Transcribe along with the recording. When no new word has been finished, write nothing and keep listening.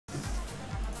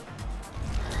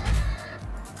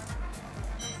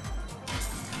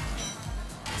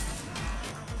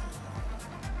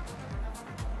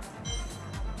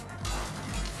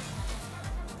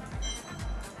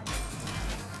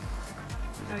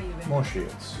More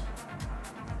shields.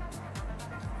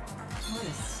 What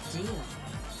a steal.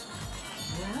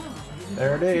 Wow.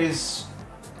 There it is.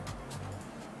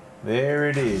 There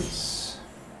it is.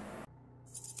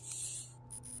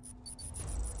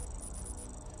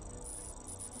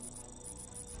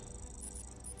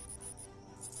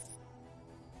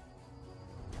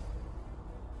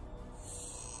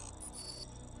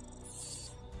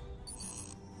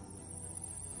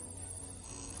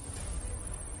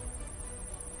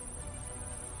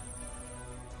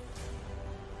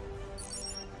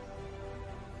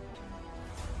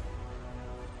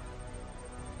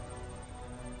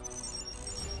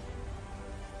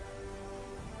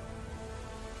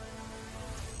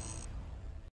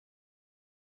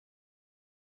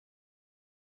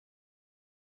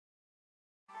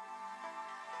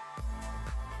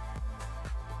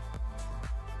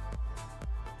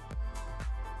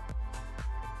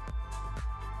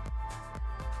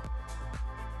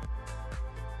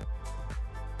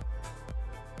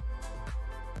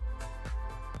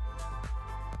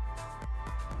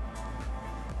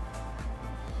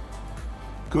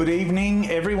 Good evening,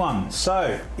 everyone.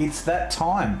 So it's that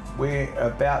time. We're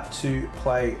about to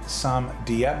play some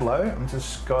Diablo. I'm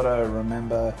just gotta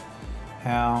remember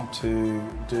how to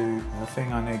do the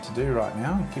thing I need to do right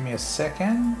now. Give me a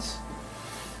second.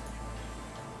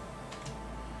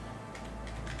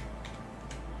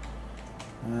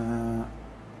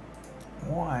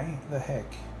 Why the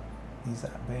heck is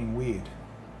that being weird?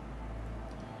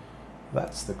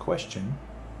 That's the question.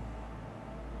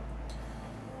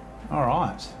 All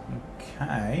right,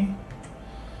 okay,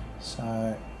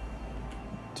 so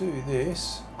do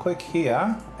this, click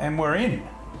here, and we're in.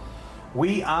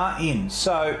 We are in.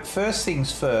 So first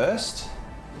things first,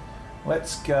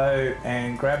 let's go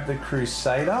and grab the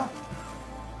Crusader.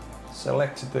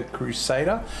 Select the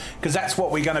Crusader, because that's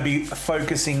what we're going to be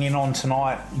focusing in on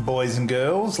tonight, boys and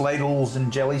girls, ladles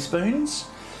and jelly spoons.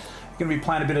 Going to be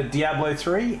playing a bit of Diablo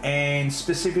 3, and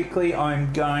specifically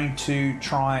I'm going to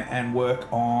try and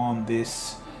work on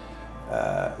this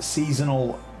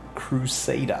seasonal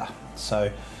Crusader.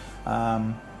 So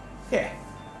yeah,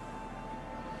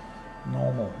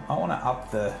 normal. I want to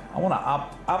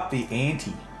up the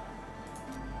ante.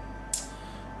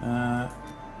 I'm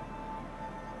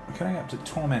going up to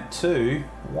Torment 2.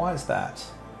 Why is that?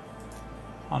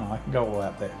 Oh no, I can go all the way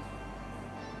up there.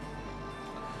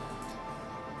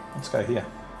 Let's go here,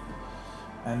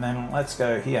 and then let's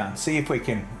go here and see if we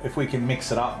can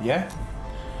mix it up. Yeah,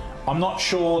 I'm not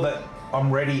sure that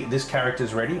I'm ready. This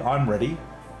character's ready. I'm ready.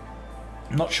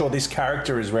 I'm not sure this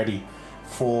character is ready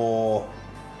for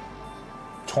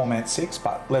Torment 6,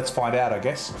 but let's find out, I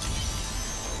guess.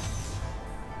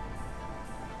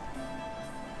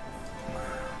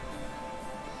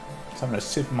 So I'm going to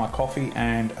sip my coffee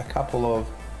and a couple of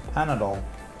Panadol,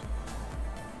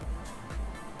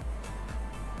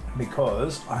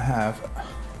 because I have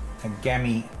a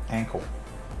gammy ankle.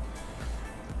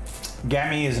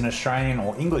 Gammy is an Australian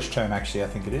or English term, actually, I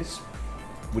think it is,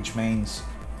 which means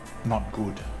not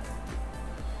good.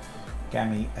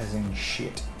 Gammy as in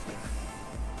shit.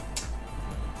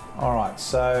 All right,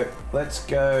 so let's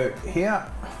go here,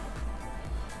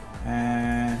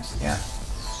 and yeah.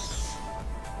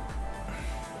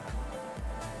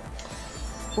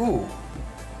 Ooh.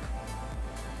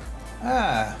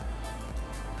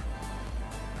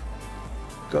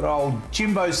 Got old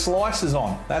Jimbo slices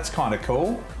on. That's kind of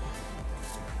cool.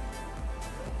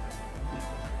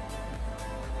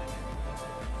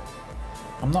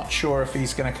 I'm not sure if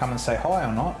he's going to come and say hi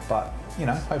or not, but, you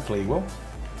know, hopefully he will.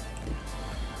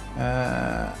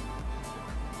 Let's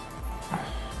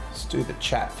do the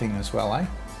chat thing as well, eh?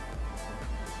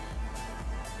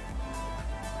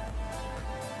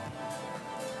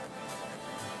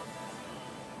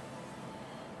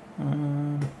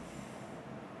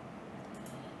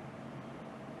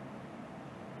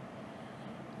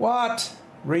 What?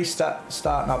 Restart,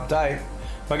 start and update.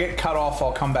 If I get cut off,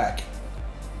 I'll come back.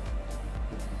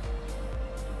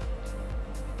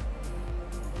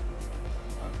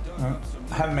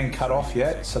 Haven't been cut off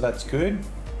yet, so that's good.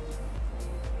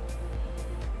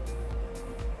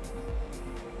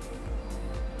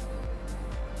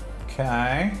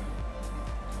 Okay.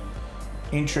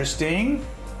 Interesting.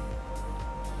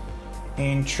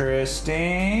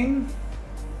 Interesting.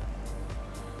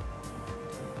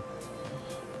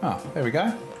 Oh, there we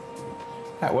go.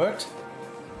 That worked.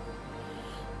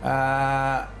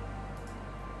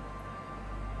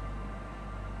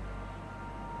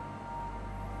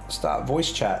 Start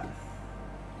voice chat.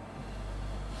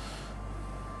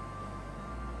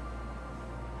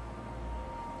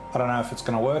 I don't know if it's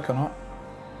going to work or not.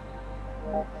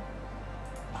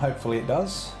 Hopefully it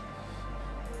does.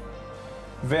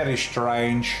 Very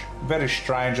strange,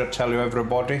 I tell you,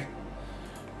 everybody.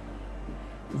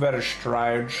 Very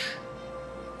strange.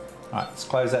 Alright, let's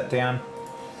close that down.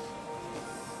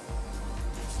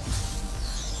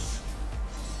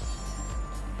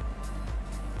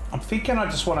 I'm thinking I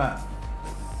just want to,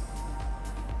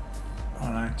 I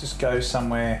don't know, just go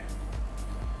somewhere.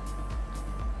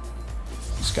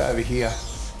 Let's go over here.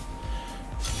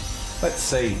 Let's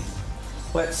see.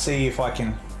 Let's see if I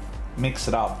can mix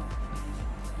it up.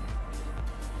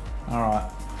 All right.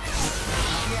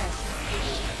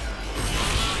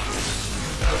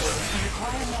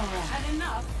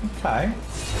 Okay.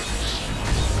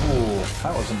 Ooh,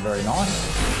 that wasn't very nice.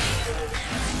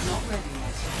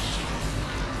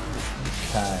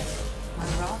 Okay. My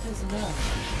wrath is low.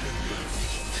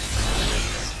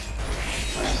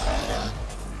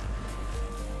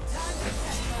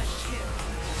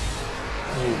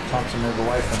 Ooh, time to move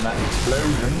away from that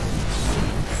explosion.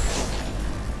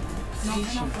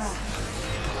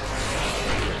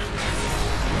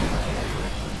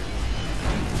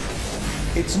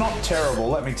 It's not terrible,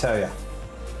 let me tell you.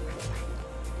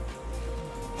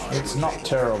 It's not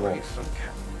terrible.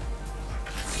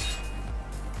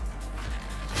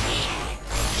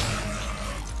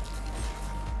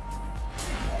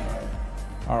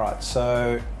 Alright,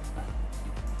 so...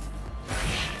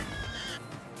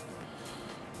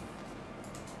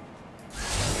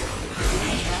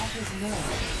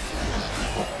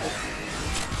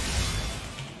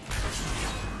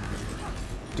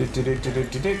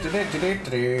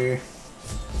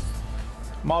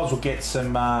 Might as well get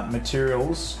some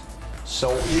materials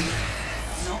sorted.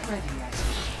 Not ready yet.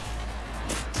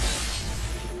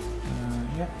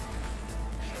 Yeah.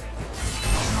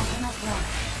 Not enough light.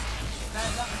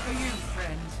 Bad luck for you,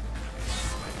 friend.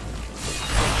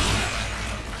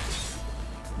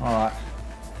 Alright.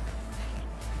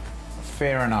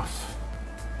 Fair enough.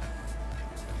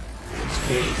 Let's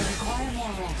keep Require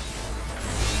more rest.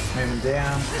 moving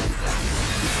down.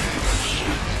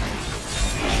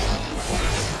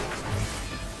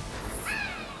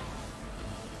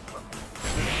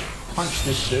 Punch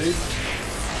this dude.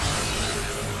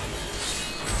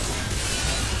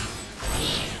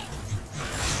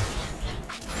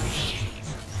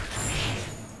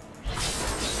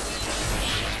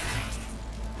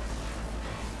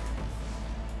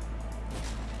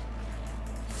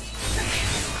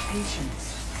 Patience.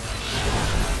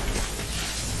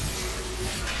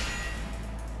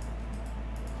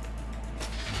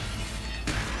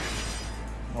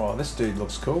 Oh, this dude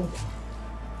looks cool.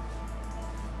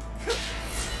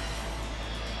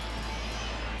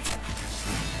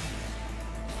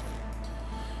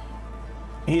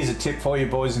 Here's a tip for you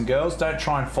boys and girls, don't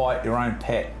try and fight your own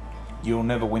pet. You'll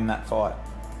never win that fight.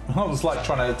 I was like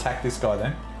trying to attack this guy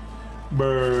then.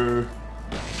 Boo.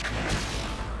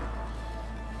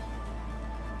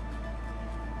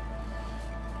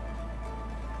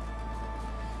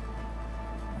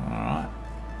 Alright.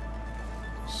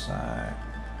 So...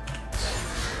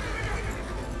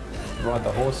 ride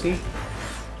the horsey.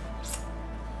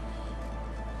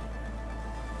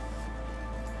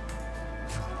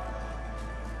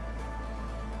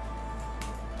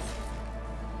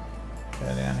 Go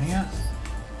down here.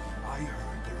 I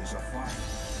heard there is a fire.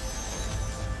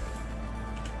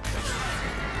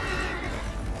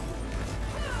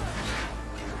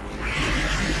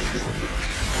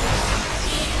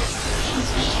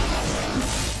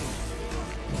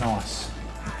 Nice.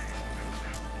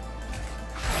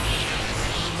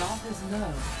 Wrath is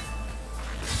low.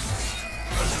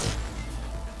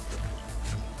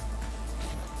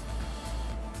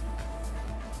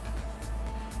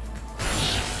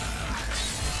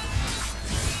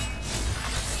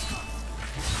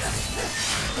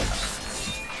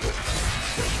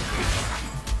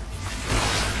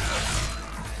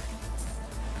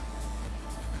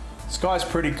 This guy's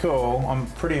pretty cool. I'm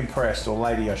pretty impressed, or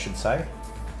lady I should say.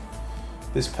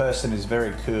 This person is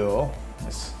very cool.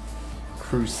 This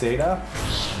Crusader.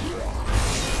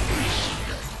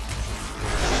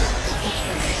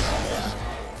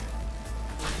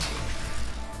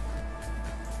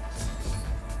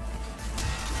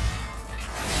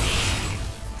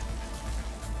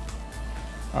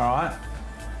 Alright.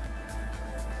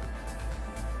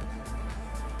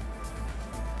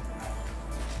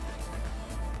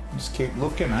 Just keep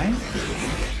looking, eh?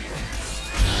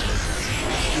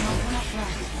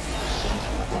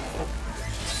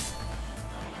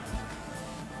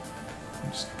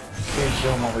 Just keep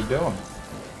doing what we're doing.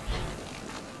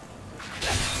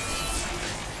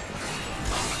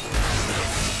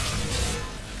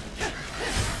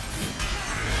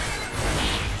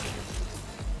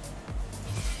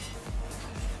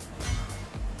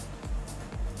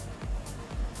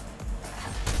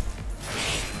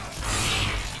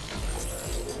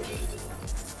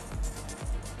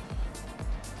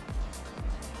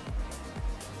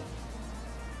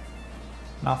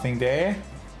 Nothing there.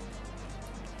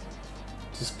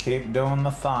 Just keep doing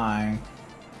the thing.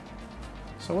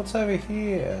 So what's over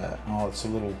here? Oh, it's a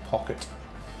little pocket.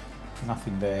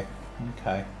 Nothing there.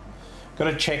 Okay.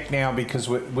 Got to check now because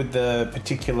with the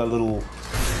particular little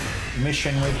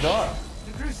mission we've got,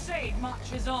 The crusade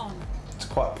marches on. it's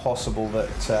quite possible that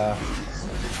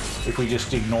if we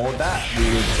just ignored that, we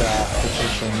would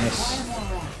potentially miss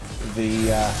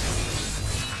the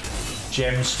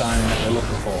gemstone that we're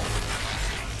looking for.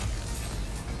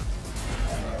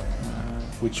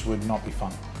 Which would not be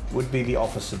fun. Would be the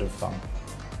opposite of fun.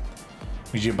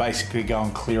 Because you basically go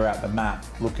and clear out the map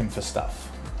looking for stuff.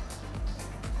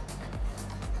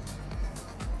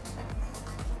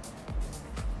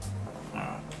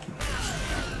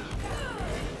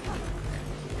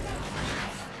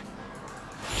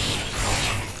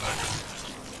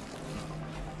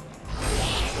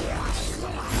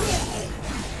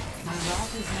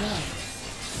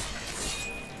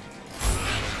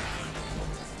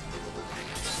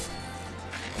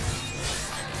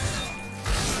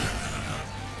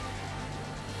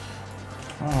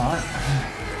 Alright,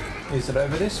 is it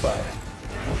over this way?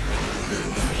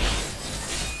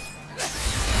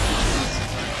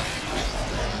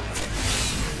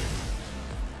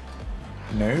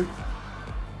 No.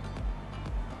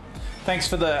 Thanks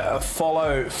for the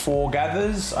follow for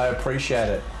gathers, I appreciate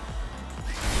it.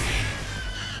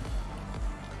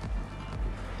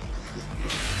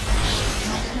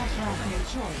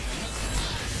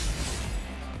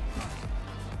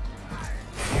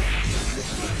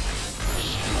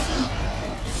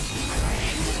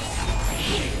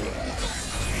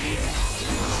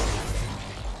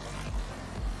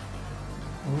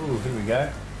 Ooh, here we go.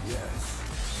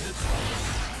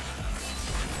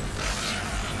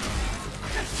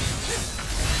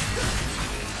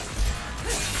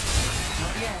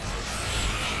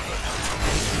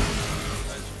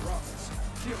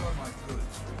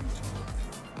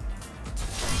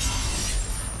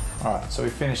 Alright, so we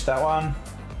finished that one.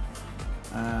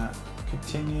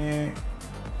 Continue.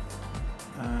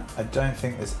 I don't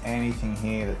think there's anything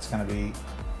here that's going to be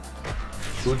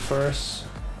good for us.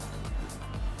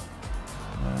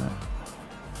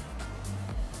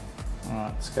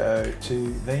 Alright, let's go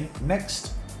to the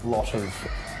next lot of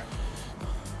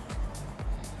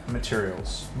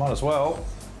materials. Might as well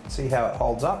see how it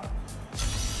holds up.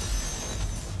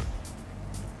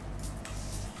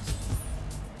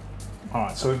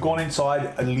 Alright, so we've gone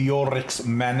inside Leoric's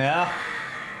Manor.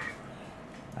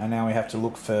 And now we have to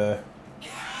look for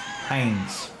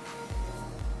Haynes.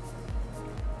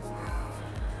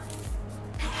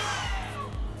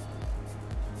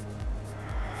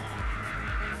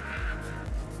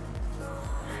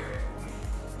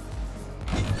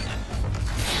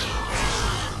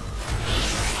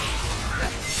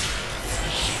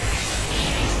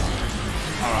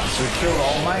 Alright, so we killed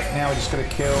old mate, now we're just going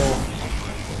to kill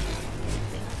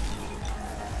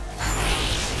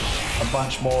a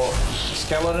bunch more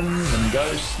skeletons and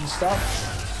ghosts and stuff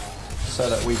so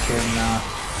that we can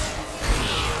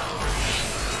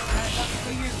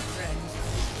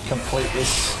complete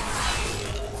this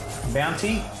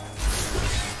bounty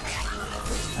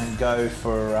and go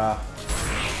for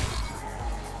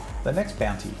the next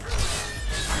bounty.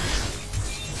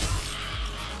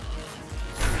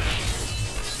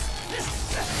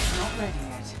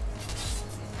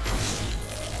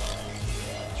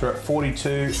 So we're at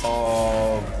 42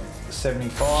 of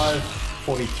 75,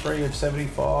 43 of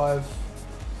 75.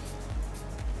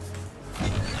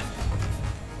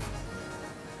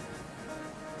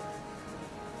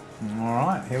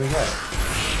 Alright, here we go.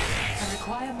 I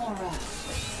require more rest.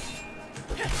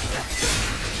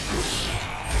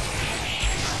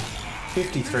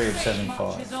 53 of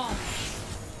 75.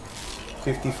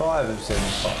 55 of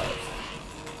 75.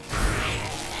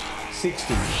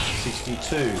 60,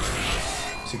 62.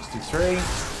 63,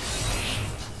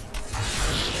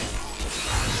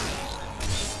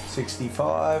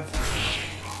 65,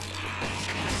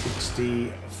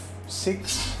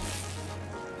 66,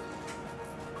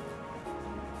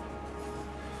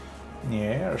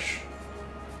 yes,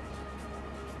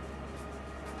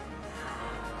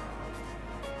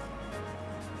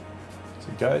 it's a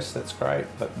ghost, that's great,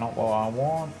 but not what I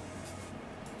want.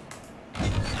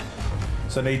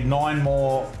 So I need 9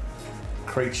 more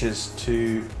creatures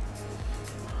to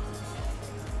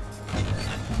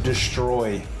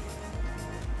destroy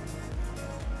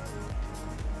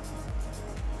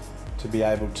to be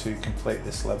able to complete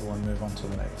this level and move on to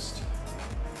the next.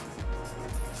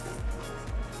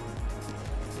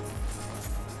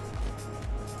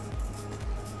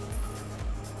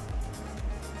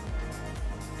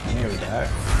 Here we go.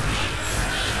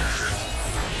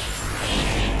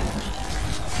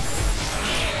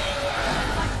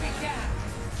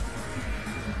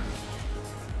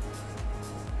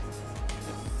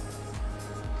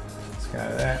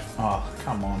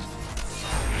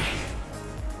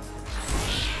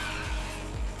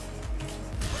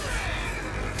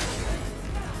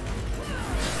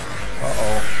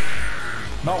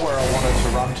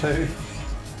 run to.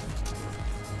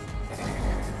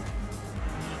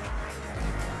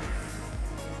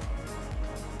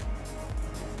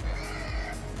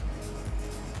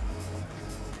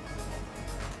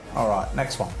 All right,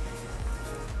 next one.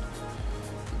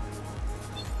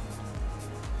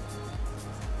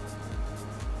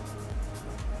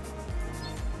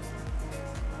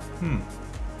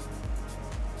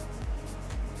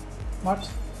 What?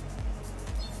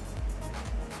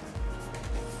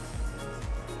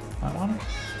 That one?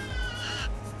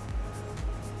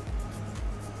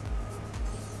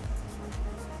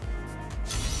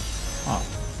 Oh,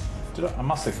 I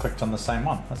must have clicked on the same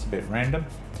one. That's a bit random.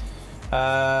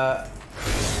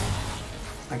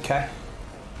 Okay.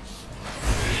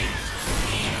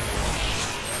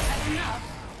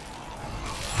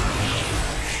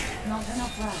 Not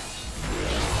enough left.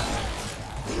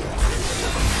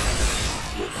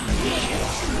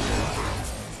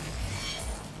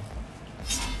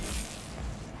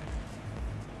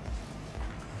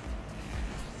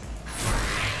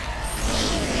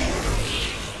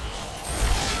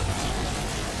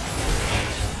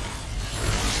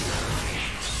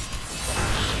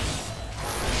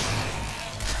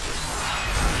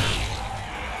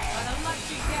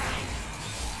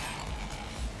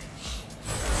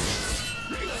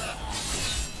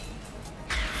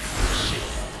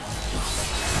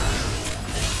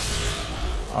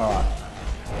 All right.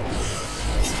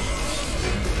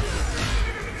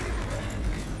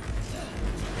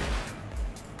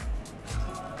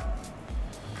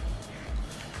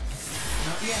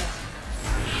 Not yet.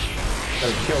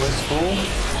 Gotta kill this fool.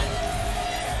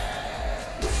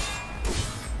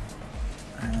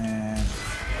 And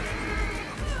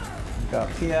go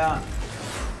up here.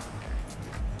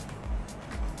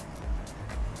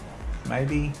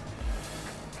 Maybe.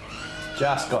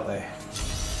 Just got there.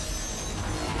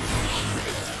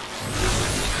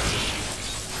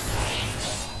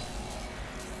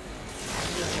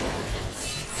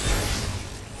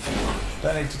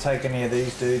 Don't need to take any of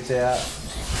these dudes out.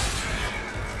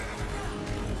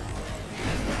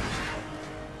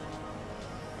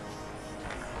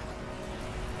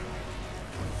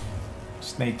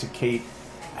 Just need to keep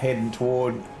heading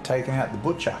toward taking out the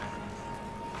butcher.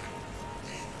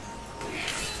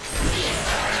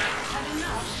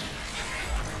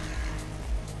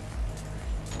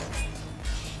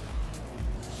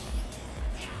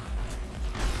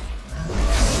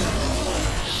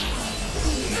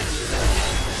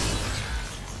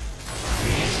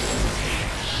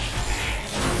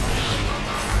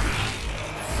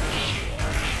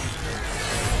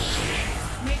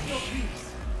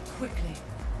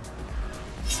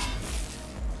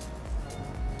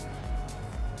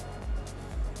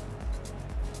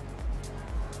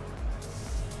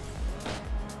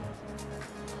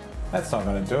 That's not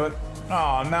going to do it.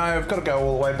 Oh no, I've got to go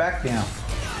all the way back now.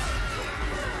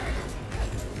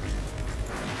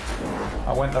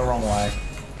 I went the wrong way.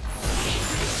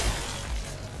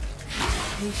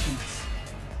 Patience.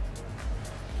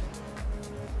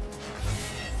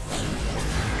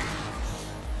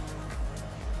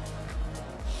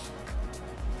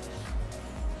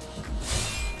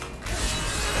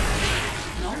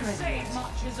 Save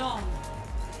marches on.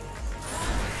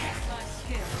 Test thy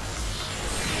skill.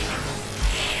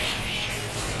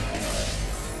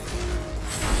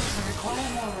 I require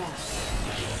more rest.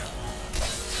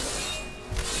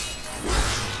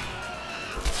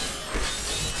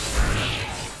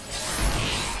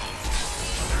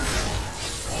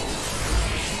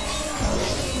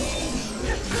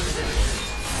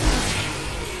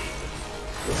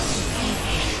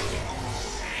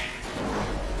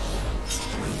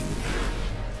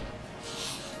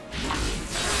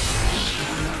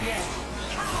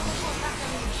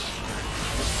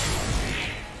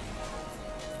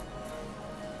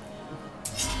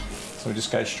 So we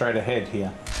just go straight ahead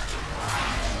here.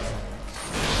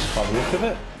 By the look of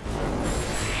it.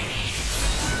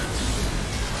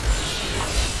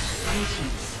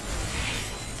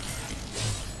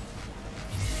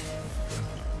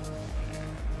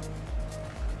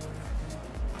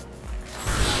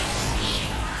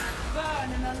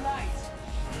 Burn in the light.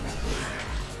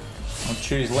 I'll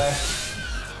choose left.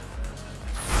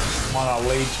 Might not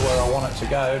lead to where I want it to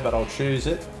go, but I'll choose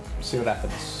it. See what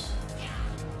happens.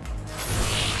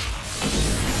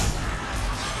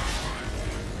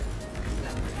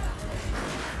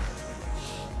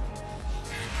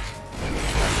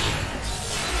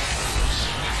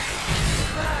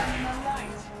 Burn in the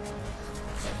light.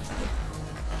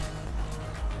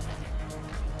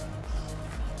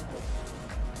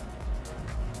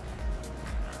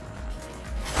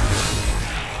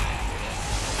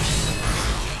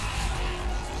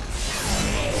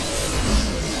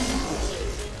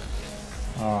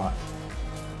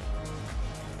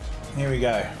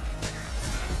 go.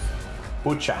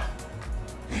 Butcher.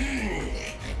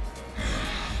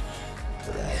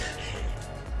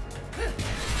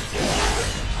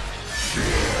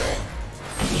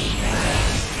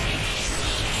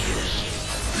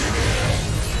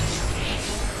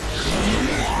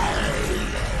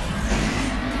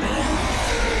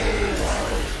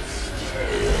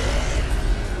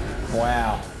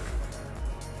 Wow.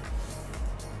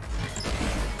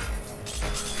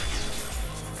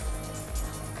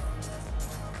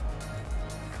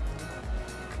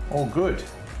 All good.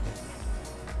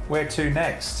 Where to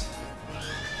next?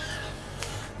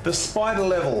 The spider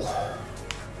level.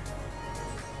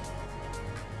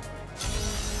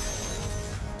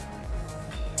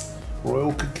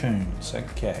 Royal cocoons,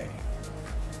 okay.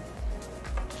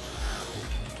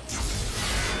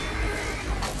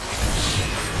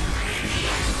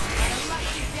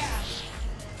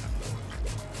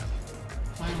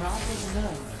 My rather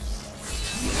low.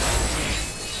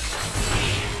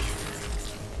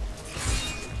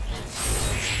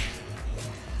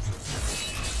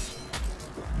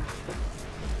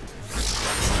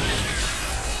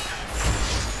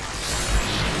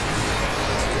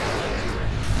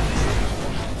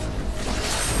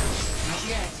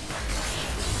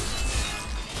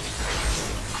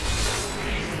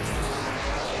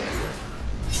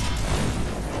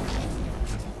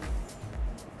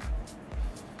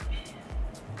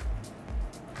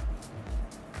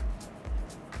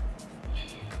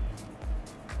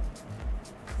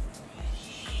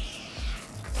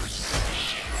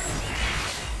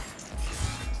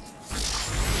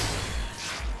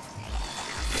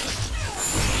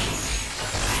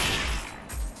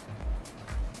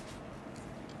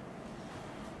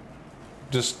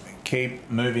 Just keep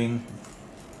moving.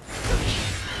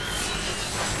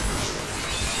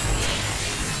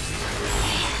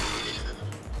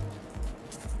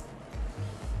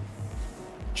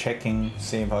 Checking,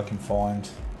 see if I can find.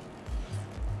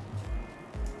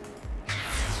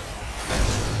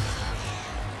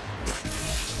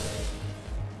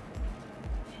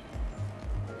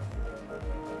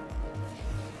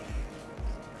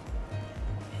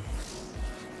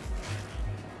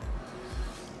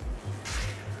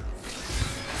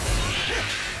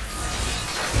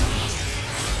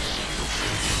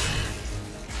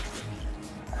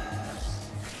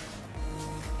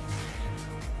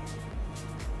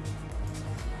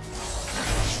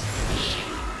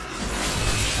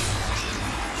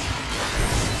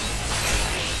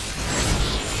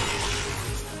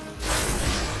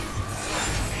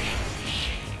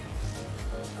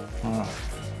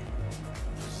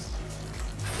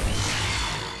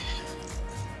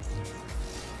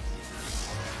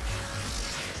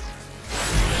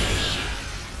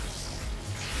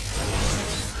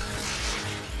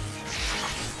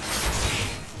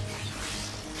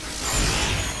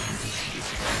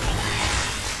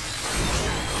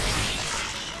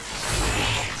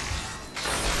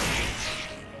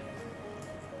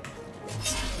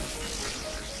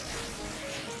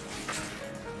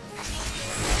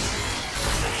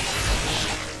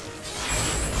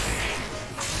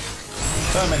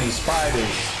 So many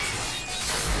spiders.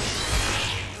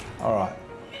 All right.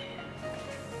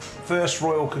 First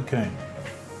royal cocoon.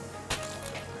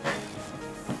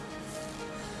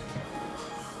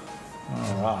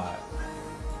 All right.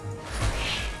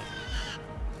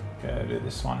 Go to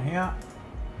this one here.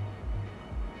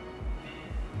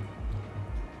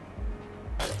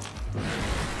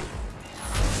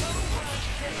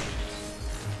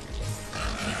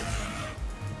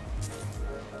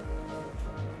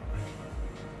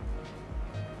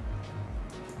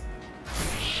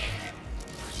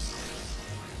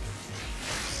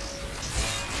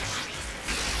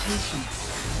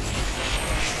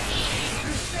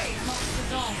 Crusade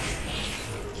marches on.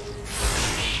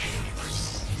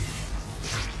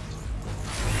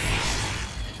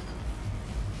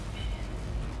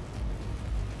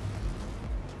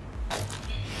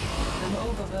 I'm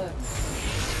overburdened.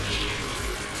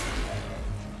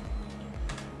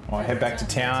 I'll head back to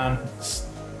town.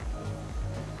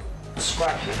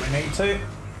 Scrap what we need to.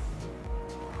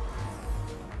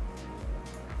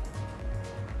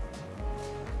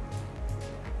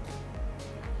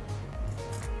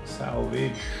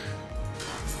 Salvage.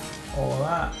 All of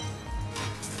that.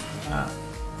 That.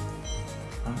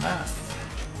 And that.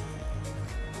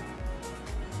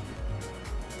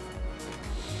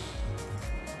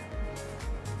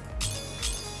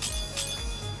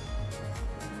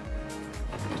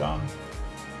 Done.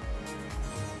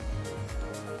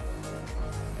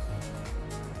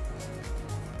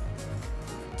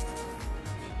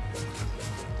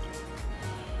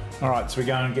 All right, so we're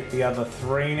going to get the other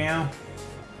 3 now.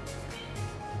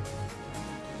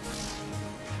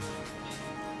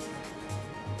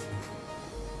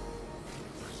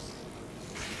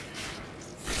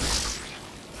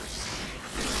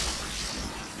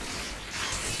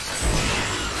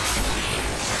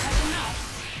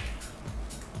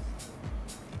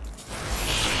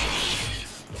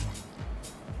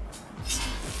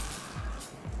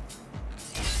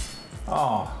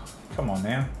 on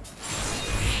now.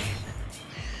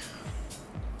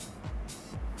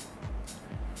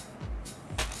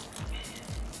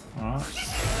 Alright.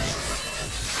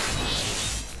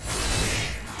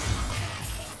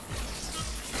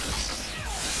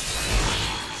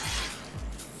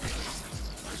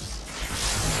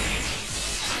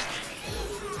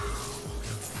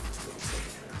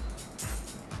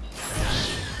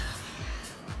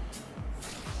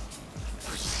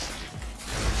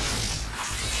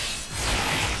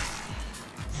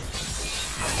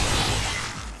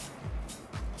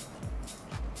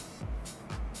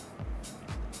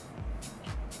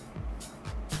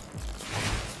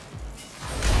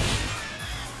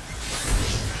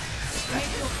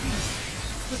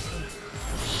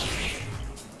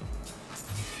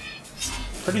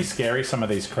 Pretty scary, some of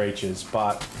these creatures,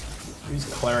 but these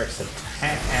clerics are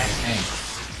tanks.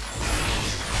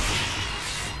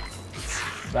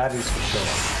 That is for sure.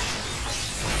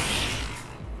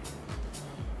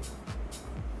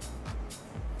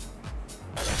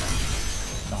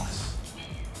 Nice.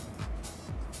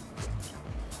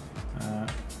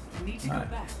 Need to No. go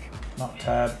back. Not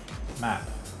tab, map.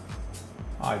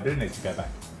 Oh, I do need to go back.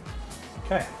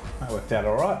 Okay, that worked out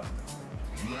alright.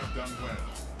 You have done well.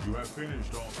 You have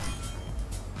finished all.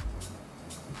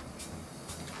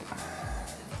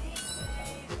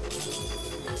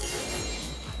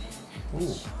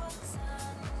 Ooh.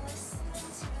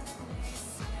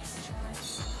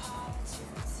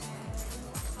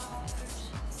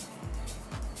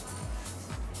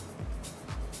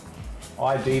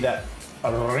 ID that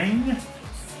ring.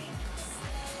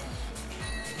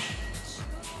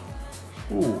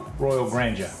 Ooh, Royal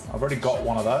Grandeur. I've already got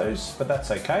one of those, but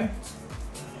that's okay.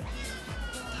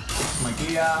 Fix my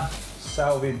gear,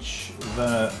 salvage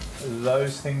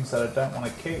those things that I don't want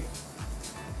to keep.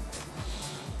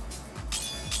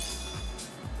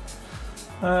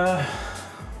 Okay,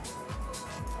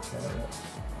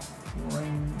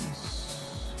 rings.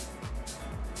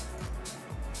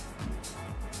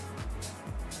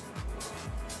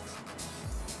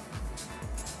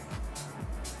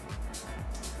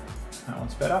 That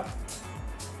one's better.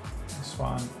 This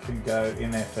one can go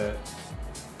in there for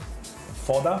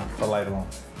fodder for later on.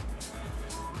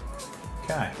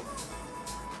 Okay.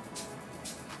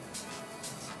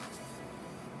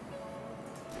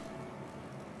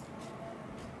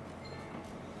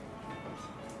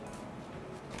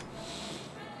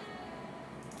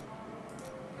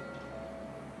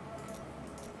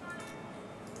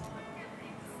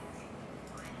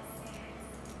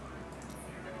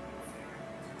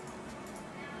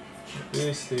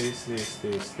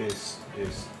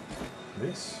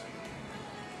 This.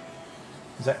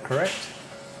 Is that correct?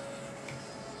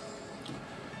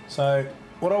 So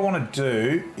what I want to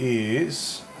do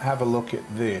is have a look at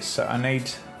this. So I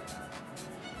need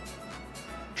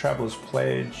Traveler's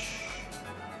Pledge.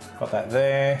 Got that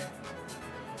there.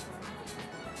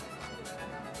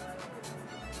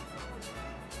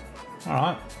 All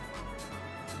right.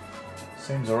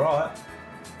 Seems all right.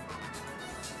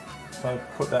 So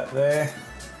put that there.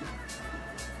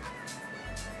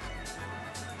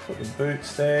 Put the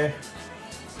boots there.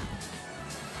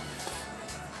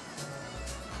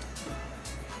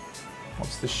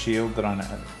 What's the shield that I need?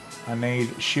 I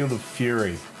need Shield of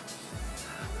Fury.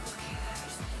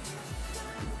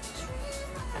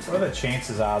 What are the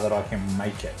chances are that I can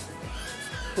make it?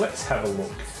 Let's have a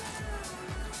look.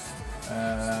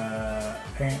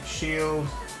 Pants shield.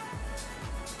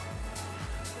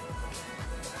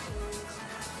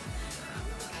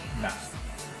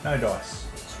 No dice.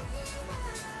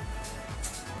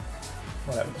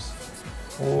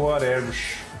 Whatever.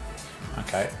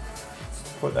 Okay.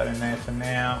 Put that in there for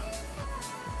now.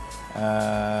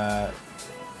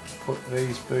 Put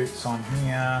these boots on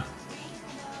here.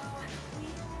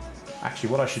 Actually,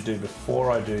 what I should do before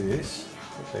I do this,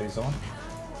 put these on.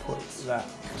 Put that,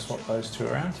 swap those two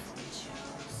around.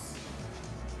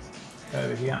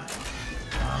 Over here.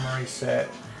 Armory set.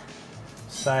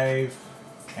 Save.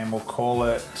 And we'll call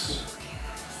it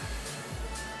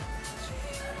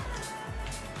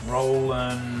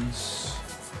Roland's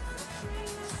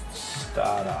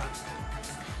Starter.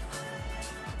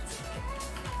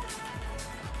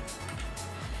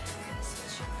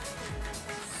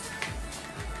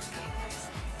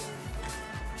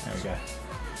 There we go.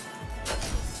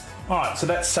 Alright, so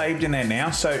that's saved in there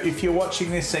now. So if you're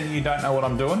watching this and you don't know what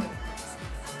I'm doing,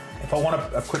 if I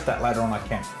want to equip that later on, I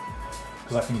can.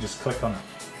 Because I can just click on it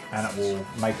and it will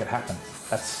make it happen.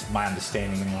 That's my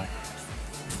understanding anyway.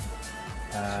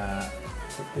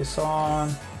 Put this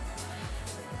on.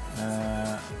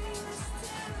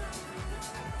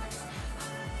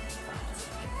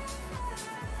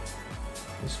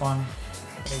 This one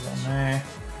goes on there.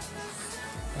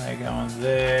 They go on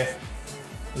there.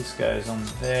 This goes on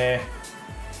there.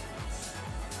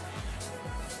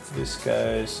 This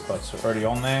goes, oh, it's already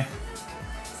on there.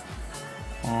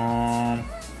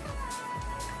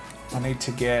 I need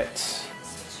to get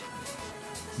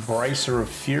Bracer of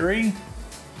Fury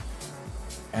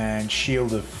and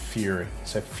Shield of Fury.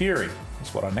 So Fury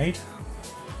is what I need.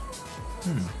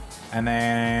 And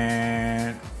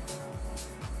then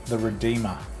the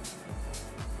Redeemer.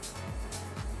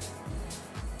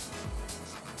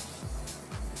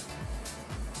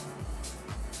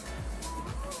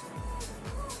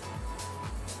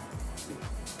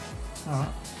 Alright,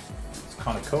 it's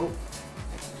kind of cool.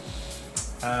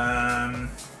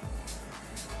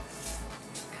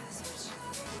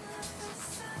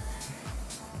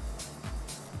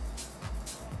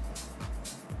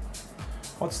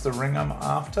 What's the ring I'm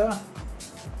after?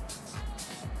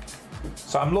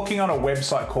 So I'm looking on a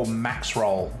website called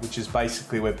Maxroll, which is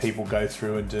basically where people go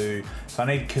through and do. So I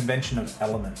need Convention of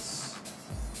Elements.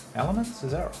 Elements?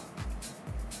 Is that right?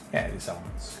 Yeah, it is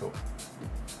Elements. Cool.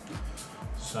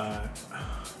 So,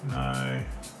 no,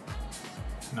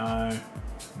 no,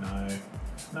 no,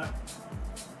 no, no, no, no,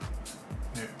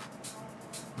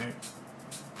 no, no,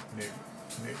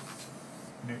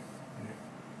 no.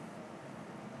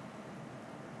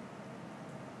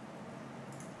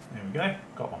 There we go,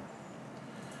 got one.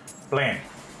 Blend.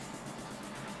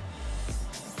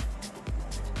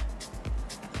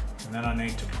 And then I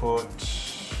need to put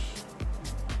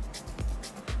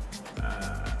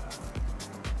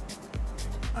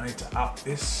I need to up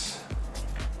this.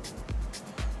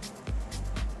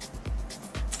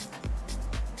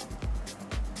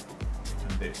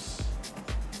 And this.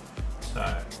 So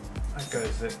that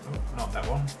goes there. Oh, not that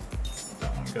one.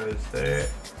 That one goes there.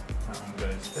 That one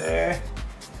goes there.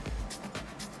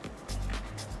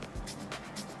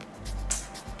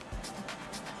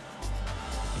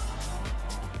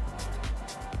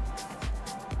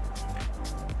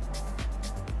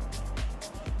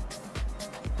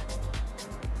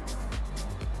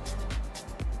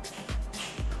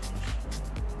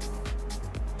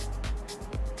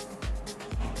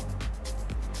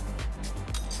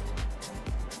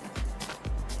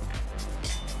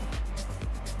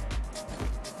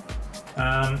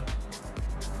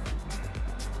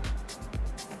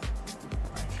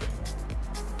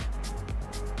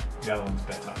 The other one's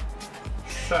better.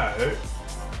 So let's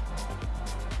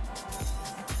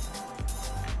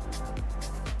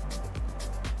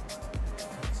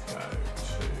go to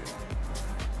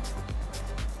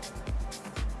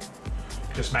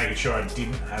just making sure I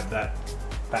didn't have that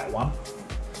one,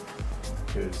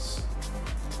 because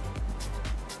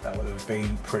that would have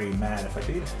been pretty mad if I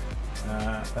did.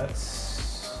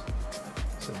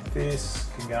 So this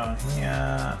can go in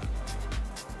here.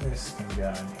 This can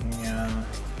go in here.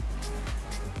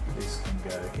 This can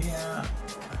go here.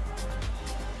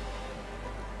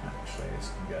 Actually, this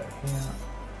can go here.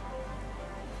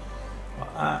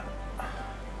 Like that.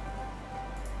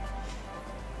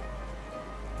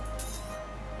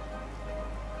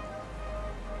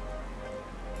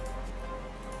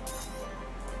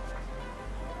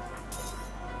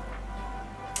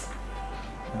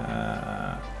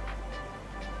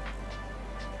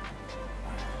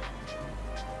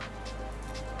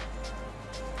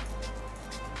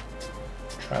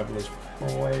 Traveler's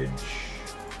Voyage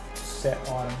set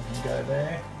item can go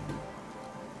there.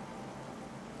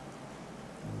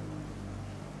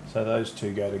 So those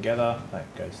two go together,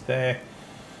 that goes there.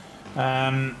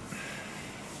 Alright.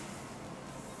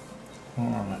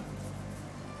 I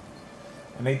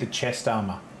need the chest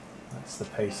armor. That's the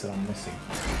piece that I'm missing.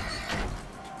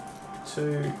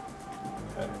 2,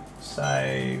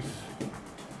 save.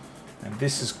 And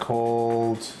this is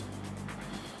called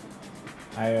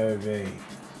AOV.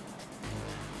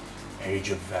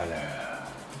 Age of Valor.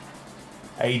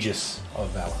 Aegis of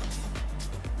Valor.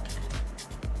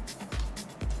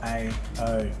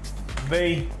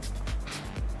 AOV.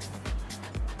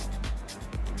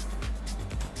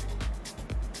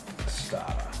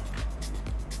 Starter.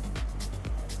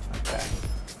 Okay.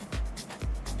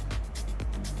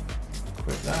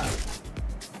 Equip that.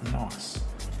 Nice.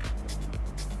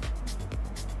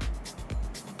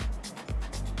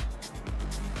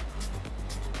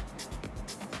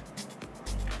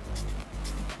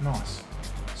 Nice.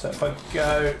 So if I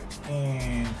go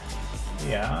in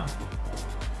here,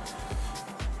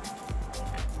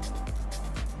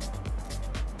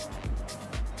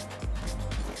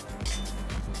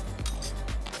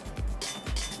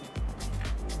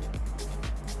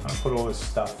 I'll put all this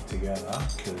stuff together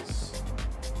because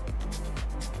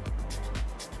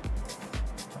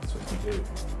that's what you do?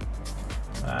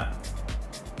 That.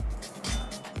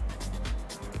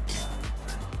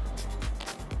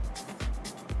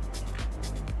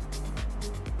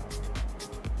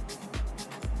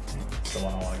 That's the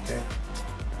one I want to keep.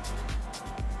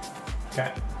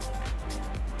 Okay.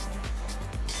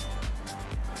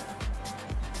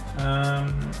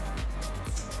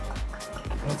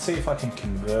 Let's see if I can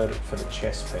convert it for the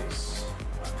chess piece.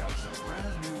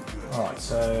 Alright,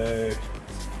 so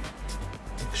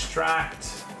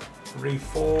extract,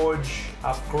 reforge,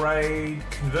 upgrade,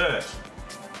 convert.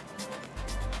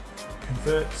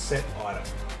 Convert set item.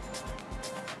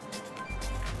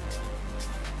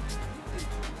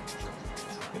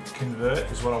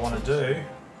 Convert is what I want to do.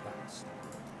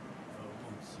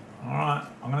 Alright,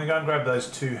 I'm going to go and grab those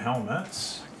 2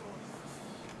 helmets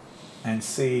and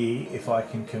see if I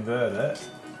can convert it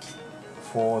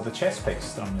for the chess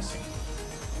piece that I'm missing.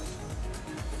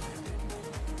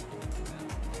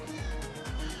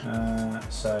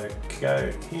 So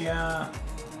go here,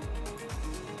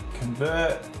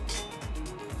 convert,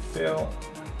 fill.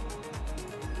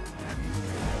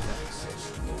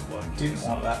 Didn't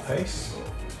want that piece.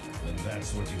 And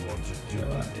that's what you want to do.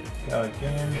 Go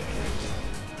again.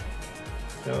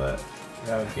 Fill it.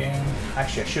 Go again.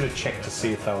 Actually, I should have checked to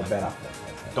see if they were better.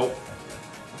 Nope.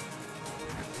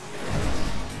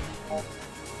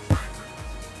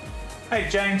 Hey,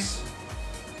 James.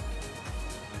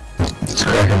 It's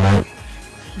cracking, mate.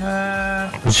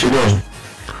 What you doing?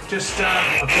 I've just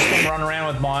been running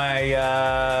around with my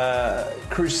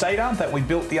Crusader that we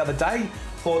built the other day.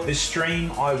 Thought this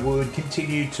stream I would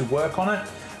continue to work on it.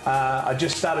 I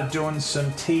just started doing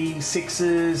some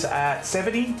T6s at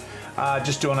 70.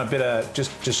 Just doing a bit of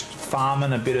just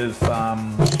farming a bit of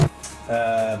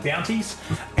bounties,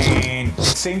 and it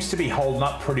seems to be holding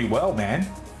up pretty well, man.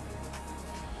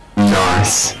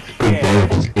 Nice.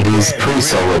 It is pretty really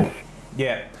solid.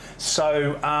 Yeah.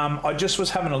 So I just was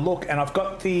having a look, and I've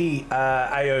got the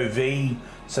AOV,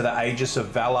 so the Aegis of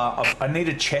Valor. I need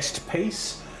a chest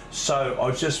piece, so I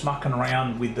was just mucking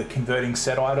around with the converting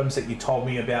set items that you told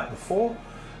me about before,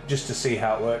 just to see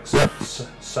how it works. Yep.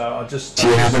 So I just. Do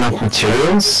you have enough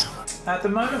materials? At the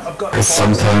moment, I've got.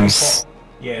 Sometimes.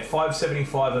 Yeah,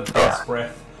 575 of Death's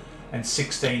Breath and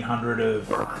 1600 of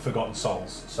Forgotten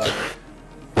Souls. So.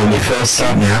 When you're first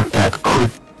starting out, that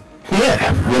could.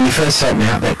 Yeah, when you're first starting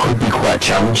out, that could be quite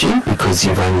challenging because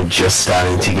you're only just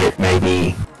starting to get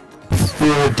maybe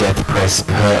 4 death press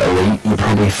per elite. You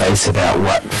probably face about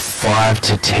what 5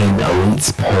 to 10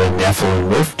 elites per Nephilim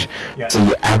Rift. Yeah. So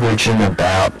you're averaging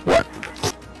about what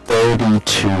 30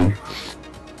 to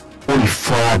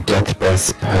 45 death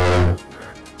press per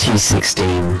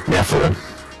T16 Nephilim.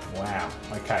 Wow.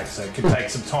 Okay, so it could take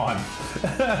some time.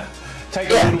 Take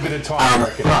a little bit of time, I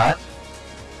reckon. But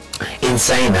in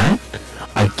saying that,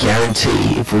 I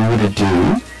guarantee if we were to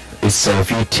do is, so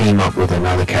if you team up with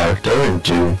another character and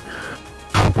do a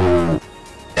couple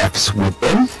Fs with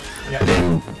them,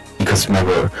 then, because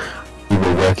remember you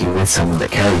were working with someone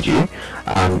that carried you,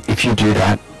 if you do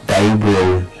that, they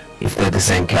will, if they're the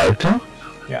same character,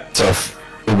 so if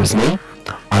it was me,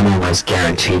 I'm almost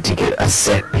guaranteed to get a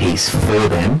set piece for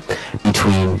them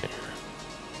between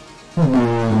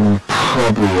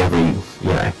probably every,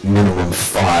 minimum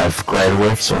 5 Greater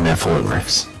Rifts or Nephilim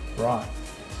Rifts. Right.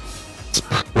 It's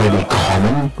really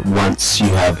common once you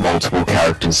have multiple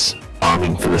characters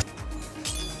farming for the...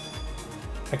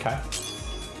 Okay.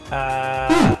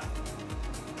 I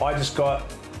just got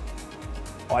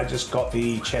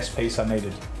the chess piece I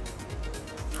needed.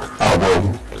 Oh well,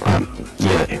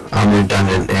 yeah, I'm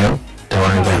redundant now. Don't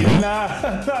worry about me. No,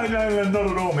 not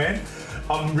at all, man.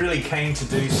 I'm really keen to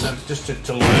do some, just to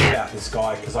learn about this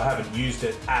guy because I haven't used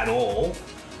it at all.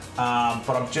 But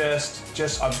I'm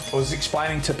I was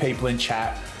explaining to people in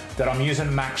chat that I'm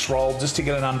using max roll just to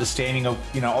get an understanding of,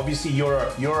 obviously you're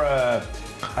a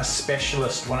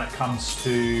specialist when it comes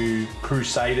to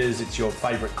Crusaders. It's your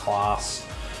favorite class.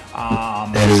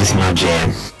 That is my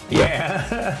jam.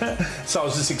 Yeah. So I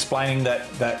was just explaining that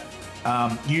the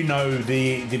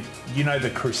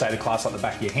Crusader class like the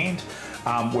back of your hand.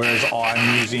 Whereas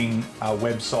I'm using a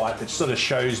website that sort of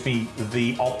shows me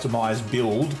the optimized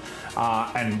build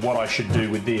and what I should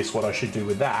do with this, what I should do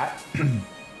with that.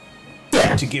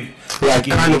 Yeah.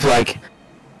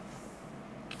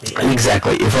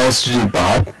 Exactly. If I was to do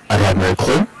Bard, I'd have no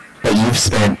clue. But you've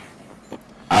spent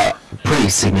a pretty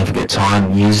significant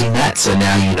time using that, so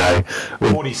now you know.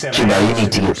 Well, 47 you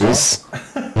need to get this.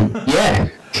 Yeah.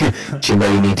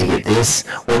 Jimbo, you need to get this.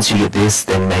 Once you get this,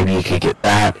 then maybe you could get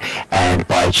that, and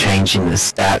by changing the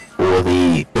stat or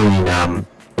the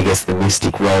the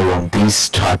mystic roll on these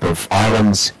type of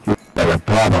items, blah blah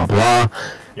blah blah.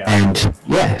 Yeah. And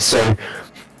yeah, so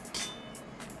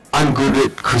I'm good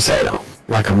at Crusader.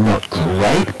 Like, I'm not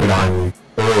great, but I'm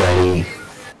already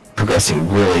progressing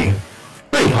really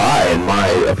pretty high, in my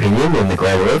opinion, in the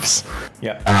Greater Rifts.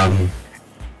 Yeah.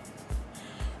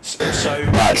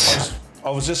 But I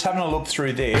was just having a look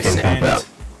through this, I can help and out.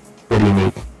 What do you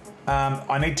need?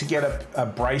 I need to get a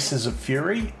Braces of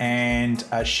Fury and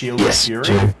a Shield Yes, of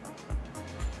Fury. do.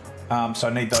 So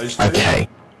I need those two. Okay.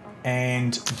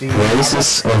 And the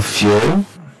Braces of Fury.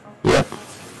 Yep.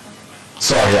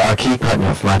 Sorry, I keep cutting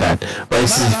off, my bad.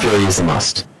 Braces of Fury is a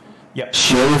must. Yep.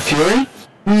 Shield of Fury?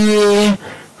 Yeah.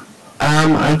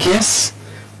 I guess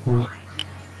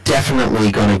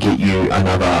definitely gonna get you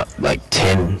another like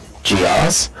 10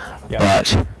 GRs, Yep.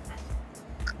 but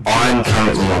I'm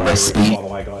currently on my speed. By the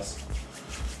way, guys.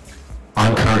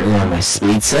 I'm currently on my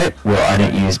speed set where I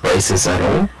don't use braces at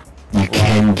all. You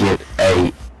can get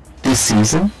this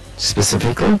season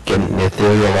specifically, get an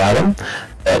ethereal item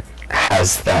that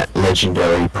has that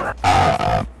legendary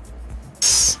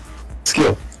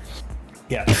skill.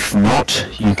 Yeah. If not,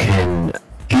 you can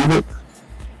do it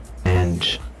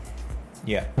and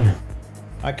Yeah.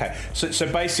 Okay.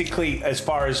 So basically, as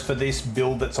far as for this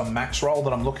build that's on max roll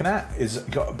that I'm looking at, is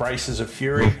got Braces of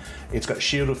Fury. It's got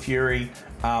Shield of Fury.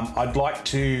 I'd like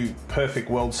to, perfect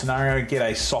world scenario, get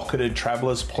a socketed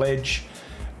Traveler's Pledge,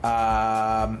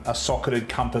 a socketed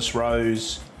Compass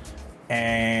Rose,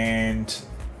 and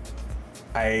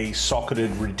a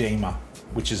socketed Redeemer,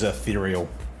 which is ethereal.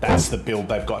 That's the build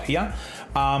they've got here.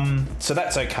 So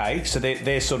that's okay. So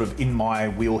they're sort of in my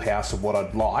wheelhouse of what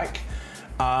I'd like.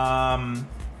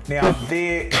 Now,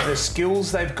 the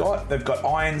skills they've got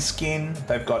Iron Skin,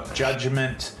 they've got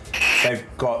Judgment, they've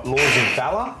got Laws of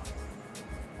Valor,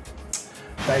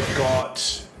 they've got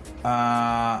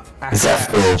is that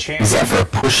for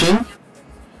pushing?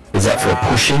 Is that for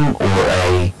pushing or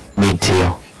a mid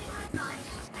tier?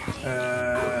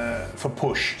 For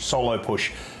push, solo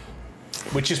push,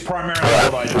 which is primarily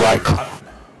what I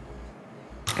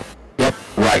do. Yep,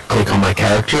 right click on my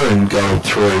character and go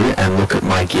through and look at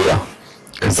my gear.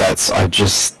 Because I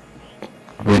just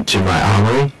went to my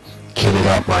armory, kitted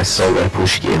up my solo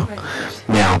push gear.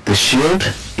 Now, the shield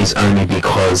is only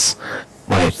because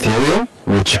my ethereal,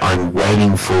 which I'm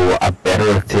waiting for a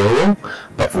better ethereal,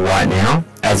 but right now,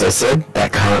 as I said,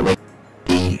 that currently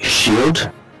the shield,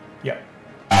 Yep.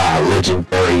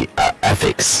 legendary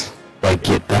affix. Like,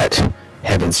 get that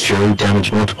Heaven's Fury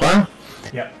damage multiplier.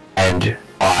 Yep. And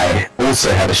I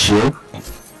also have a shield,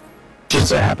 just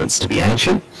so happens to be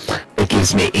ancient. It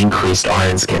gives me increased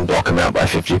Iron Skin block amount by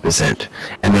 50%,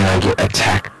 and then I get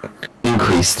attack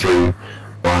increase through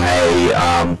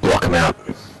my block amount.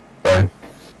 So,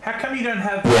 How come you don't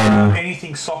have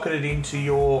anything socketed into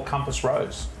your Compass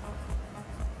Rose?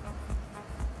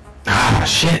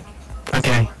 Shit.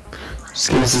 Okay. Just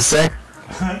give us a sec.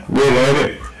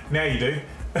 Now you do.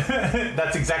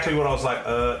 That's exactly what I was like,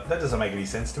 that doesn't make any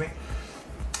sense to me.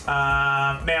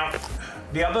 Now,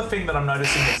 the other thing that I'm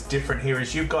noticing that's different here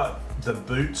is you've got the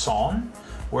boots on,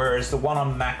 whereas the one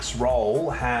on max roll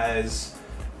has,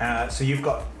 so you've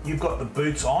got the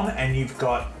boots on and you've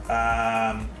got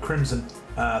Crimson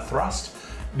Thrust.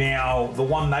 Now, the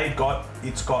one they've got,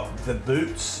 it's got the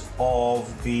boots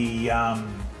of the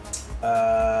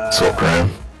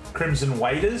Crimson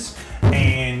Waders,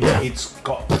 and it's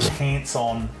got the pants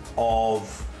on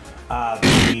of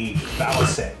the Valor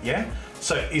set, yeah?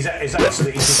 So is that sort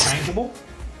of interchangeable?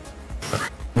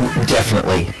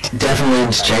 Definitely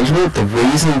interchangeable. The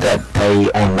reason that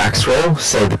they on max roll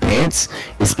say the pants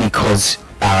is because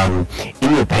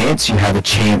in your pants you have a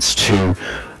chance to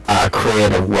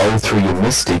create a roll through your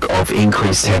mystic of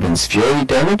increased Heaven's Fury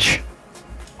damage,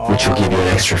 which will give you an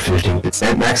extra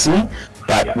 15% maximum.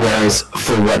 But whereas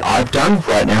for what I've done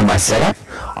right now, my setup,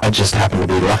 I just happen to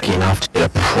be lucky enough to get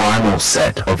a primal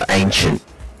set of ancient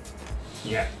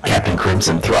Captain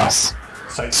Crimson Thrust.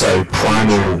 So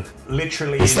primal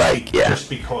literally is like, just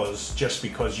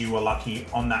because you were lucky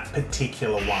on that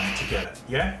particular one to get it,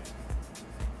 yeah?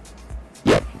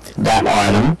 Yep. That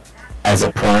item as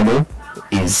a primal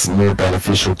is more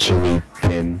beneficial to me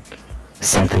than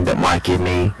something that might give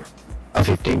me a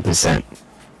 15%.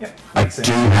 Yep. I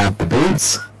do have the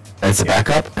boots as a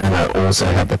backup, and I also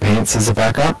have the pants as a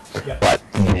backup, but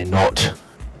they're not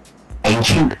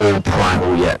ancient or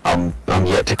primal yet. I'm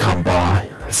yet to come by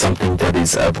something that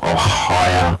is of a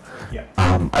higher,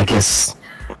 I guess,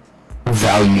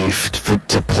 value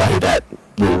to play that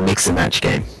little mix and match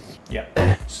game.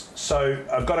 Yeah. So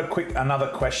I've got another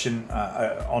question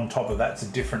on top of that. It's a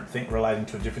different thing, relating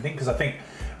to a different thing, because I think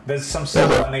there's some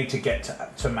stuff I need to get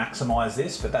to maximise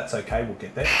this, but that's okay, we'll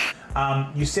get there.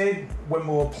 You said when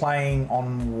we were playing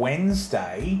on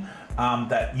Wednesday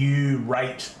that you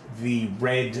rate the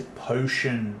red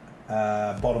potion,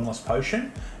 bottomless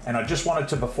potion, and I just wanted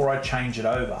to, before I change it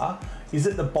over, is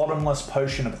it the bottomless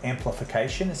potion of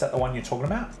amplification? Is that the one you're talking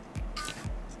about?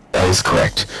 That is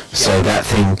correct. So that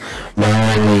thing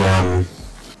not only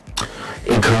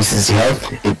increases your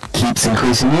health, it keeps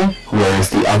increasing you, whereas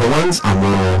the other ones are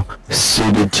more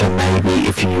suited to maybe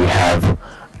if you have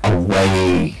a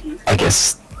way, I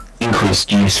guess,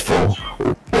 increased use for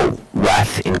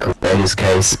Wrath in Crusader's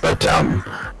case, but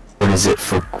what is it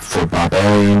for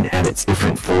Barbarian, and it's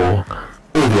different for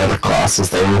all the other classes.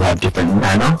 They all have different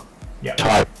mana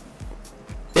type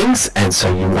things, and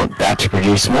so you want that to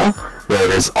produce more,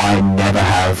 whereas I never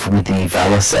have with the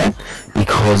Valor set,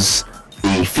 because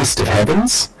the Fist of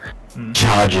Heavens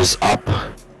charges up.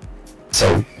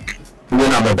 So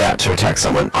when I'm about to attack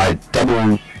someone, I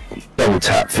double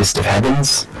tap Fist of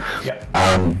Heavens,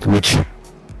 which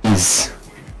is,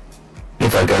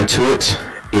 if I go to it,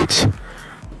 it's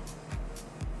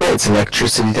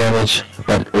electricity damage,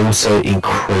 but it also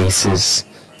increases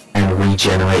and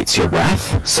regenerates your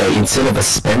Wrath. So instead of a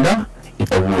spender,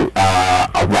 it's a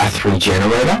Wrath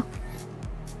regenerator,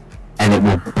 and it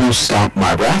will boost up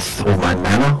my Wrath or my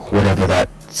mana, whatever that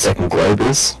second globe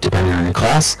is, depending on your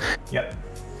class.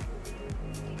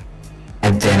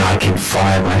 And then I can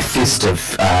fire my Fist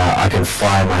of, I can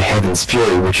fire my Heaven's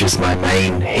Fury, which is my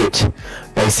main hit.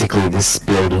 Basically, this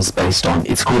build is based on,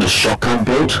 it's called a shotgun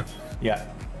build.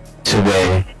 To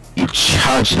where you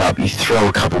charge it up, you throw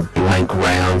a couple blank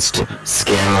rounds to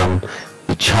scare them,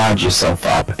 you charge yourself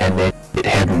up, and then hit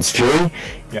Heaven's Fury.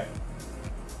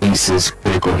 Increases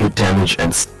critical hit damage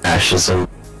and smashes them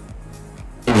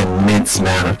an immense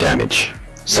amount of damage.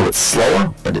 So it's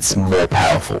slower, but it's more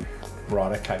powerful.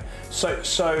 Right, okay. So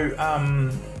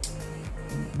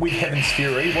with Heaven's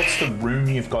Fury, what's the rune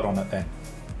you've got on it then?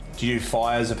 Do you do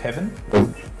Fires of Heaven?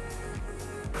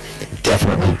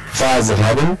 Definitely. Fires of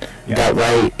Heaven. That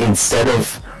way, instead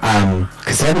of...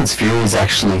 because Heaven's Fury is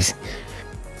actually...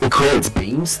 It creates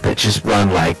beams that just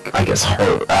run like, I guess,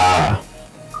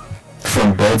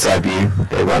 from bird's eye view,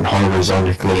 they run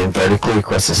horizontally and vertically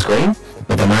across the screen.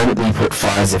 But the moment you put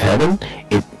Fires of Heaven,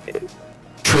 it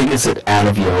triggers it out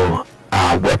of your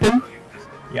weapon.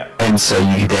 And so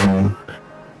you then,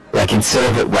 like, instead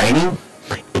of it raining,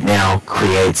 it now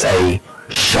creates a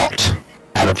shot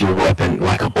out of your weapon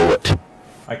like a bullet.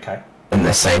 Okay. And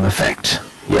the same effect.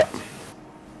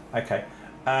 Okay.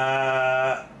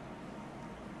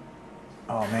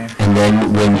 Oh man. And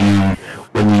then when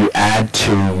you add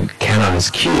to Canai's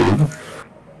Cube,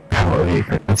 however you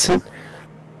pronounce it,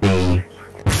 the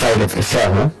Fate of the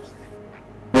Fel,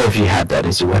 or if you have that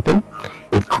as your weapon,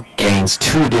 it gains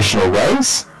 2 additional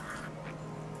ways.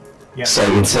 So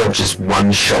instead of just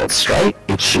one shot straight,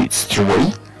 it shoots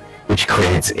 3, which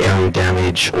creates area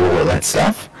damage, all of that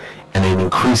stuff, and it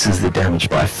increases the damage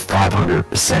by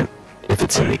 500% if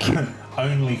it's in the cube.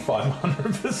 Only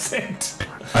 500%.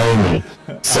 Only.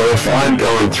 So if I'm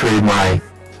going through my...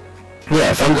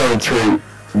 if I'm going through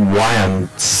why I'm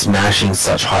smashing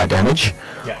such high damage,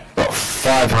 got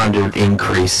 500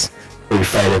 increase through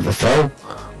Fate of the Fel,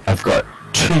 I've got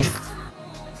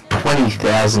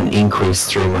 20,000 increase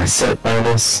through my set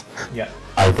bonus.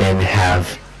 I then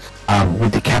have,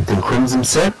 with the Captain Crimson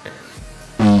set,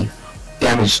 the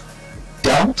damage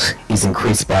dealt is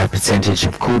increased by a percentage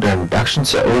of cooldown reduction,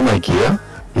 so all my gear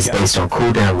is based on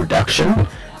cooldown reduction,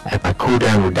 and my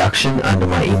cooldown reduction under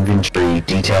my inventory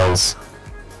details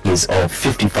is of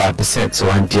 55%, so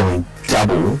I'm dealing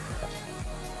double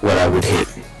what I would hit.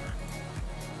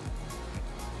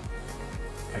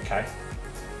 Okay.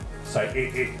 So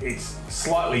it's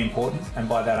slightly important, and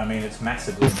by that I mean it's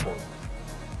massively important.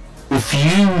 If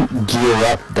you gear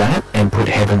up that and put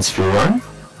Heaven's Fury on,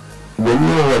 when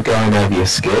you're going over your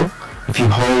skill, if you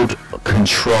hold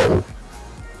control,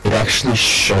 it actually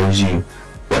shows you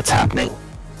what's happening.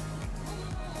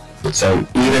 So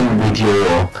even with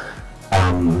your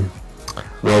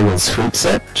Whirlwind Swoop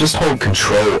set, just hold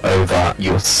control over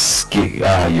your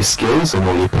skills and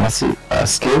all your passive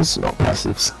skills, not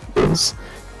passive skills.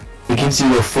 It gives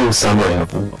you a full summary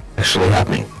of what's actually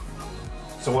happening.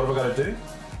 So what have I got to do?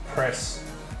 Press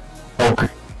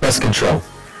control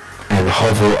and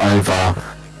hover over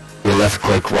your left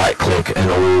click, right click, and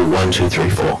all 1, 2, 3,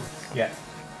 4.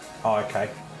 Oh, okay.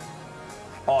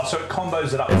 Oh, so it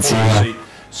combos it up and for you,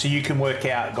 so you can work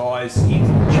out, guys, in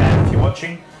chat if you're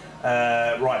watching.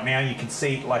 Right now you can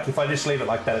see, like, if I just leave it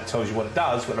like that, it tells you what it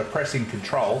does. But by pressing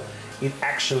control, it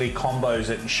actually combos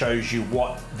it and shows you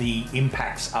what the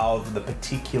impacts are of the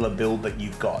particular build that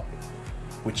you've got,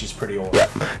 which is pretty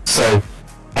awesome. So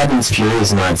Evan's Fury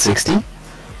is 960.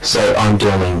 So I'm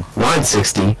doing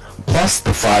 960 plus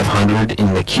the 500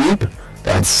 in the cube.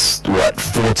 That's what,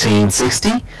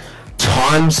 1460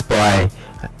 times by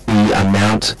the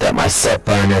amount that my set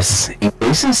bonus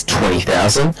increases,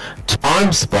 20,000,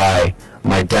 times by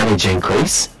my damage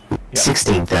increase,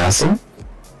 16,000,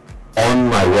 on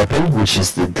my weapon, which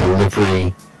is the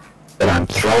delivery that I'm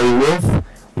throwing with,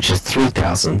 which is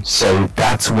 3,000. So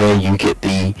that's where you get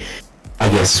the, I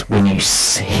guess, when you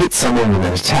hit someone with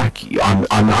an attack,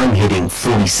 I'm hitting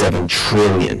 47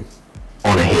 trillion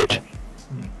on a hit.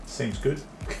 Seems good.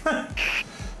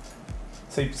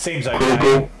 Seems okay.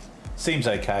 Critical. Seems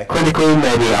okay. Critical,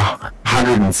 maybe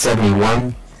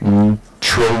 171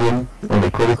 trillion on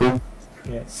the critical.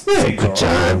 Yeah, good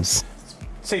times.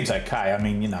 Seems okay. I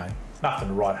mean, you know, nothing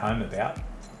to write home about.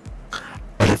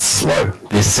 But it's slow.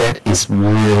 This set is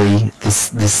really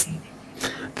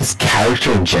this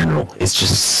character in general is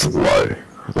just slow.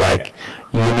 Like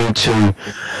you need to,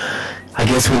 I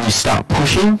guess, when you start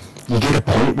pushing, you get a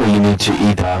point where you need to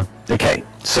either. Okay,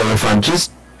 so if I'm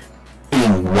just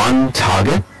hitting one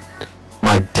target,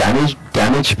 my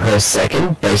damage per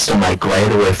second based on my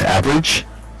greater with average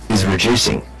is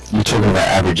reducing. You're talking about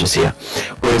averages here.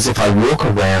 Whereas if I walk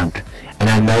around and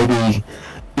I maybe,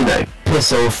 you know,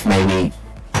 piss off maybe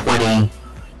 20,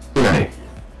 you know,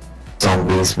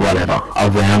 zombies, whatever,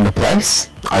 around the place,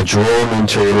 I draw them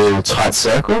into a little tight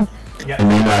circle, and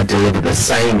then I deliver the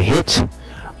same hit,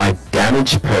 my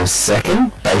damage per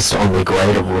second based on the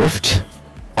greater rift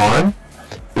on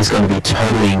is going to be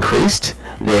totally increased.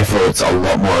 Therefore, it's a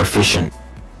lot more efficient.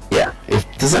 Yeah.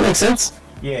 Does that make sense?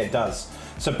 Yeah, it does.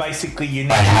 So basically, you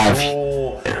need to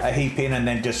draw a heap in and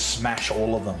then just smash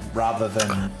all of them, rather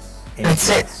than. That's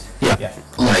it. Yeah.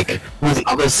 Like with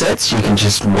other sets, you can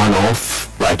just one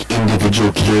off like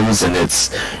individual kills, and it's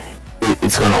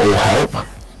gonna all help.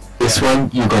 This one,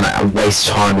 you're gonna waste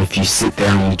time if you sit there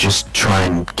and you just try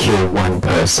and kill one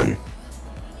person.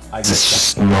 It's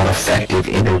just not effective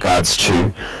in regards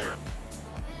to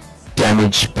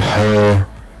damage per,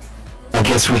 I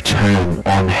guess, return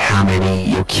on how many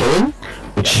you're killing,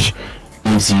 which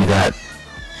gives you that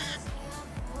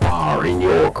bar in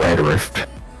your greater rift.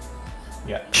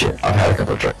 Yeah. Shit, I've had a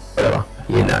couple of drinks, whatever,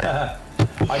 you know.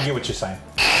 I get what you're saying.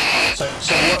 So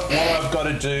what I've got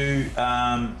to do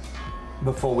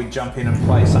before we jump in and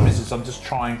play some is I'm just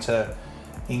trying to,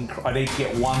 I need to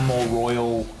get one more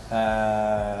royal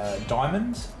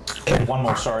diamond. Okay. One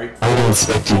more, sorry. I would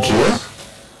inspect your gear.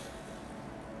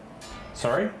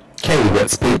 Sorry? Okay, we've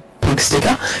got Pig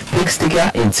Sticker. Pig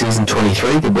Sticker in Season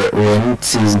 23, we're in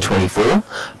Season 24,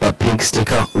 but Pig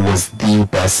Sticker was the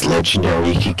best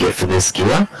legendary you could get for this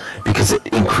gear, because it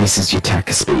increases your attack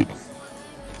speed.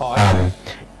 Oh, okay.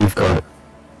 You've got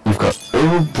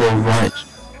all the right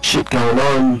shit going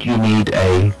on. You need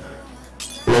a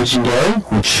legendary,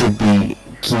 which should be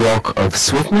Geok of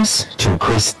Swiftness, to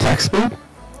increase attack speed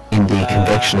in the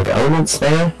Convection of Elements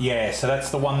there. Yeah, so that's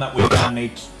the one that we're going to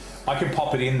need. I can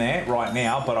pop it in there right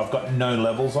now, but I've got no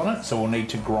levels on it, so we'll need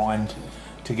to grind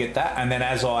to get that. And then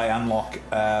as I unlock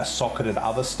socketed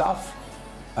other stuff,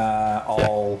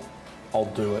 I'll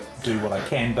do what I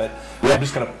can. But I'm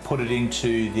just going to put it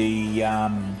into the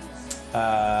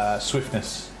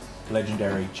Swiftness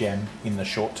legendary gem in the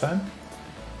short term.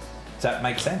 Does that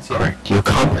make sense? Yeah. Correct.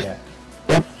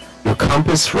 Your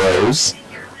compass rose.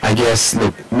 I guess,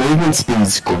 look, movement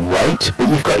speed's great, but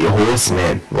you've got your horse,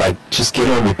 man. Like, just get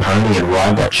on your pony and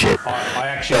ride that shit. I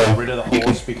actually got rid of the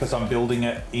horse because I'm building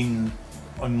it in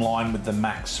line with the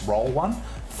max roll one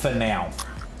for now.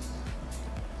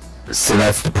 So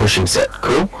that's the pushing set.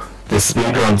 Cool. The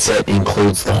speedrun set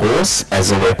includes the horse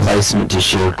as a replacement to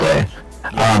shield glare.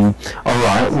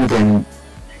 Alright, well then,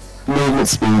 movement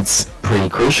speed's pretty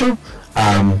crucial.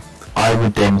 I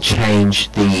would then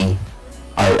change the...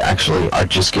 I'd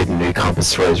just get a new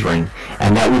Compass Rose ring,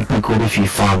 and that would be good if you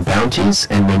farm bounties,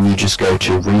 and then you just go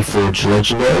to Reforge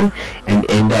Legendary, and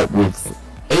end up with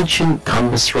Ancient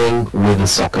Compass Ring with a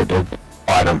socketed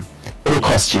item. It'll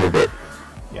cost you a bit.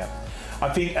 Yeah. I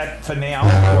think for now,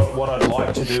 what I'd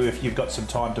like to do, if you've got some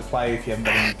time to play, if you haven't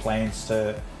got any plans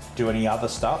to do any other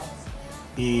stuff,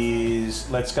 is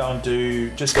let's go and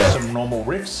do just some normal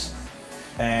riffs.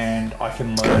 And I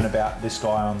can learn about this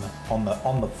guy on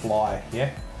the fly,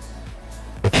 yeah?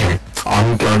 Okay,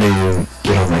 I'm going to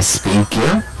get on my speed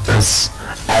gear, as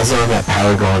I'm at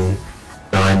Paragon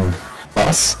 9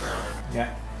 plus,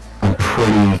 yeah, I'm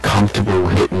pretty comfortable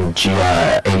hitting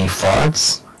GR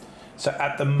 85s. So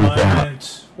at the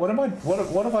moment, what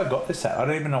have I got this at? I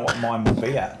don't even know what mine will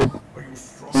be at.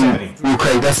 70.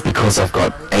 Okay, that's because I've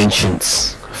got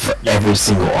Ancients for every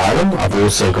single item. I've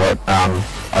also got,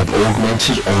 I've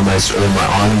augmented almost all my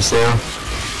items now.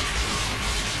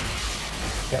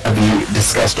 Yep. Have you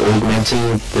discussed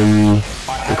augmenting the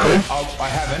crew? I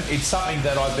haven't. It's something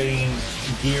that I've been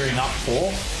gearing up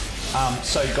for.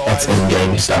 So That's guys,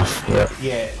 in-game stuff, yeah.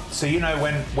 Yeah, so you know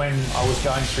when I was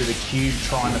going through the cube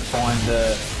trying to find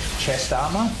the chest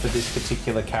armor for this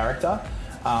particular character,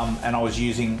 and I was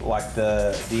using like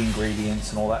the ingredients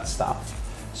and all that stuff.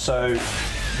 So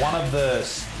one of the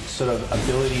sort of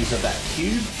abilities of that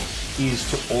cube is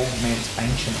to augment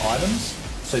ancient items.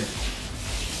 So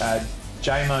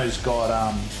JMO's got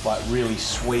like really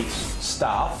sweet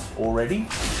stuff already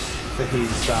for his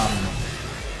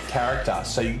character,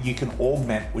 so you can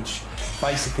augment, which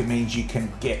basically means you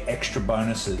can get extra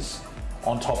bonuses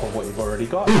on top of what you've already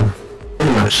got.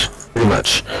 Pretty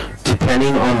much.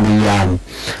 Depending on the,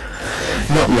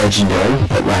 not legendary,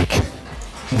 but like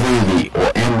ruby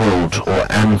or emerald or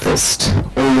amethyst,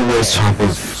 all of those type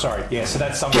of. Sorry, yeah. So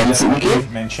that's something that I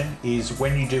didn't mention is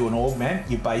when you do an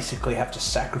augment, you basically have to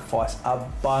sacrifice a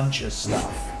bunch of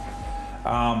stuff.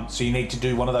 So you need to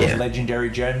do one of those legendary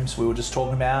gems we were just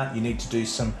talking about. You need to do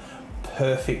some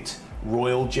perfect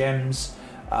royal gems,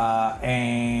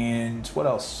 and what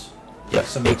else?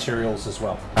 Some materials as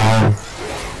well.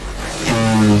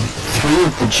 3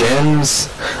 of the gems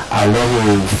are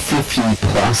level 50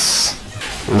 plus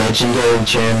legendary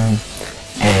gem,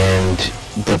 and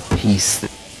the piece that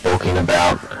we're talking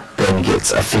about then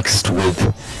gets affixed with,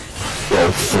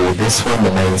 well, for this one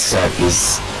the main stat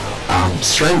is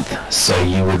strength, so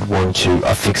you would want to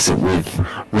affix it with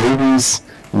rubies,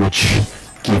 which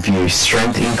give you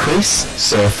strength increase.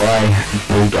 So if I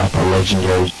build up a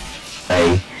legendary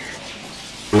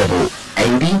level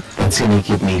 80, that's going to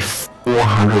give me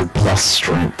 400 plus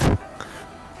strength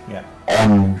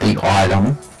on the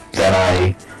item that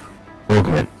I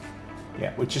augment.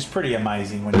 Yeah, which is pretty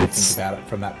amazing when you think about it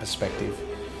from that perspective.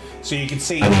 So you can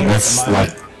see here mean, at the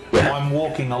moment, like, I'm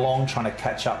walking along trying to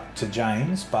catch up to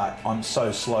James, but I'm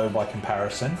so slow by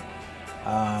comparison.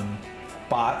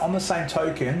 But on the same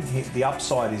token, the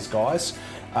upside is, guys,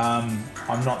 I'm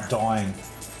not dying.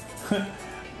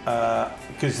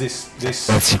 Because this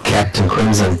that's your Captain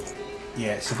Crimson.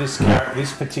 Yeah, so this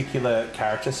particular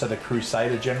character, so the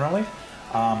Crusader generally,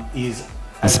 is,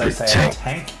 as they say, a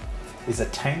tank. Is a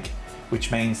tank, which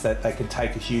means that they can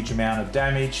take a huge amount of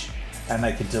damage and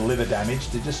they can deliver damage.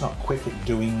 They're just not quick at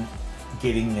getting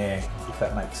there, if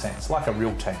that makes sense. Like a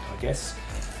real tank, I guess,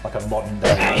 like a modern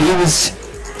day. He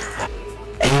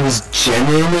was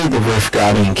generally the Rift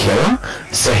Guardian killer,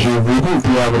 so he wouldn't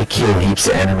be able to kill heaps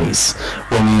of enemies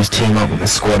when you team up with a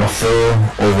squad of 4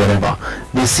 or whatever.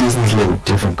 This season's a little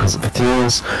different because of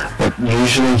materials, but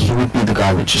usually he would be the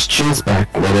guy that just chills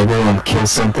back, let everyone kill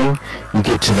something, you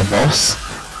get to the boss,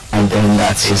 and then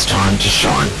that's his time to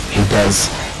shine. He does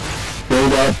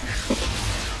build up,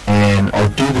 and I'll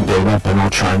do the build up and I'll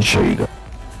try and show you guys.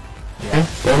 Okay?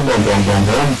 Boom, build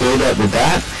up with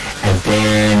that, and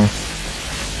then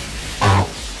I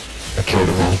killed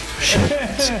them all. Shit.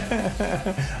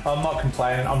 I'm not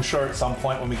complaining. I'm sure at some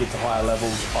point when we get to higher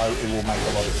levels, it will make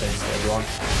a lot of sense to everyone.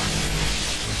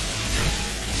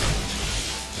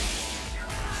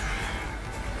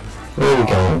 Where are we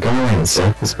going? Going around in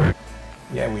circles, bro.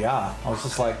 Yeah, we are. I was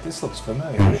just like, this looks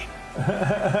familiar.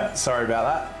 Sorry about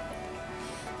that.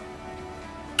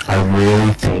 I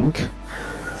really think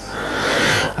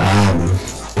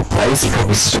the play's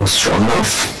probably still strong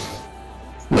enough.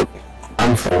 Look,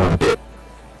 unfold a bit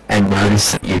and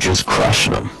notice that you're just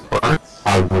crushing them. Right?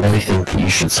 I really think that you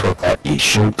should swap out your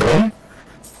shield guy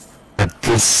at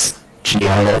this GR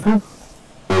level.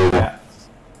 Or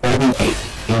maybe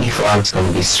 85 is going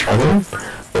to be struggling,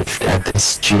 but at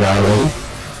this GR level,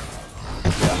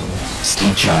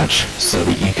 steed charge so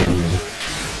that you can.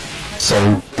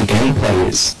 So the gameplay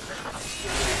is,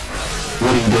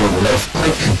 what are you doing? Left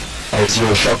click as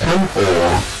your shotgun,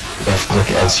 or left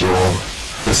click as your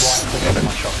this weapon?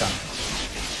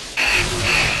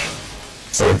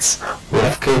 So it's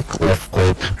left click,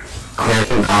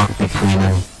 create an arc between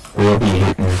them, will be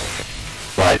hitting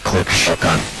right click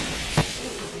shotgun.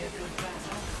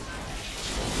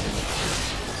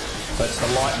 So it's the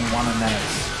lightning one and then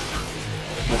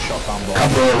it's the shotgun block.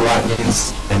 Couple of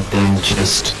lightnings and then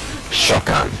just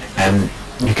shotgun. And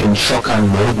you can shotgun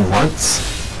more than once.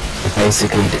 It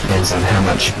basically depends on how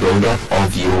much build-up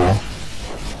of your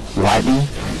lightning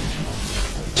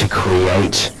to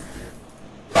create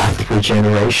life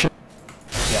regeneration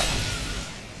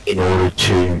in order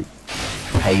to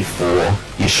pay for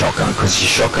your shotgun, because your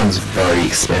shotgun's very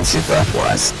expensive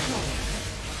earthwise.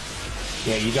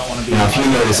 Yeah, you don't want to be. Now if you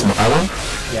notice my one,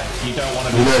 Yeah, you don't want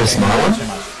to You be notice my spending one? too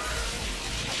much.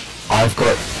 I've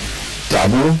got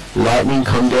double lightning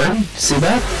come down. See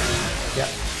that? Yeah.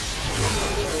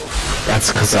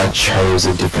 That's because I chose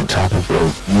a different type of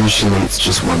build. Usually it's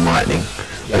just one lightning.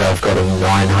 But I've got a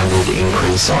 900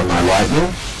 increase on my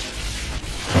lightning.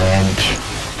 And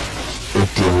it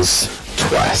deals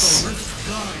twice.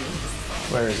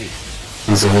 Where is he?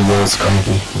 He's all yours,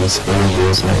 Craigie. He's all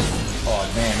yours, mate. Oh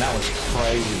man, that was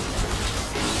crazy.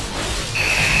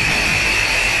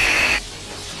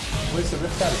 Where's the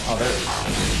rift at? Oh, there it is.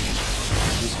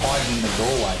 He's hiding in the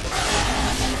doorway.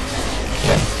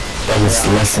 Okay. That was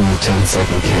less than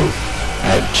 10-second kill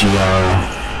at GR...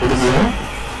 What is it?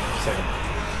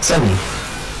 7.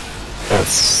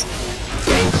 That's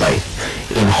gameplay.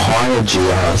 In higher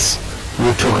GRs,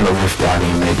 you're talking a Rift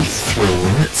Guardian maybe 3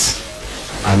 minutes.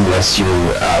 Unless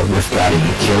you're Rift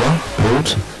Guardian killer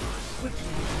build.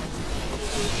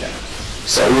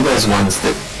 So all those ones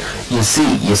that you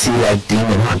see like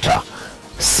Demon Hunter,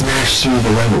 smash through the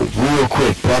level real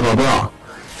quick, blah blah blah.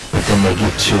 But then they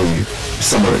get to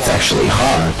someone that's actually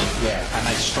hard. Yeah, and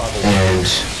they struggle. And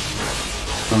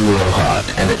real hard,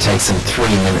 and it takes them 3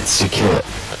 minutes to kill it.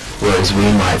 Whereas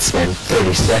we might spend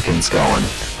 30 seconds going,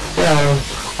 well,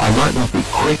 I might not be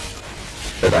quick,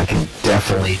 but I can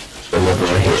definitely deliver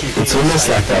a hit. It's almost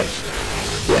like that.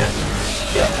 Yeah.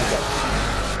 Yeah.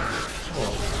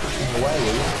 Away,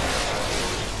 will you?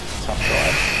 Tough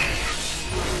guy.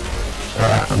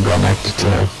 Alright, I'm going back to 2.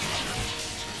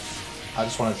 I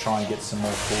just want to try and get some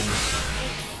more fullness.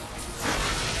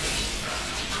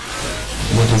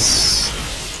 What is...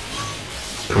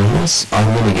 Promise?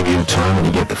 I'm gonna give you a time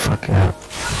to get the fuck out.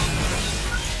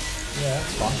 Yeah,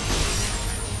 that's fine.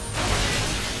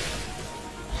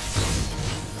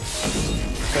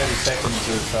 30 seconds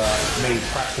of me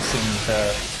practicing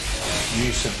the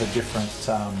use of the different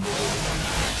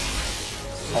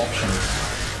options.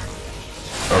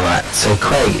 Alright, so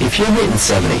Craig, if you're hitting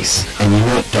 70s and you're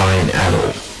not dying at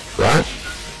all, right?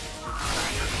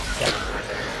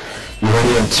 You're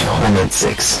already on Torment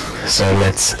 6, so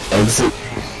let's exit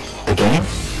the game.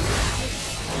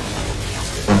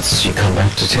 Once you come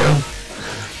back to town,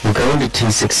 we'll go into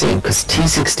T16, because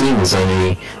T16 is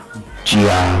only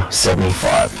GR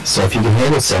 75, so if you can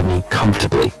handle 70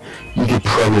 comfortably, you could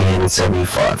probably handle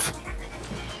 75.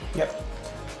 Yep.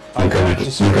 You're gonna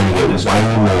get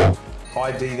way more.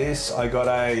 ID this, I got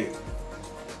a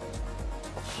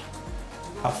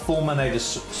Fulminator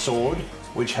sword,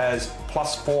 which has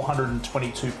plus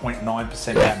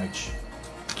 422.9% damage.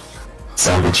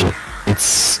 Salvage it.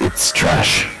 It's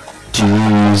trash. Do you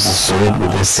use a sword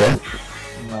with this set?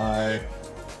 No.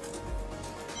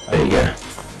 There you go.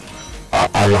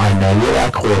 I know you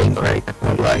like hoarding, Greg,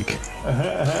 but like...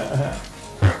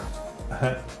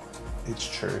 It's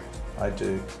true. I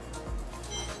do.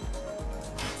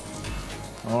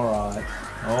 Alright.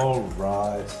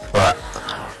 Alright.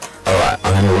 Alright,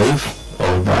 I'm gonna leave.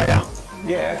 I'll invite you.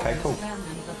 Yeah, okay, cool.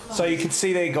 So you can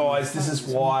see there, guys, this is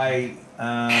why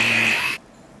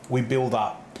we build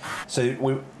up. So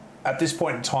we, at this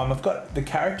point in time, I've got the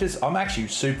characters. I'm actually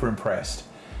super impressed.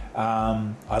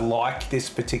 I like this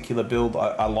particular build.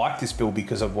 I like this build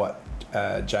because of what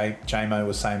JMO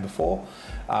was saying before.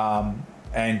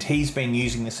 And he's been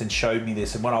using this and showed me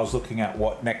this. And when I was looking at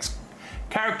what next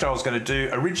character I was going to do,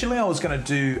 originally I was going to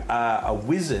do a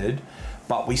wizard,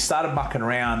 but we started mucking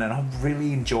around and I'm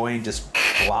really enjoying just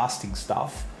blasting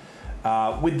stuff.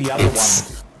 With the other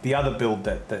one, the other build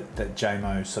that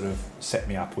JMO sort of set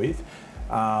me up with.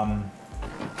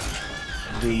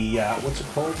 What's it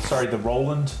called? Sorry, the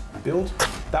Roland build.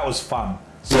 That was fun.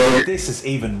 So this is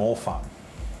even more fun.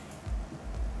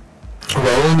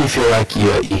 Roland, you feel like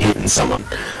you're hitting someone.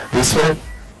 This one,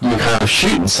 you're kind of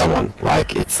shooting someone.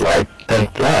 Like, it's like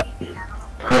that.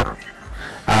 Huh.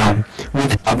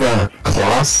 With other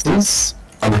classes,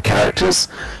 other characters,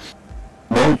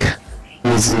 Monk,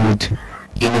 Wizard,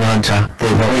 Demon Hunter,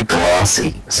 they're very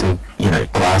glassy. So, you know,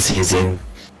 glassy is in...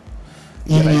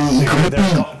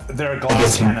 They're a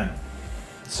glass cannon,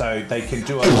 so they can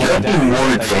do a lot of damage.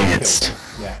 More advanced.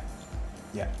 Yeah,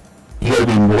 yeah. You gotta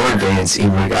be more advanced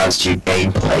in regards to your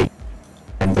gameplay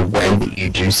and the way that you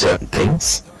do certain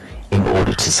things in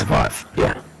order to survive.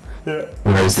 Yeah.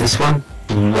 Whereas this one,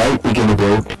 late beginner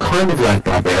build, kind of like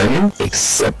Barbarian,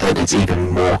 except that it's even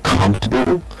more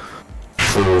comfortable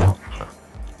for...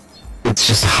 It's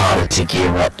just harder to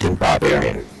gear up than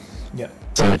Barbarian. Yep.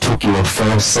 So it took you a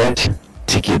first set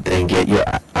to then get your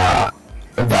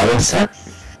Valor set.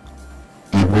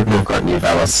 You wouldn't have gotten your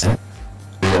Valor set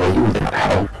really without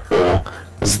help, or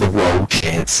as the roll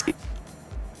chance.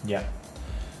 Yeah.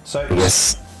 So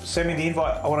yes. Send me the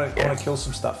invite. I want to kill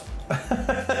some stuff.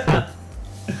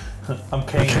 I'm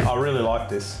keen. I really like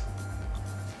this.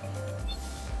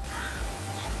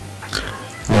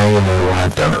 Now you know why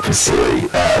I've done it for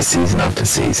season after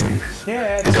season.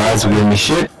 Yeah. The guys will win me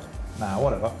shit. Nah,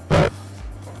 whatever. But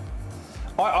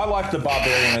I like the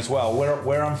barbarian as well.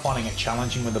 Where I'm finding it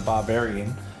challenging with the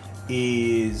barbarian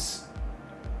is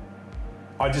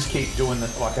I just keep doing the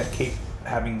I keep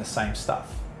having the same stuff.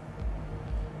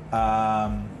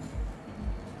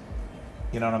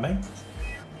 You know what I mean?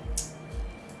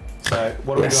 So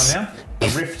what are we doing now?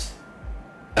 Rift.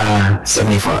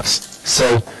 75s.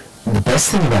 So the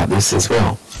best thing about this as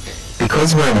well,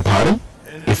 because we're in a party,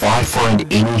 if I find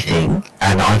anything,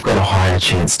 and I've got a higher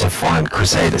chance to find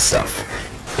Crusader stuff,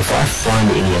 if I find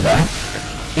any of that,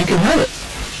 you can have it.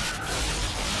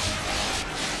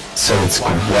 So it's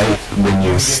great when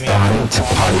you're starting to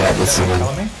party out with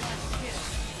someone.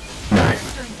 No.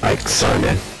 Like, sorry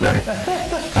man, no.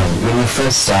 When you're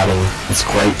first starting, it's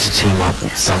great to team up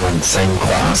with someone same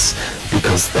class,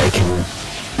 because they can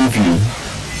give you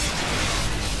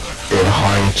a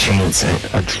higher chance at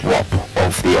a drop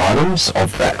of the items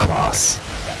of that class.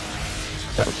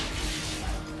 So.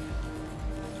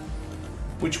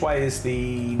 Which way is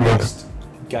the next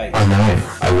gate? I know,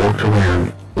 I walked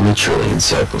around literally in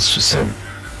circles just saying,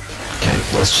 okay,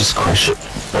 let's just crush it.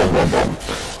 Boom, boom, boom.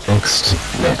 Next,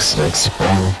 next, next,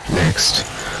 boom, next.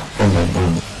 Boom, boom,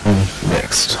 boom, boom,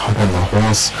 next. Hop on the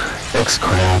horse. Next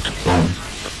crowd, boom.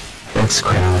 Next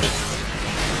crowd,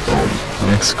 boom.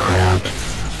 Next crowd,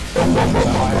 boom, boom, boom, So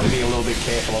I boom, have to boom. be a little bit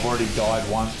careful. I've already died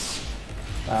once.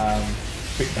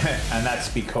 And that's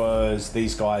because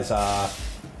these guys are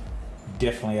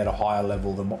definitely at a higher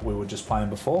level than what we were just playing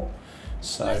before.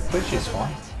 So, which is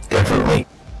fine. Definitely.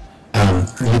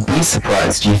 You'd be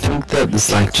surprised. You think that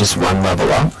it's like just one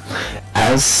level up.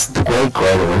 As the way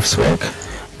greater rifts work,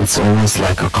 it's almost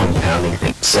like a compounding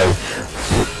thing. So,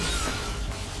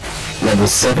 level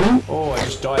 70, Oh, I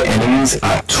just died. the enemies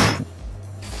are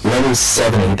level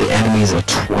 70, the enemies are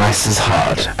twice as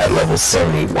hard at level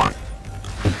 71.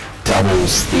 It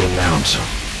doubles the amount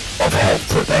of health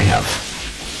that they have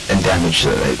and damage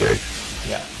that they do.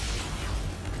 Yeah.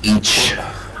 Each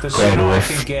The greater sooner I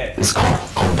rift can get, is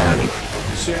compounding.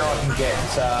 the sooner I can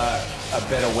get a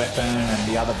better weapon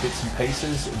and the other bits and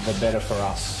pieces, the better for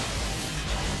us.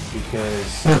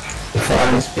 Because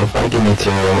If I get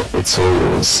material, it's all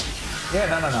yours. yeah,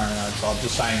 no. So I'm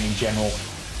just saying in general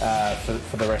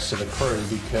for the rest of the crew,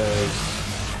 because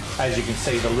as you can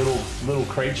see, the little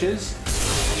creatures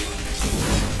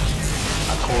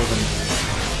are causing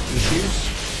issues.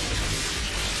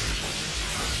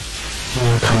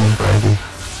 Oh, come on, baby.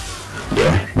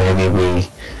 Yeah, maybe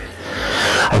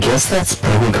I guess that's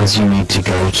probably because you need to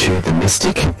go to the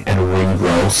Mystic and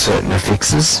re-roll certain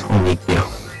affixes on your gear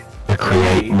to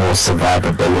create more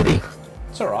survivability.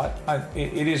 It's alright.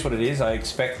 It is what it is. I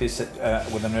expect this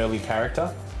with an early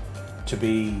character to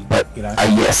be, But, you know...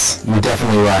 yes, you're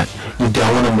definitely right. You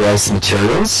don't want to waste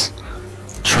materials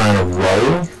trying to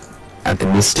roll at the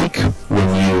Mystic when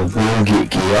you will get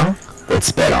gear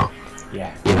that's better.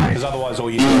 yeah. You know, Because otherwise all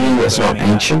you're doing anything is that's not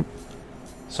burning ancient.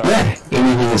 Sorry? Yeah,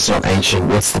 anything that's not ancient,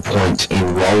 what's the point in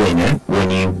rolling it when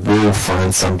you will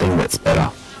find something that's better?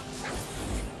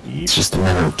 Yep. It's just a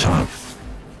matter of time.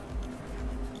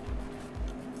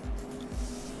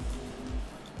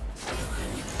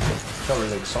 Got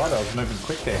really excited. I was moving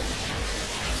quick there.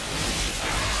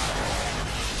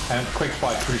 And quick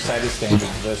by Crusader standards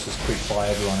versus quick by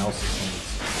everyone else's standards.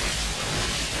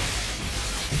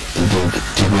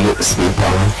 Did we get the speed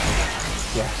power?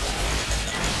 Yeah.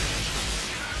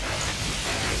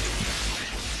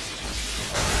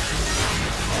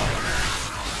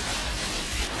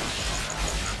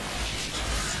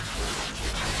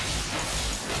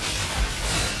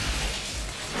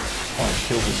 I want to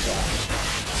kill this guy.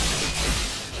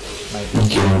 Maybe. You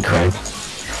kidding, Craig?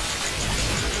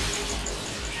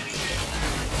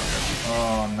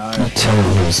 Oh no. Tell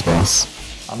me who's boss.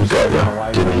 I'm We just got running you,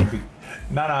 away. didn't we?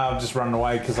 No, I'm just running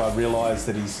away because I realised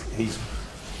that he's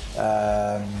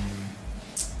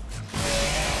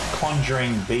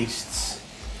conjuring beasts,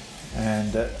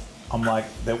 and I'm like,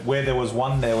 that where there was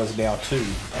one, there was now two,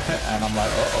 and I'm like,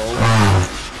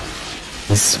 uh-oh.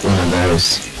 This is one of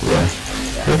those, yeah.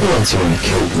 Everyone's going to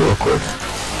kill real quick.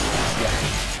 Yeah.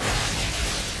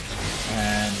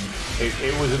 And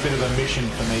it was a bit of a mission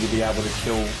for me to be able to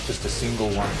kill just a single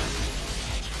one.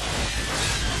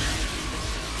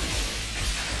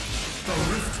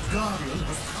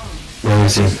 Where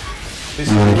is he? This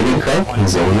You want to get him, Craig?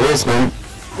 He's all yours, man.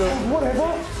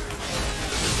 Whatever.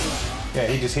 Yeah,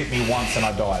 he just hit me once and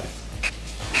I died.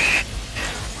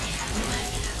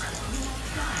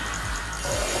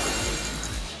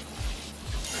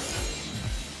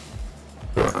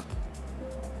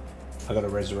 I got to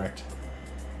resurrect.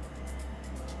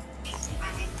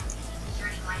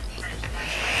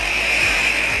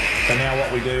 So now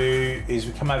what we do is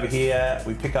we come over here,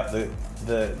 we pick up the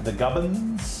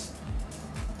gubbins.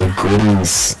 The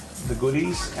goodies. The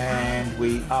goodies, and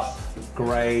we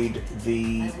upgrade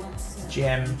the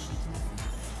gem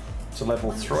to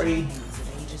level 3.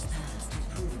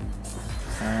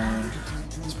 And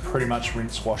it's pretty much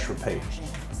rinse, wash, repeat.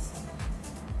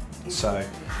 So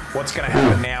what's going to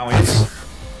happen now is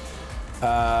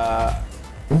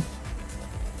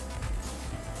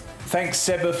thanks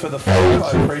Seba for the follow,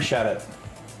 I appreciate it.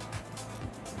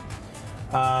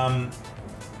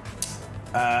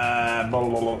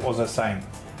 What was I saying?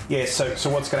 Yeah, so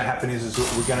what's going to happen is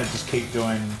we're going to just keep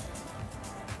doing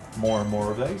more and more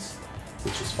of these,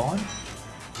 which is fine.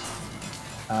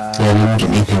 Yeah, I didn't get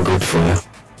anything good for you.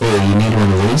 Yeah, you need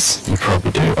one of these? You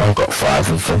probably do. I've got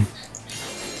 5 of them.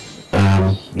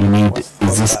 You need...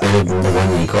 Is this better than the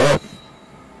one you got?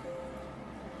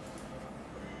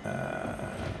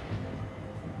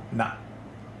 Nah.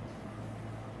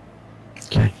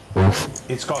 Okay, well...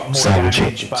 It's got more salvage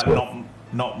damage, it. but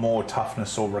not more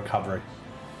toughness or recovery.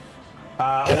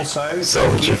 Okay. Also,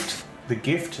 Salvage the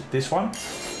gift, this one.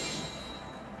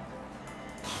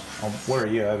 Oh, where are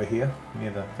you? Over here,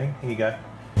 near the thing. Here you go.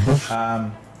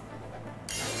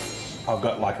 I've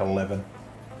got like 11.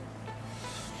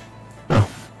 Oh,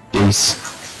 jeez.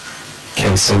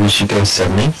 Okay, so we should go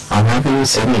 70. I'm happy with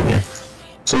 70 now.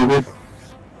 It's all good.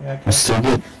 Yeah, okay. We still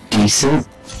get decent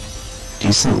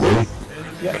loot.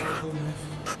 Yep.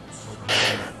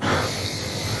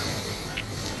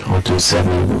 I'll do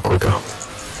 70 even quicker.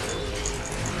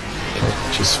 Okay,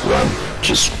 just run.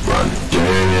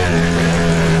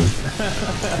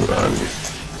 Run.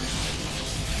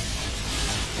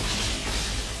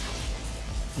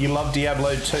 You love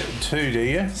Diablo 2, do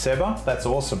you, Seba? That's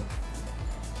awesome.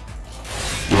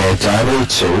 Yeah, Diablo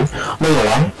 2.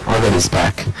 No, I got his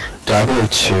back. Diablo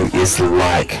 2 is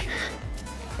like...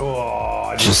 Oh,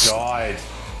 I just died.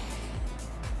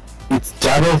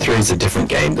 Diablo 3 is a different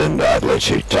game than Diablo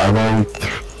 2. Diablo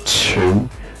 2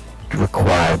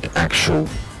 required actual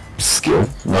skill,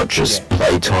 not just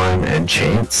playtime and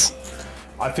chance.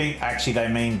 I think actually they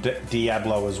mean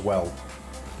Diablo as well.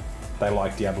 They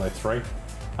like Diablo 3.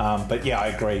 But yeah, I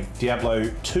agree. Diablo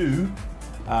 2,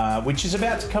 which is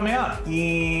about to come out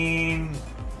in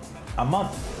a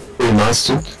month.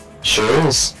 Remastered? Sure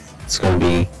is. It's going to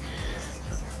be...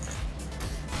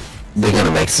 They're going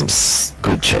to make some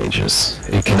good changes.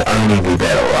 It can only be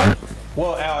better, right?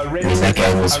 Well, I read that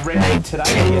game was made today,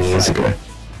 10 years ago.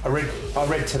 I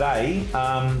read today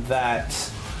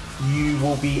that you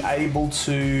will be able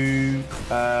to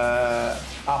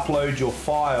upload your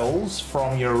files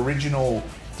from your original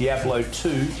Diablo 2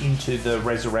 into the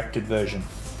resurrected version.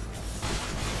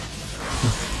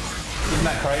 Isn't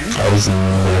that crazy?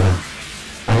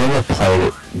 I never played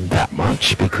it that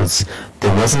much because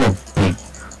there wasn't a big...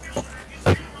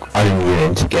 I didn't get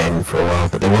into gaming for a while,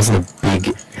 but there wasn't a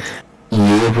big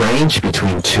year range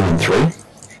between 2 and 3.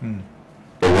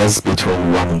 It was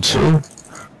between 1 and 2,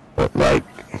 but like...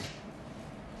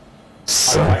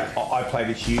 So... I played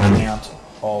a huge amount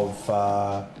of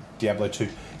Diablo 2.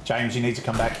 James, you need to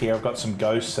come back here. I've got some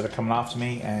ghosts that are coming after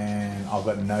me, and I've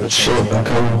got no... Sure,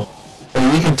 okay.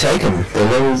 Well, you can take them. The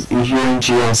levels, if you're in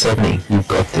GR70, you've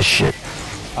got this shit.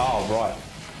 Oh, right.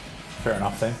 Fair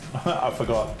enough then. I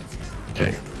forgot.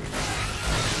 Okay.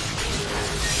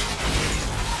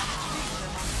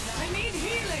 I need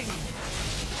healing.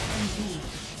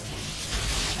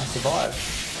 I survived.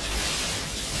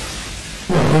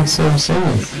 Well, that's what I'm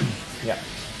saying. Yeah.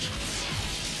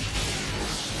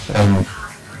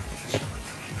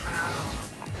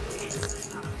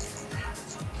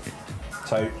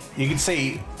 So you can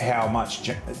see how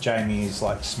much Jamie is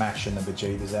like smashing the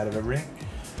bejeebers out of everything.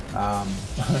 I'm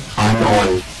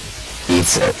on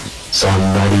AEST, so I'm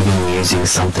not even using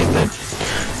something that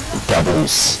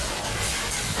doubles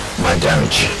my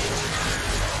damage.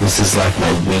 This is like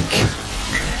my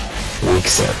weak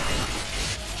set.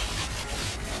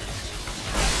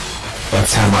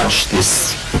 That's how much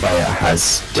this player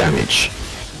has damage.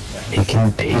 He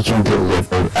can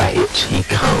deliver a hit. He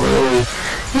can't really...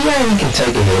 Yeah, he can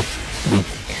take a hit. He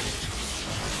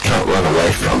can't run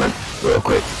away from it real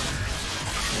quick.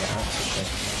 Yeah, that's okay.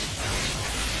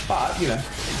 But, you know,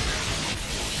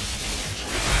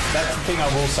 that's the thing I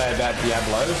will say about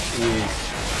Diablo is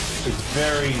it's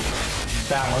very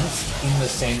balanced in the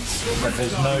sense that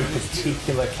there's no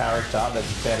particular character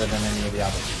that's better than any of the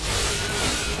others.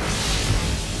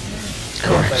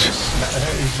 Correct.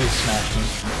 He's just smashing.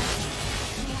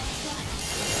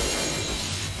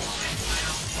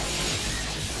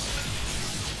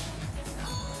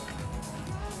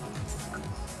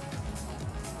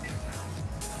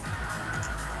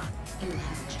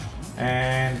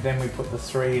 then we put the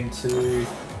 3 into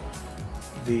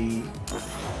the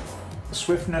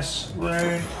swiftness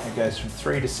rune. It goes from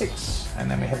 3 to 6, and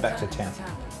then we head back to town.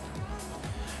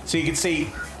 So you can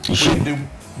see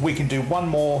we can do one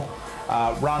more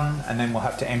run, and then we'll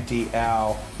have to empty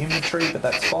our inventory, but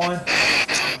that's fine.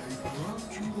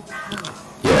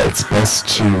 Yeah, it's best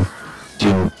to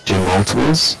do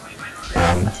multiples.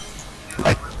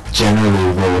 Like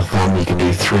generally, rule of thumb, you can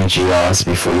do 3 GRs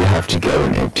before you have to go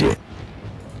and empty it.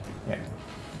 Yeah.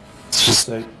 It's just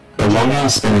So, the longer you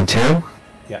spend in town.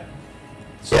 yeah.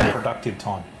 It's Yeah. productive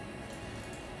time.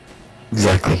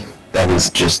 Exactly. That is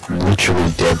just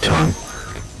literally dead time.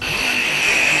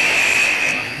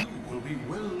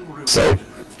 So,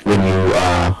 when you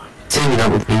are teaming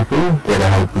up with people that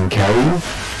are helping carry you,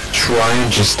 try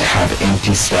and just have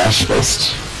empty stash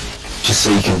list, just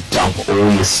so you can dump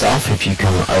all your stuff if you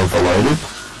come overloaded,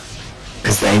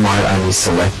 because they might only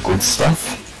select good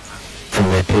stuff from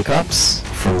their pickups,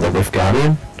 from the Rift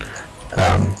Guardian,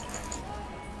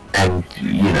 and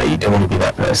you know, you don't want to be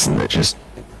that person that just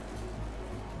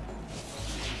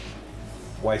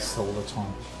Wastes all the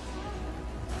time.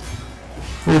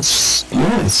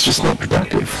 it's just not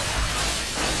productive.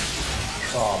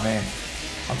 Oh man,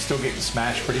 I'm still getting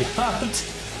smashed pretty hard.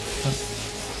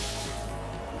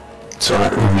 So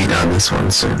we'll be done this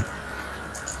one soon.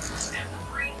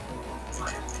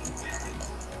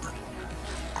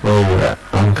 Where are you at?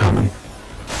 I'm coming.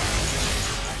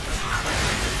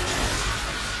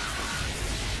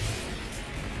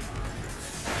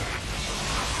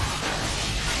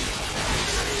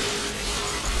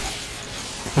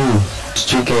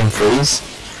 Did you game freeze?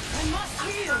 I must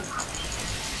heal.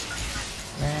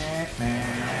 Meh,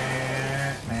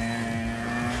 meh, meh,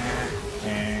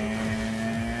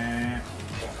 meh,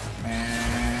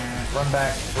 meh. Run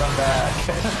back, run back.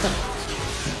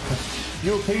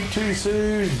 You'll peak too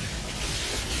soon.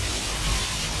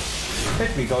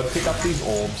 Let me go pick up these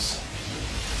orbs.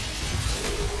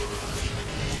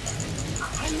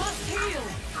 I must heal.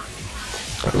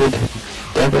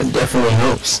 That definitely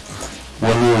helps.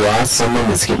 When you are someone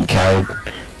that's getting carried,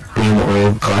 being an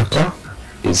orb collector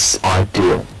is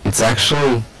ideal. It's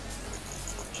actually,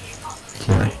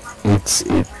 you know, it's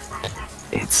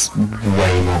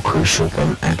way more crucial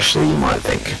than actually you might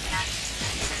think.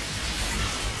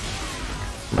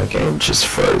 My game just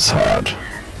froze hard.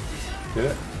 Did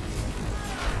it?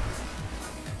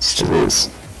 Still is.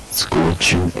 It's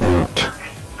glitching out.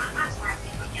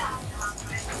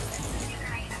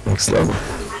 Next level.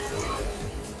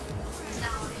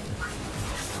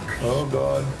 Oh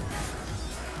god.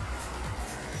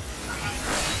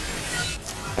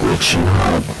 Glitching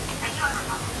hard.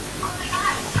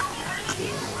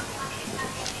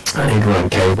 I need to run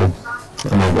cable.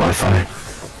 I'm on Wi-Fi.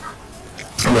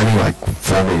 I'm only like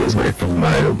 4 meters away from the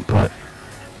modem, but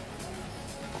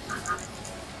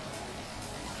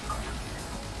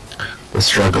the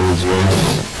struggle is real.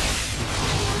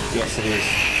 Yes, it is.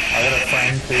 I got a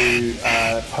friend who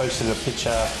posted a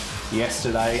picture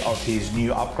yesterday of his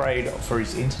new upgrade for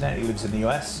his internet. He lives in the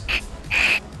US.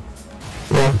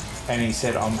 Yeah. And he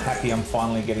said, I'm happy I'm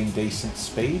finally getting decent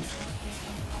speed.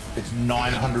 It's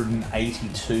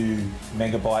 982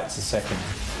 megabytes a second.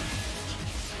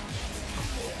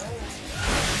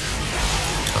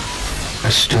 I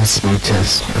should do a speed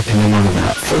test. I think I'm on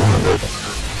about 400.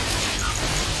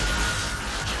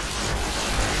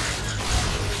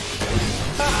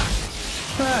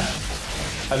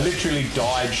 I literally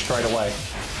died straight away.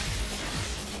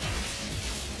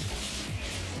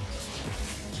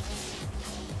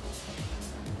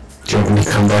 Do you want me to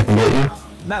come back and get you?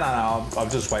 No, I'll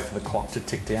just wait for the clock to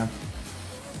tick down.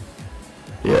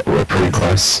 Yeah, we're pretty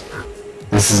close.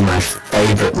 This is my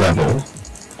favorite level.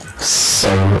 So,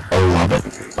 I love it.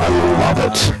 I love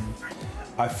it.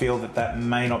 I feel that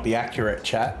may not be accurate,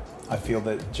 chat. I feel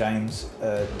that James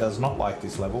does not like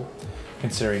this level,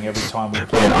 considering every time we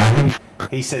play, Man,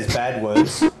 he says bad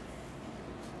words.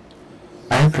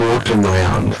 I've walked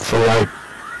around for like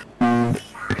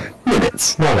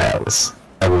minutes, not hours.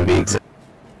 That would be exact.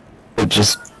 But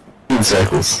just in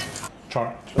circles.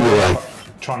 Trying Yeah.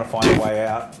 to find a way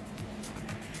out.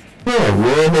 Yeah,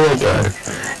 wherever they go.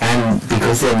 And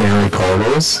because they're narrow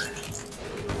corridors,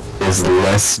 there's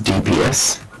less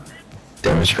DPS,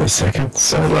 damage per second,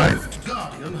 so like,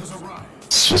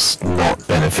 it's just not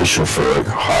beneficial for a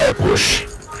higher push.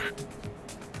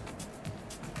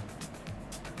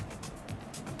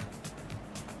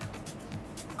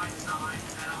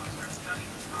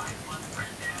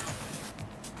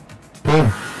 Oh,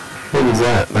 what was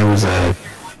that? That was a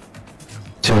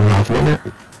 2.5 minute.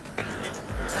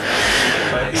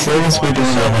 So let's be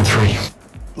doing number 3.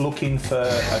 looking for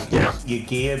your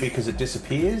gear because it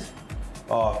disappears.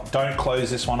 Oh, don't close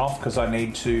this one off because I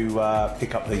need to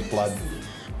pick up these blood.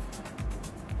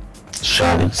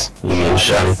 Shardies. You mean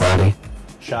Shardy Party?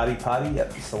 Shardy Party,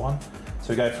 yep, that's the one. So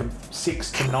we go from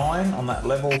 6 to 9 on that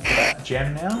level for that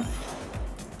gem now.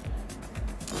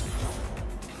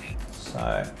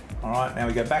 So, alright, now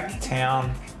we go back to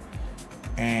town.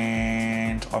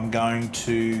 And I'm going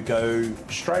to go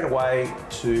straight away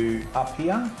to up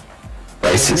here.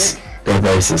 Braces. Go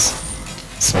braces.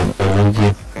 Spend all of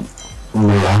your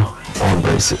moolah on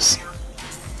braces.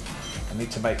 I need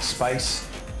to make space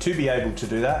to be able to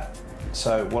do that.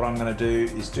 So what I'm going to do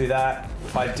is do that,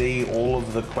 ID all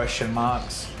of the question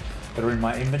marks that are in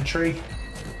my inventory,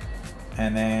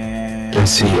 and then... I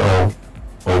see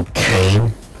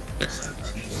Kane.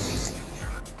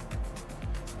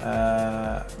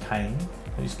 Kane?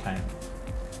 Who's Kane?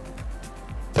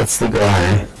 That's the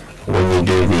guy when you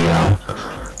do the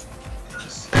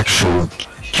actual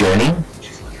journey,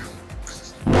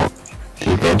 not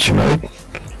the adventure mode,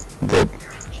 that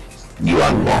you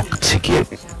unlock to get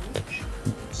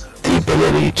the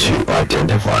ability to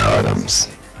identify items.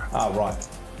 Ah, right.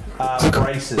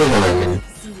 Braces.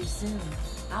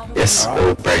 Yes,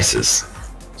 right. Braces.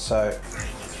 So,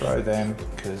 throw them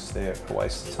because they're a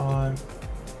waste of time.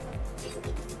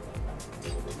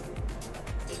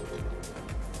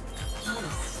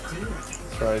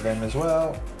 Throw them as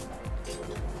well.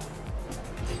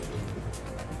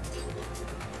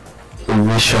 I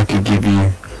wish I could give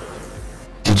you...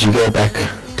 Did you go back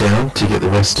down to get the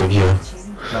rest of your...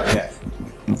 Not yet.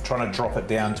 I'm trying to drop it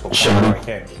down to a point where I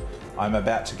can. I'm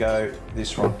about to go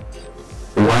this one.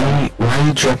 Why are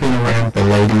you dropping around the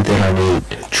lady that I need?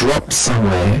 Drop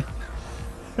somewhere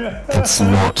that's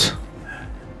not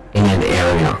in an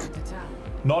area.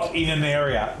 Not in an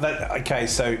area. Okay,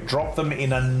 so drop them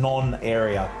in a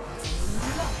non-area.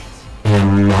 In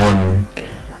a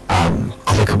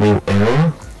non-clickable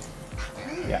area?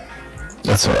 Yeah.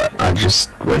 That's alright. I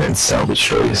just went and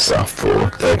salvaged all your stuff for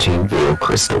 13 Veil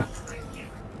Crystal.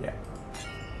 Yeah.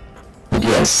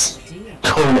 Yes.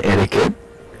 Common etiquette.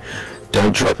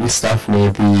 Don't drop your stuff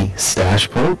near the stash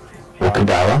point, or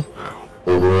Kadala,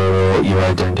 or your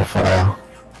identifier.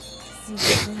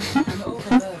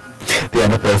 The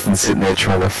other person's sitting there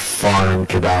trying to find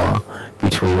Kadala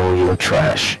between all your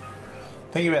trash.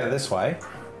 Think about it this way.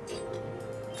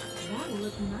 That will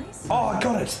look nice. Oh, I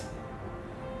got it!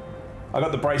 I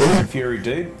got the Braces of Fury,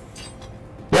 dude.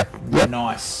 Yep.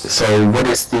 Nice. So what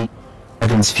is the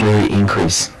Evan's Fury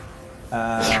increase?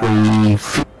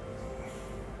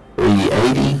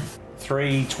 380?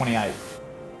 328.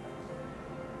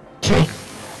 Okay.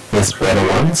 There's better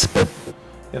ones, but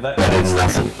Yeah, better than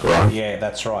nothing, right? Yeah,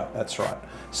 that's right.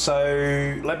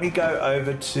 So let me go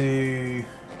over to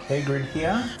Hagrid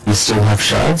here. You still have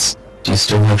shards? Do you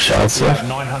still have shards We have left?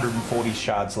 940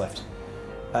 shards left.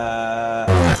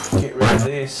 Alright, Get rid of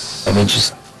this. let me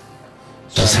just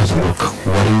have a look.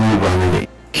 What are you running at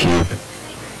Cube?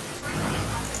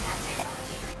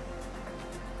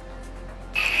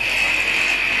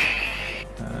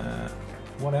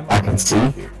 What am I can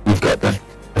see you've got the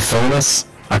Furnace,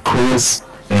 Aquarius,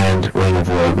 and Ring of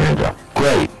Warrior.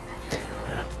 Great.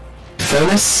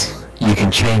 Furnace, you can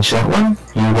change that one.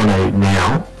 You want to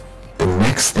now. The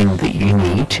next thing that you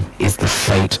need is the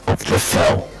Fate of the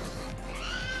Fell.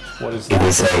 What is It that?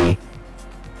 is a.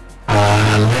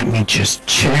 Let me just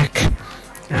check.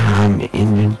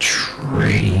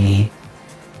 Inventory.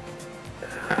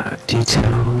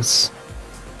 Details.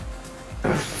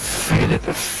 Fate of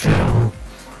the Fell.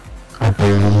 I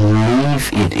believe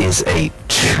it is a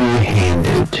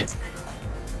two-handed.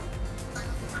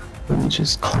 Let me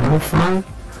just clarify.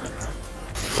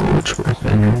 Forge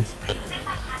weapon.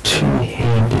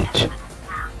 Two-handed.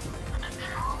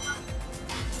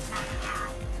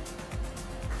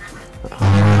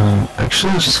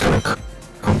 Actually, I'm just gonna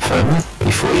confirm it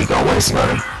before you go waste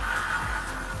money.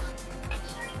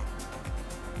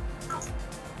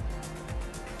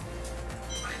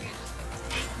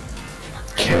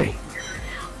 Okay.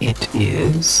 It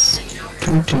is...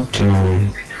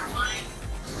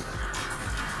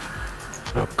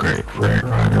 Upgrade rare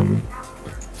item.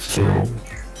 Fill.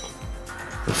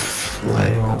 The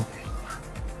flail.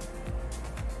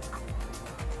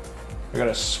 I got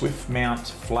a Swift Mount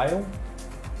Flail.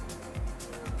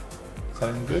 Is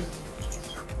that any good?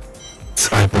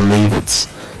 I believe it's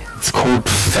called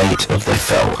Fate of the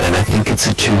Fell, and I think it's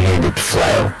a two-handed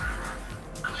flail.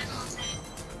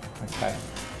 Okay.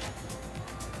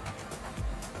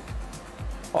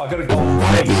 Oh, I got a It gold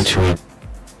might be piece. to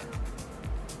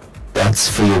That's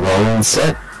for your rolling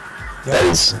set. Yep. That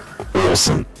is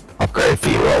awesome. Upgrade for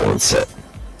your rolling set.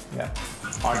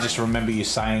 I just remember you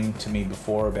saying to me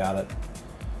before about it.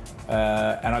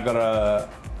 And I got a...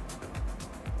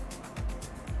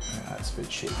 That's a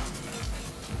bit shit.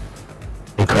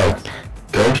 Okay,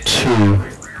 go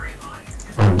to...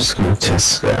 I'm just going to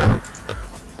test it out.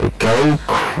 Go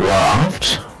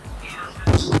craft.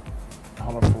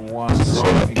 Hold on for 1 Hold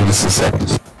second. on, give us a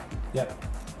second. Yep.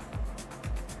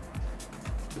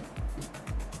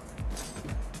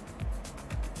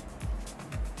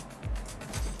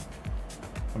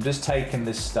 I'm just taking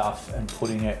this stuff and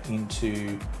putting it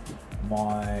into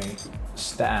my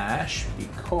stash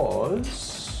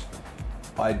because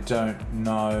I don't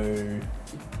know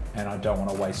and I don't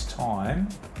want to waste time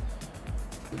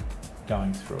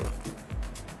going through it.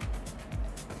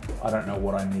 I don't know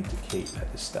what I need to keep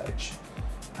at this stage.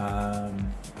 Go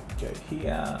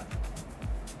here,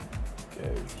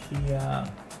 go here.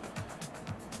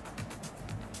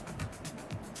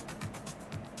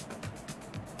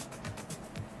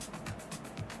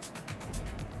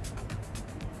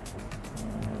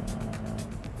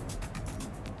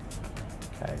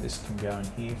 Okay, this can go in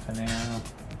here for now.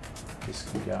 This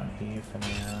can go in here for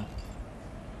now.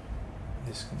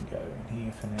 This can go in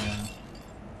here for now.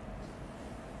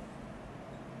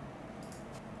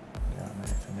 Go in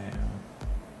there for now.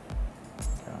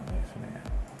 Go in there for now.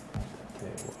 Put that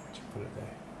there. Why would you put it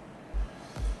there?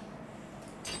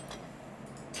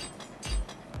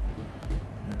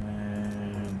 And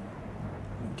then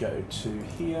we go to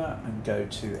here and go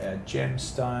to our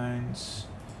gemstones.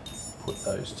 Put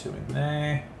those two in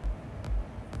there.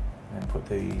 And put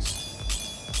these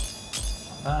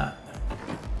like that.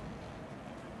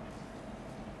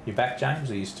 You back,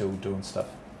 James, or are you still doing stuff?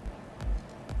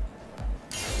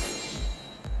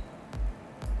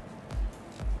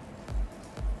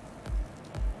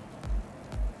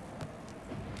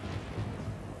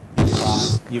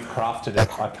 You've crafted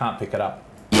it. I can't pick it up.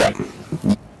 Yeah,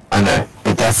 I know,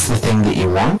 but that's the thing that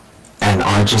you want, and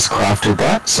I just crafted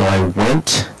that, so I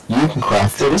went, you can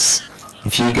craft this,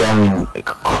 if you go and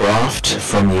craft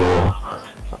from your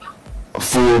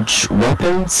forge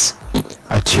weapons,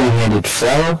 a two-handed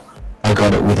fell, I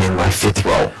got it within my 5th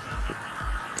roll,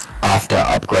 after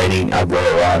upgrading a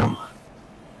rare item.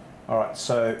 Alright,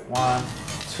 so 1,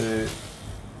 2...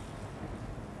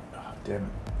 Oh, damn it.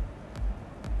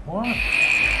 What?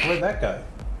 Where'd that go?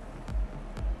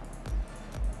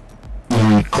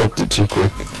 You clicked it too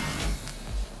quick.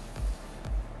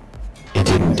 It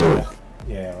didn't do it.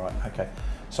 Yeah, right, okay.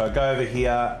 So I go over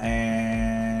here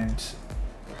and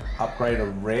upgrade a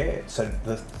rare. So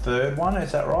the 3rd one,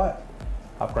 is that right?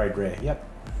 Upgrade rare, yep.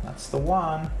 That's the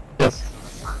one. Yep.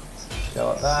 Go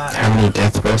like that. How many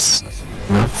death rests?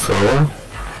 No, 4.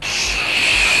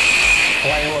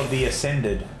 Flail of the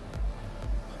Ascended.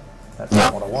 That's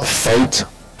not what I want. Fate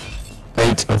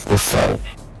of the Foe.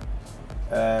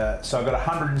 So I got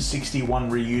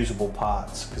 161 reusable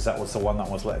parts because that was the one that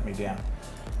was letting me down.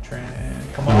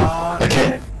 Come on.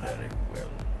 Okay.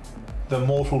 The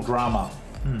Mortal Drama.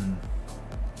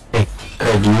 Hey,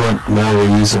 do you want more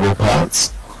reusable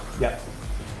parts? Yep.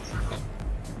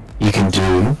 You can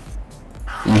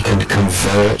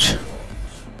convert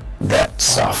that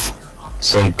stuff.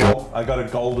 So go. I got a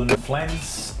golden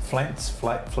fleece,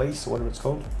 whatever it's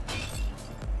called.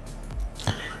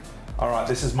 Alright,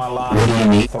 this is my What do you last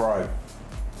need? throw.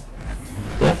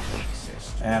 Yep.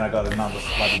 And I got another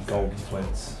bloody golden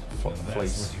fleece.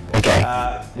 Okay.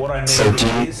 What I need So do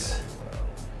you- is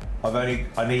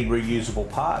I need reusable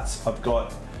parts. I've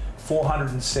got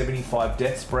 475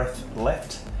 Death's Breath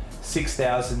left,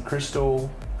 6,000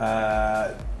 crystal,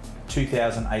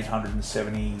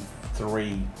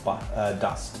 2,873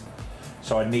 dust.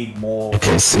 So I need more.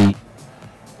 Okay, see.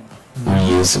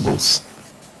 Reusables.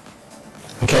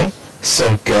 Okay,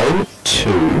 so go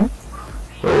to...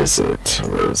 Where is it?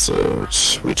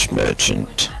 Which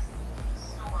merchant?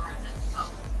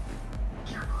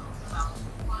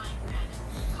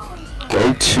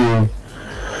 Go to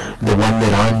the one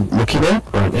that I'm looking at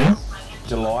right now.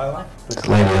 Delilah.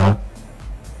 Delilah.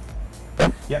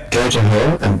 Yep. Go to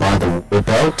her and buy the war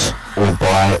belt, or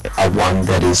buy a one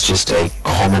that is just a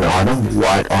common item,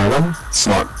 white item. It's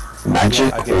not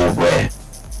magic I get or you. rare.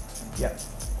 Yep.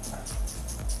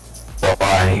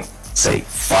 Buy, say,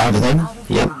 5 of them.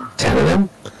 Yep, 10 of them.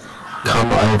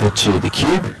 Come over to the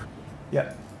cube.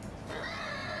 Yep.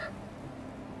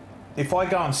 If I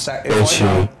go and sack,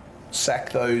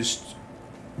 sack those,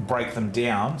 break them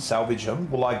down, salvage them,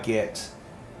 will I get?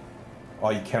 Oh,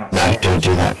 you cannot. No, don't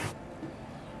do that.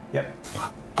 Yep.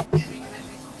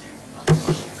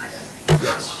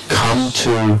 Come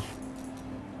to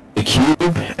the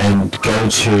cube and go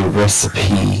to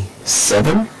recipe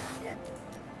 7.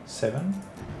 7.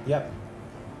 Yep.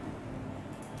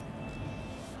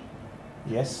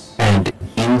 Yes. and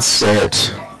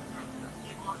insert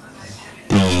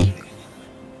the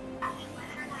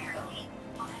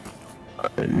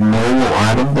normal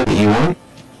item that you want.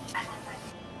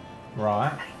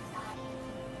 Right.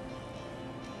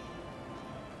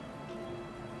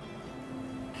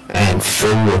 And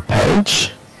fill your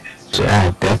page to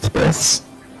add death breaths.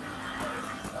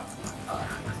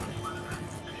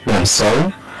 No,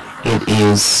 sorry, it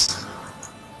is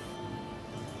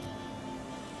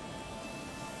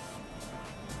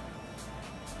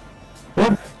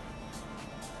what?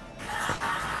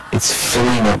 It's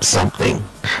filling up something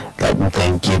that will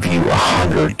then give you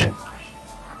 100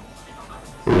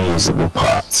 reusable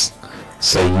parts.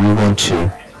 So you want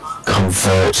to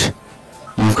convert.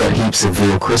 You've got heaps of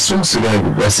veal crystals, so go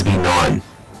with recipe 9.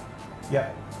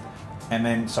 Yep. And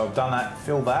then, so I've done that,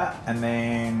 fill that, and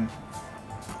then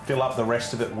fill up the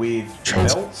rest of it with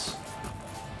belts.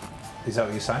 Is that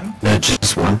what you're saying? No,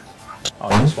 just one. Oh,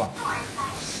 just one.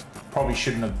 Probably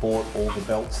shouldn't have bought all the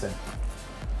belts then.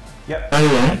 Yep. Oh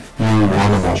yeah, you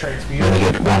want them all. Transmute. And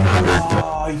you get 100.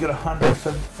 Oh, you got 100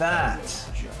 for that.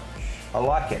 I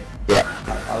like it. Yeah.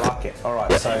 I like it. All right,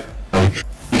 Yeah. so You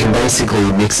can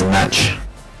basically mix and match.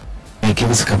 Hey, give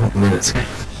us a couple of minutes, okay?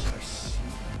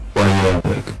 While you're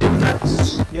doing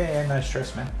that. yeah, no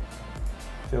stress, man.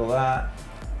 Fill that.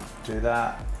 Do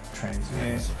that.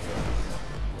 Transmute.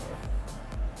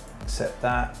 Accept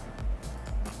that.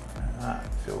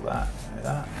 Fill that. Do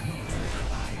that.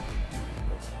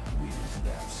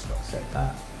 Accept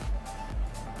that.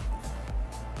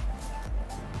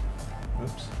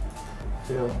 Oops.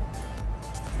 Fill.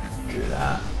 Do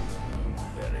that.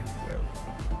 Very well.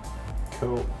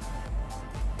 Cool.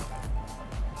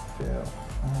 Fill.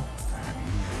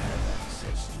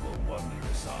 Access to a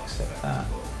wondrous Accept artifact. that.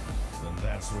 Then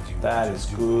that's what you That want is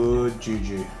to do. good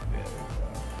juju. Very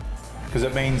well. Because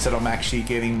it means that I'm actually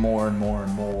getting more and more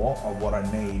and more of what I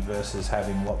need versus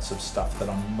having lots of stuff that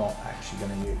I'm not actually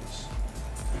going to use.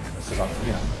 Because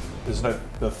there's no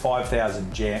the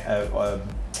 5,000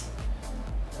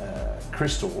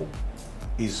 crystal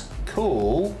is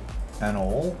cool and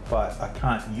all, but I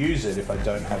can't use it if I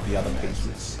don't have the other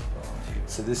pieces.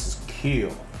 So this is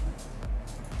cool.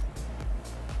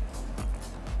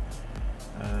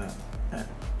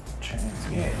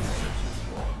 Transmute.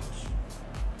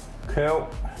 Cool.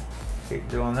 Keep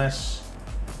doing this.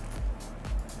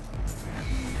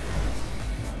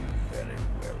 Very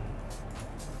well.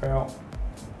 Cool.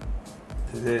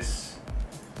 Do this.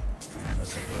 I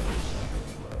suppose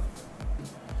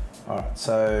I will, Alright,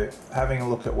 so having a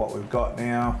look at what we've got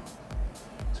now.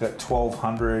 It's got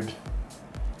 1,200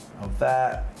 of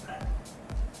that.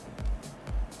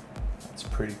 That's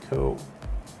pretty cool.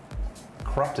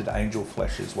 Corrupted angel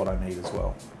flesh is what I need as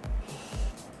well.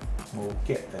 We'll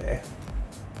get there.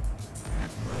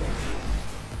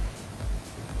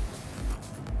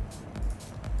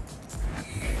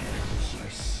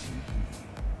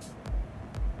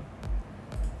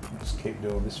 Just keep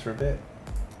doing this for a bit.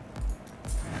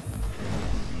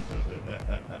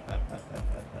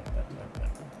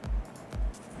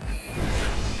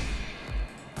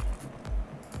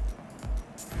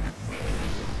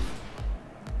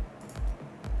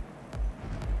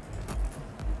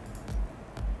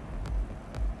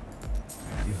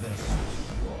 if that's what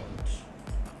you want.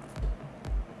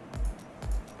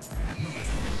 Not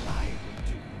what I would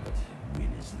do, but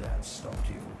when has that stopped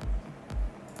you?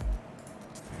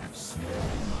 Small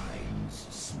minds,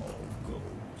 small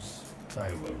goals.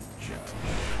 I won't judge.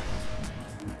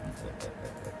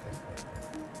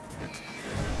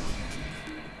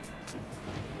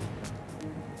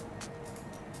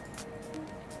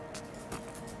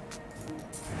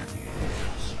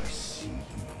 Yes, I see.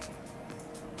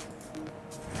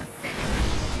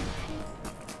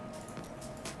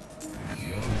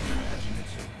 You're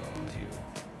imaginative, aren't you?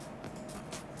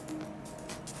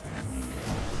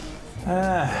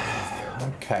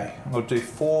 Okay, we'll do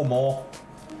 4 more.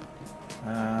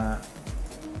 How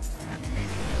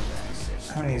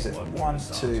many is it? 1,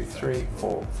 2, 3,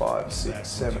 4, 5, 6,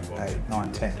 7, 8,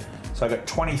 9, 10. So I've got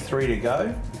 23 to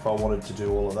go if I wanted to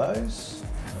do all of those.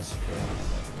 I suppose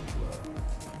that would work.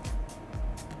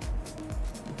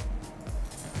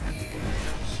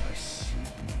 Yes, I see.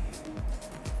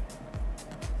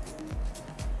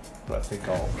 But I think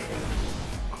I'll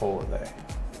call it there.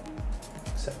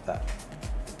 Accept that.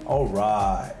 All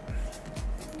right.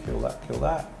 Kill that, kill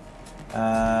that.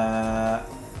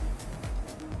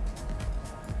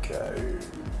 Go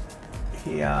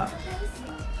here.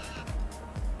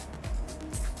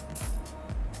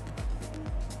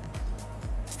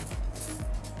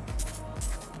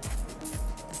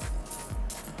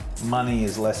 Money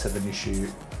is less of an issue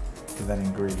cheaper than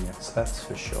ingredients, that's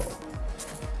for sure.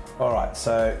 Alright,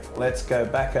 so let's go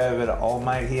back over to old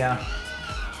mate here.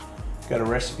 Go to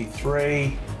recipe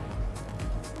 3.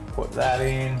 Put that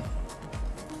in.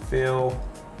 Fill.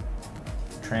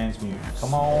 Transmute.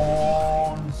 Come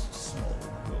on.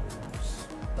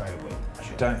 I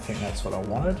don't think that's what I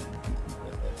wanted.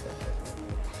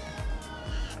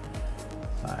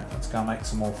 So let's go make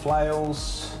some more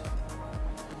flails.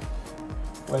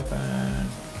 Weapon.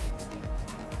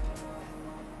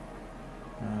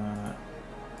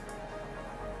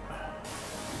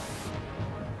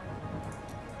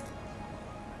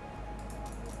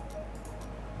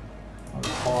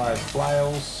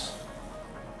 Flails.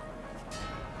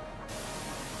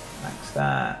 Max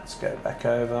that. Let's go back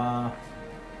over.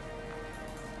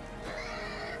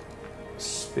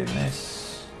 Spin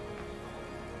this.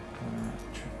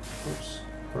 Oops.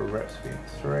 For recipe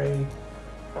 3.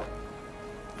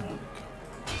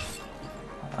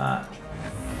 That.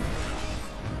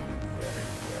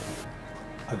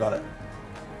 I got it.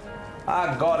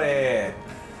 I got it.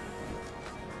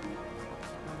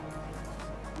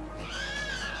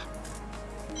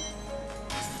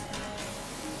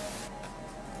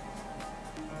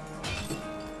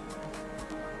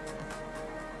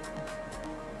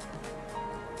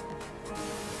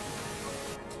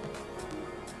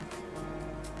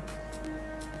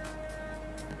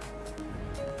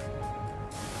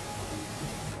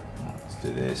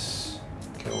 Do this,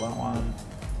 kill that one,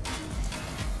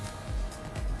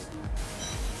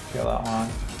 kill that one,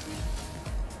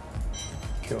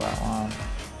 kill that one,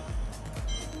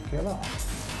 kill that one.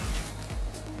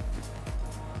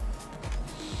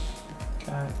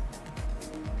 Okay.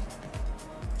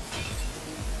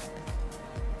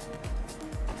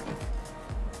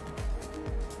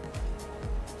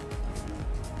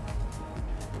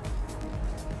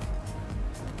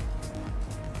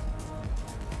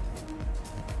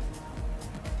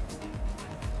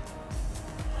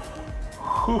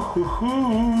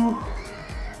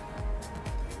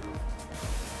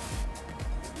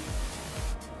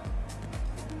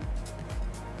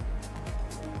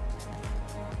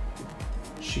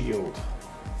 Shield.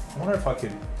 I wonder if I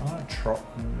could. I want to try.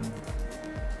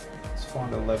 Let's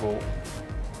find a level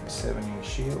 70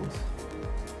 shield.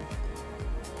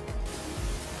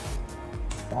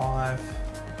 5,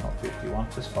 not 51,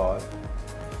 just 5.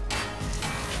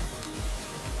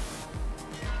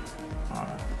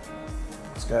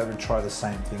 Go over and try the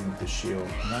same thing with the shield.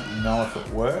 I don't know if it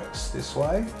works this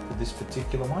way for this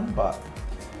particular one, but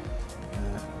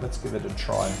let's give it a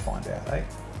try and find out, eh?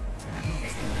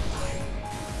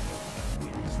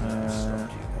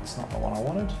 That's not the one I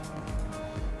wanted.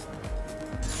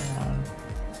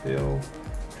 Fill,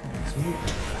 transmute.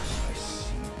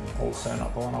 Also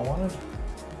not the one I wanted,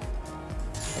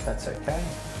 but that's okay.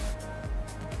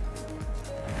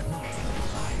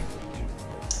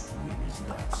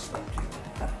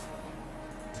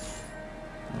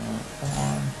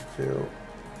 Fill.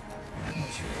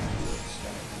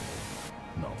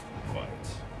 Not quite.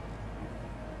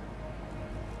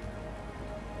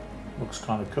 Looks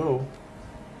kind of cool.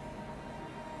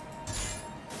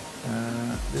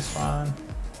 This one.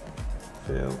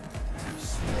 Fill.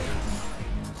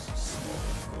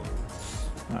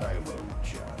 I won't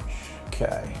judge.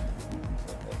 Okay.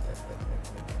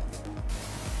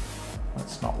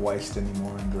 Let's not waste any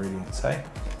more ingredients, eh?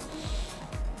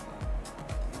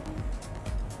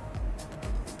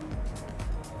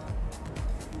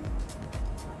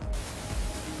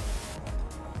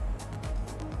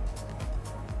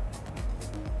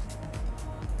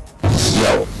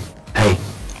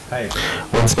 Hey.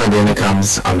 Once my dinner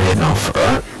comes, I'm heading off,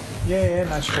 alright? Yeah,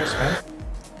 no stress,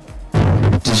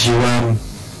 man. Did you,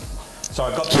 So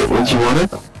I got get what you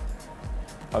wanted?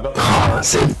 I got the Oh, I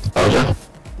see. Roger.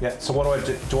 Yeah, so what do I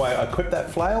do? Do I equip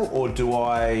that flail, or do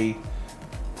I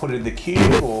put it in the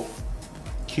cube, or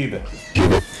cube it?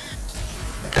 Cube it.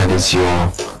 That is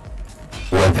your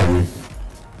weapon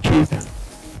cube.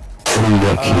 What do you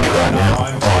got cube right now?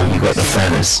 Oh, you got the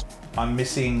furnace. I'm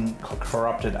missing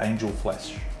corrupted angel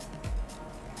flesh.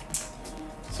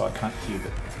 So I can't cube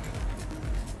it.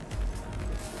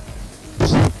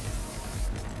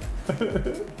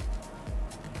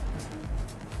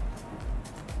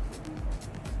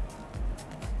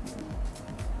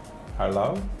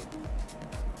 Hello?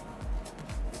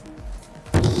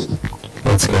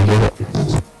 Let's go get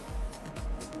it.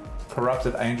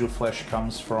 Corrupted angel flesh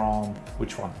comes from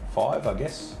which one? 5, I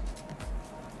guess.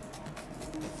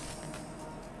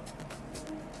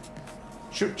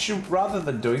 Should rather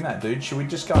than doing that, dude, should we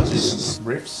just go and do some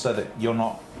riffs so that you're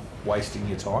not wasting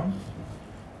your time?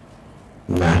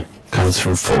 No, comes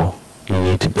from 4. You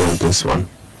need to build this one.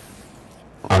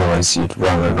 Otherwise, you'd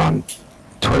run it on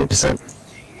 20%.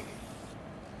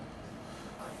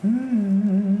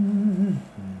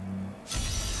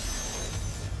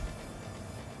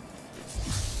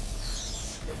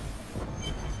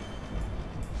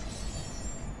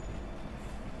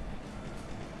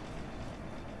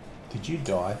 Did you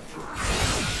die?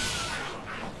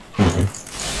 I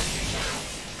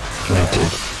did.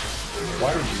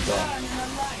 Why did you die?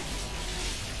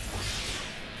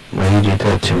 Why did you do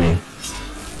that to me?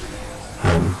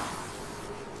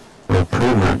 Well,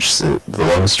 pretty much the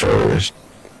long story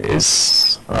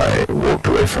is I walked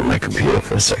away from my computer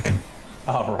for a second.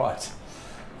 Oh, right.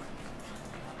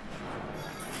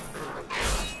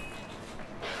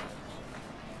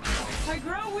 I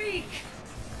grow weak.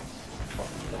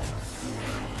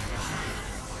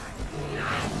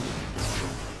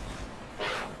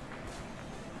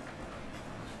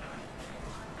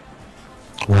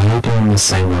 Why are you doing the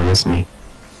same one as me?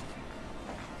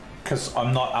 Because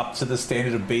I'm not up to the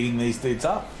standard of beating these dudes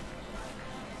up.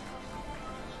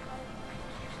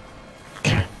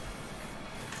 Okay.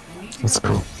 That's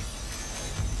cool.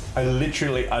 I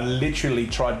literally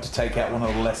tried to take out one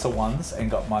of the lesser ones and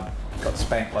got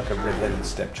spanked like a red-headed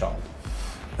stepchild.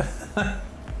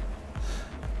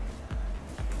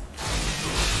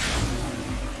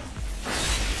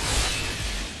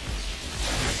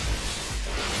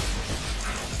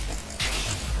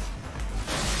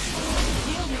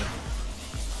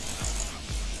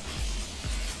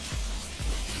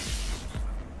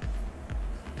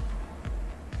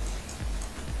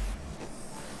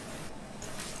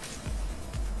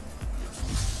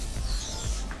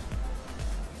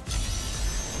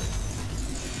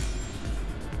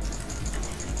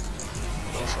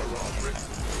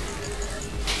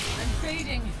 I'm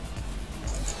fading.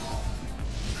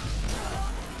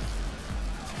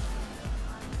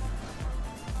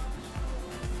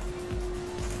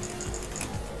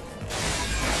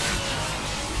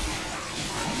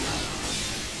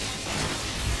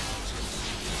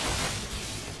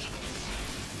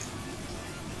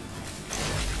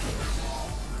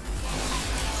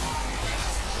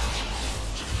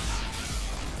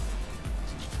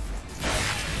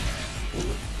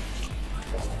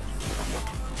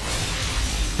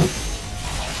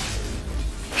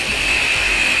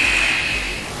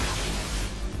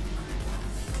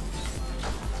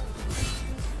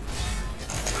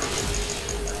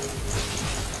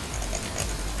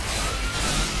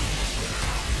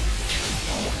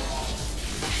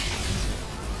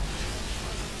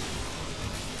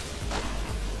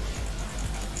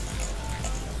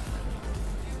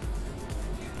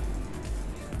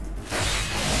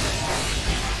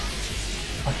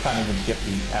 I can't even get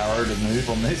the arrow to move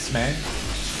on this, man.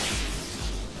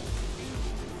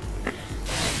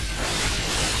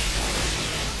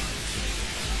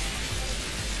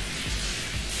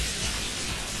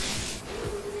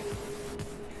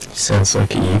 Sounds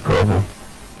like a you problem.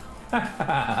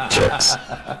 Checks.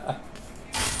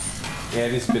 Yeah,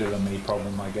 it is a bit of a me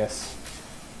problem, I guess.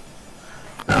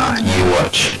 You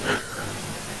watch.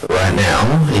 Right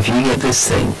now, if you get this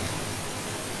thing,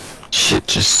 shit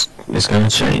just is gonna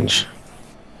change.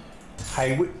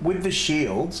 Hey, with the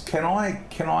shields, can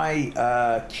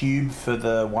I cube for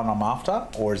the one I'm after,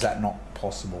 or is that not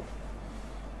possible?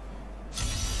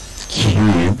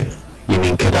 Cube? You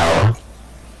mean Kadara?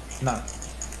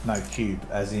 No, cube,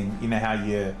 as in, you know how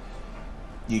you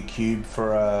cube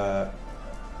for a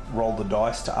roll the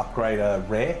dice to upgrade a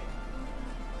rare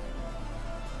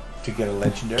to get a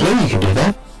legendary. Yeah, you can do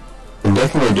that. You can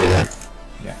definitely do that.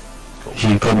 Yeah, cool. If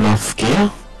you got enough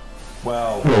gear,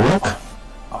 Well, it'll work.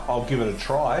 I'll give it a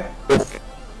try.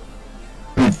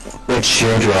 Which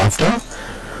shield you're after?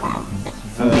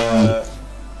 The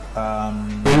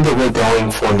thing that we're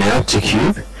going for now to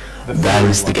cube, that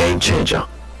is the game changer.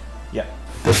 yeah,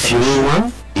 The Fury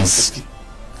one is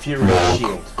Fury more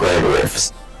shield. greater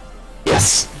riffs.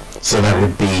 Yes. So that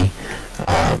would be,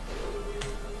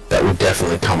 that would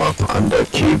definitely come up under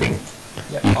cubing.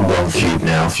 Yeah. You can go on cube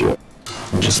now if you want.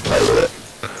 And just play with it.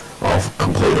 I'll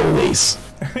complete all these.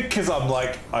 Because I'm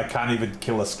like, I can't even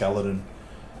kill a skeleton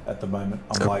at the moment.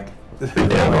 I'm like, Be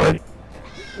down already.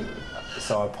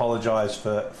 so I apologise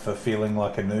for feeling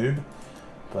like a noob,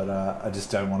 but I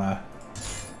just don't want to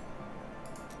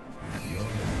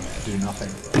do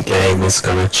nothing. The game is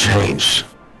gonna change.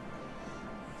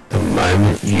 The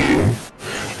moment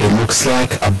it looks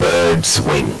like a bird's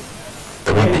wing.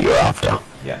 The one that you're after.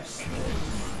 Yes.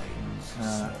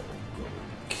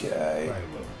 Okay.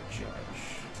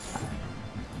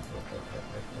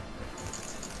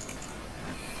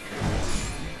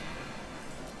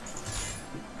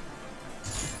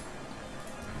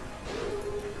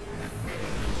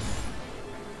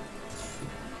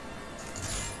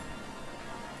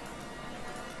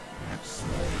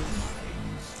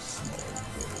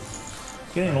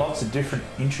 Getting lots of different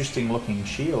interesting looking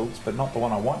shields, but not the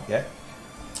one I want yet.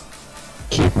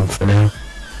 Keep them for now.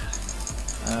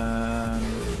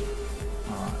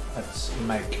 Alright, let's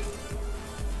make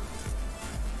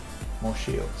more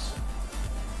shields.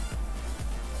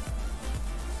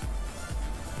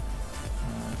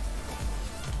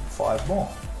 5 more.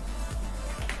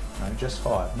 No, just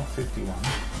 5, not 51.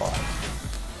 5.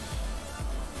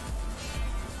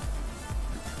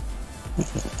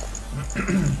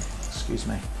 Excuse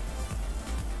me.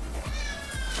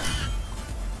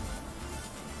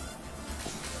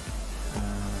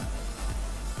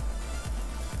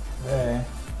 There.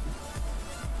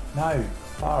 No,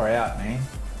 far out, man.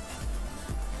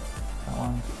 That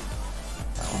one.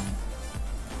 That one.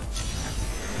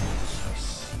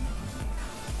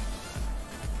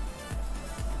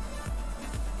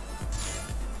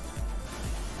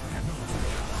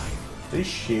 These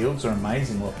shields are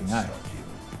amazing looking, eh?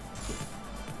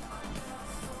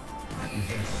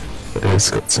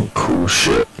 It's got some cool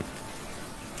shit.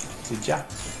 Did ya?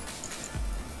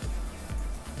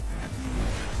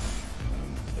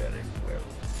 Very well.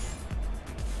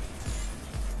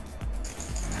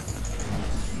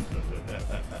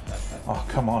 Oh,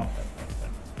 come on.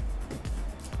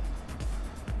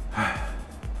 Are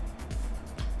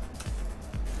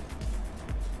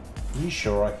you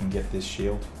sure I can get this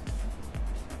shield?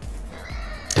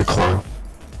 Decline.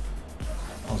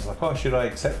 I was like, oh, should I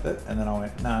accept it? And then I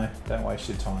went, no, don't waste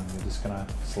your time. We're just going to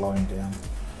slow him down.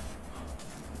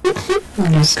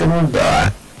 I'm just gonna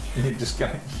die. You're just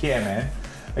going, yeah, man.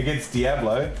 Against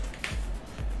Diablo.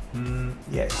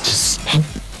 Yes.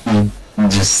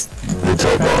 Just the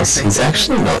top boss. He's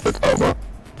actually not the top boss.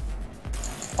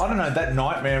 I don't know, that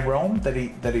Nightmare Realm that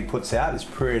he puts out is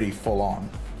pretty full on.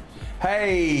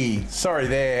 Hey, sorry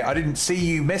there. I didn't see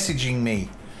you messaging me.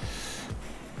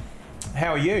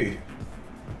 How are you?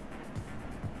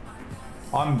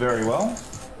 I'm very well.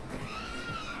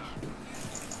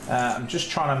 I'm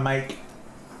just trying to make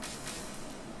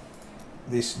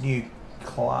this new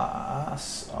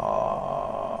class.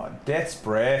 Oh, Death's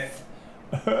Breath.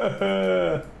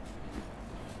 Yeah,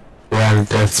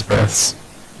 Death's Breaths.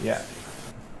 Yeah.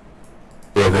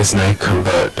 Yeah, there's no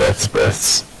convert Death's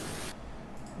Breaths.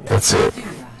 That's it. Do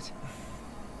that.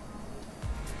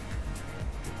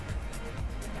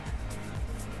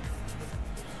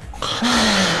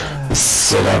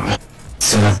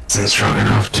 Setup isn't strong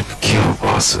enough to kill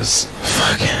bosses.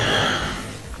 Fuck.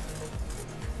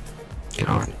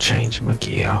 Gotta change my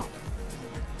gear.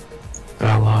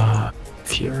 Bella,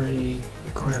 Fury,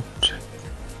 equipped.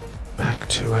 Back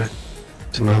to it.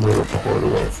 To my little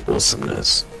portal of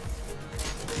awesomeness.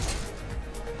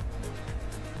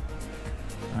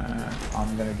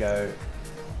 I'm gonna go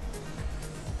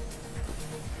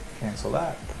cancel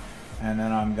that, and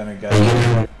then I'm gonna go.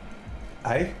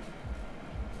 Hey.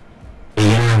 You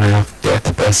don't have enough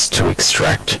Death Best to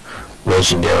extract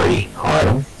legendary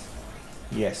item.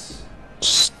 Yes.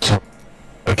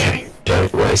 Okay,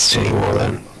 don't waste any more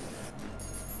then.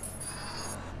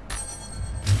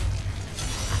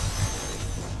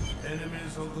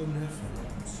 Enemies of the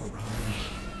Nephilim surround.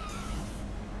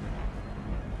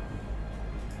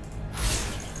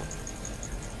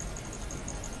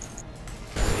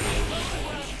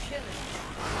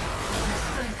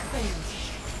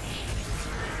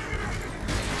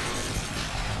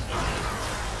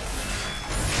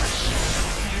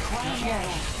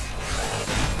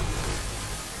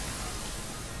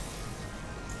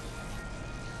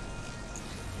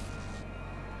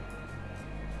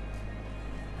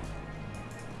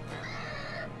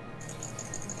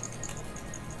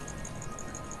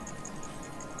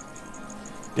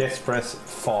 Death's Breath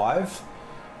 5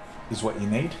 is what you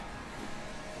need.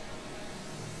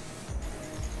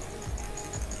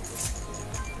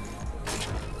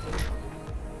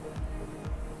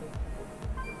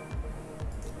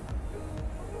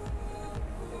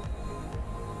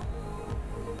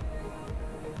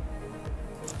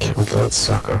 Kill that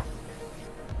sucker.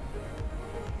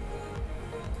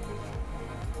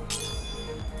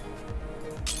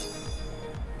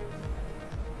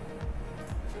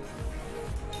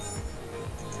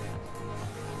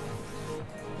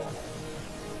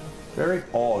 Very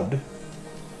odd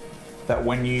that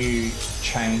when you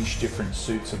change different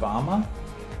suits of armor,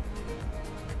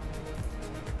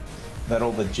 that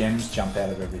all the gems jump out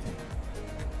of everything.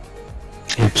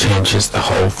 It changes the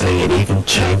whole thing, it even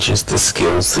changes the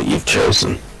skills that you've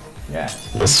chosen. Yeah.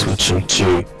 Let's switch them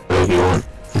to whatever you want.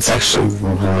 It's actually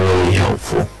really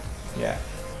helpful. Yeah.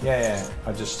 Yeah.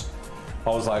 I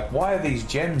was like, why are these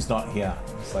gems not here?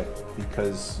 It's like,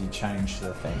 because you changed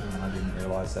the thing, and I didn't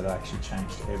realize that it actually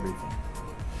changed everything.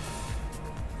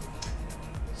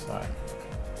 So.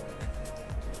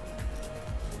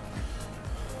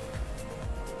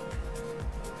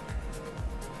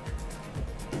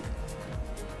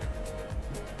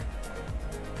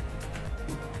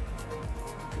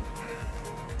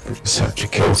 Just have to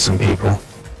kill some people.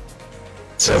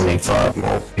 75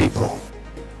 more people.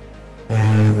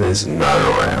 And there's none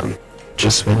around.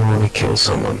 Just when you want to kill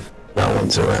someone, no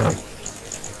one's around.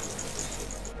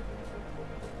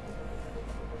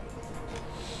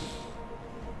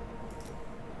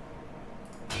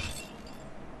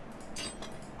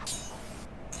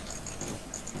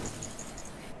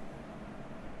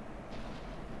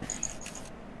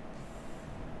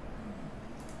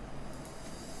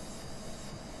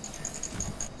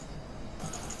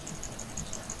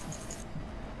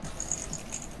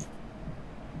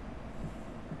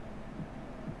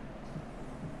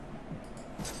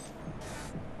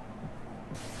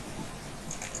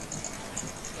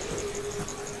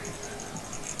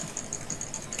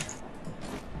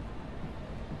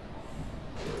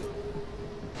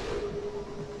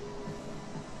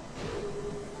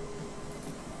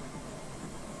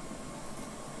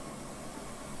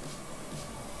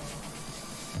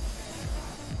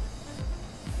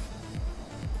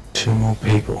 Two more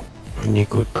people, and you're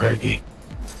good, Craigie.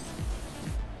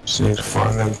 Just need to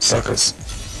find them suckers.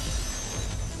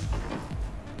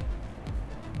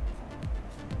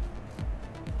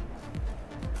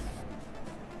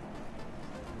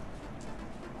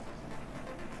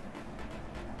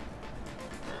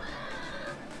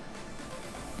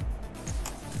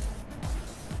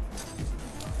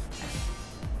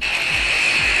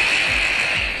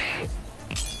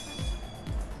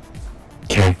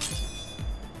 Okay.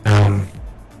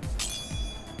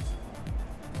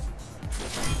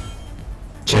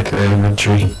 Check the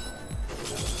inventory.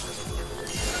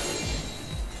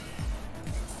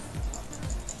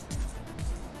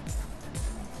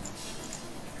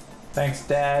 Thanks,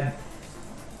 Dad.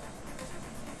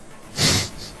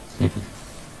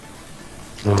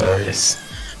 Hilarious.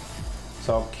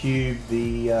 So I'll cube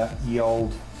the ye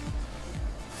old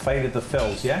Fate of the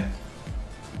Fells, yeah?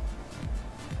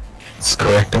 It's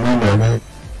correct in my memory.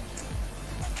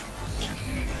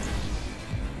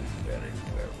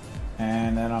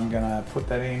 And then I'm gonna put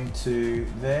that into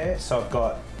there. So I've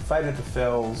got Fate of the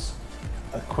Fells,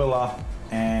 Aquila,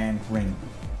 and Ring.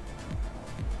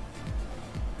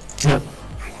 Yep.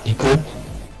 You good?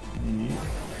 Yeah.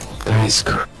 That is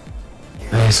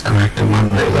correct in my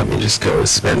memory. Let me just go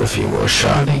spend a few more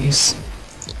shotties.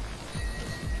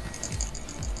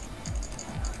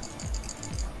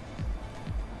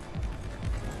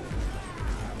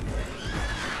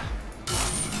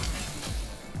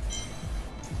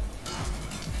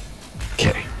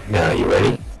 Okay, now you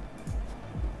ready?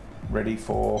 Ready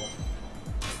for...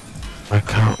 Why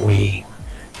can't we?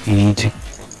 You need to...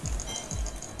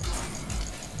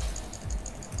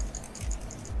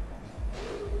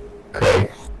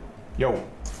 Craig, Yo.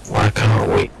 why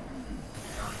can't we?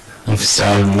 You've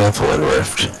started Nephilim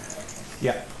Rift.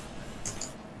 Yeah.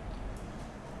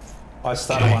 I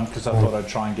started Okay. one because I thought I'd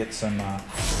try and get some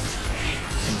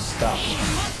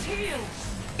stuff.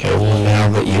 Okay, well now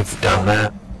that you've done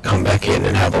that, come back in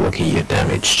and have a look at your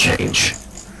damage change.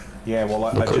 Yeah, well,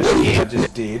 I Look at what you hit.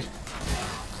 just did.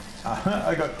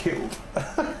 I got killed.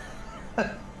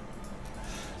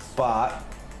 But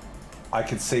I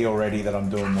can see already that I'm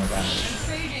doing more damage.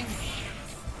 Fading.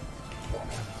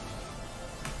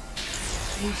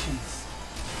 Patience.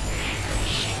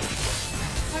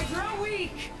 I grow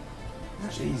weak.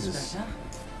 That feels Jesus. better.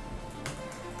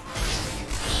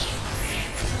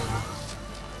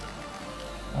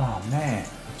 Oh man,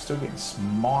 I'm still getting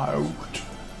smoked.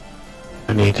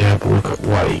 I need to have a look at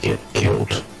why you get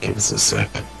killed. Give us a sec.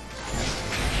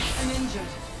 I'm injured.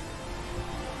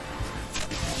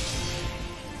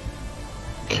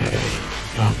 Okay,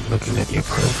 I'm looking at your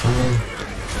profile.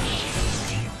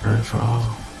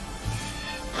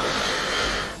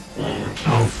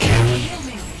 Okay,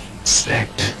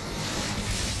 stacked.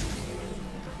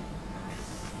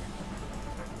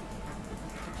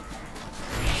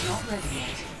 Not ready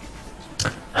yet.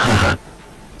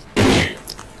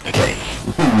 Okay,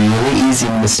 really easy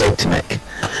mistake to make.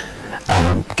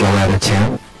 Go out of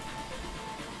town.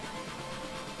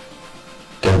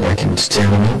 Go back into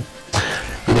town again.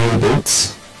 You know your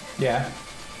boots? Yeah.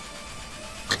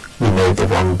 You made the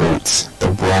wrong boots.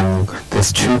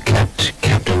 There's two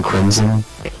Captain Crimson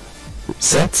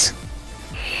sets.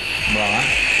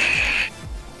 Right.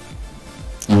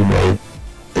 You made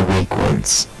the weak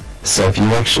ones. So if you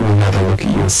actually have a look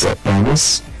at your set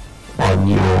bonus on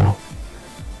your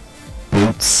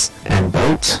boots and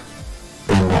belt,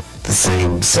 they're not the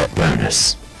same set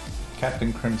bonus.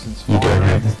 Captain Crimson's You don't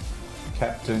have it.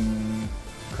 Captain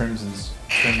Crimson's...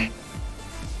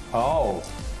 Oh.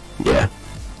 Yeah.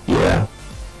 Yeah.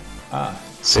 Ah.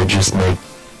 So just make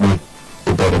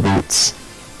the better boots.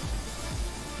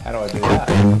 How do I do Equip that?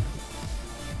 them.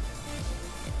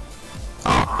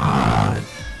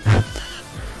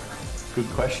 Good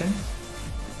question.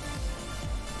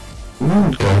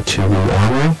 Go to the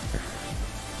armory.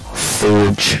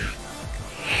 Forge.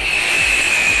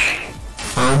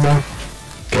 Armor.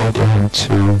 Go down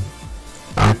to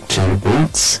up to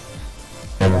boots.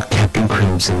 And Captain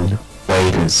Crimson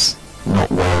waders,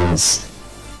 not warriors.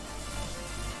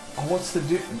 Oh, what's the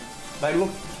difference? They look...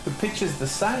 The picture's the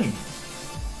same.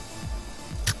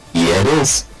 Yeah, it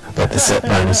is. But the set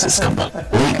bonus is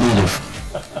completely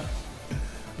different.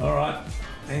 Alright.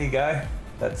 There you go.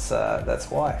 That's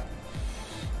why.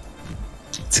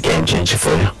 It's a game changer for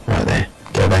you, right there.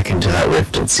 Go back into that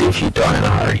rift and see if you die in a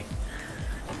hurry.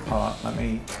 Alright, let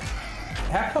me...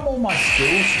 How come all my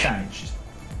skills changed?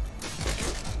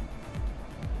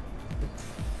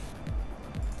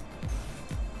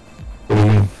 What do you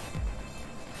mean?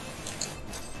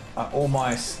 All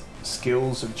my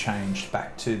skills have changed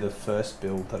back to the first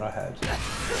build that I had.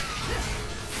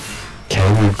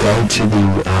 Okay, we'll go to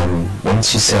the,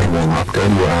 once you set them all up, go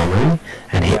to your armory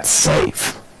and hit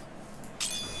save.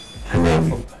 And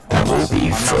then that will be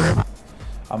forever.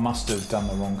 I must have done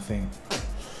the wrong thing.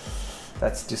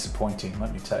 That's disappointing,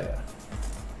 let me tell you.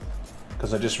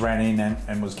 Because I just ran in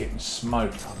and was getting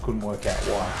smoked. I couldn't work out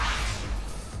why.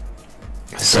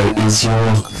 So is your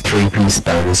 3-piece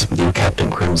bonus with your Captain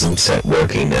Crimson set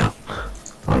working now?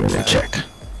 I'm gonna check.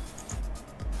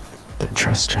 Don't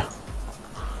trust you.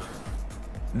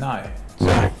 No.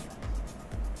 No.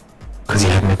 Because you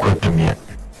haven't equipped them yet.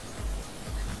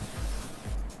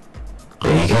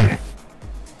 There you go.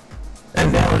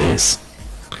 And now it is.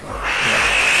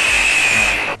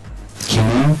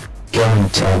 Can you go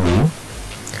and tell me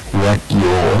what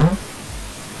your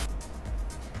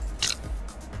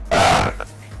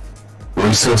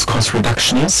resource cost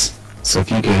reduction is? So if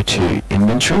you go to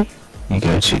inventory, you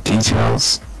go to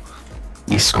details,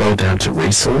 you scroll down to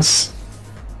resource,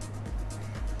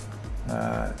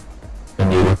 and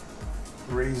you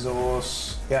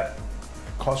Resource, yep.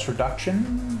 Cost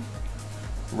reduction.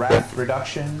 Wrath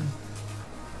reduction.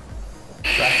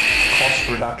 Wrath cost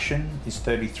reduction is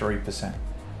 33%.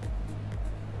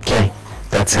 okay,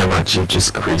 that's how much you've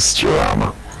just increased your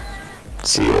armor.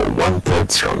 So you're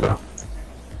 1/3 stronger.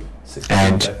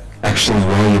 And actually,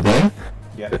 while you're there,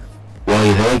 Yep.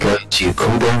 go to your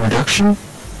cooldown reduction,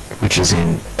 which is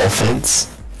in offense.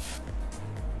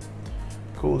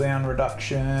 Cooldown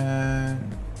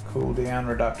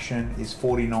reduction is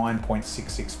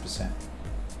 49.66%.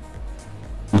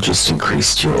 You just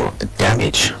increased your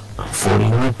damage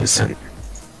 49%.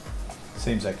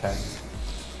 Seems okay.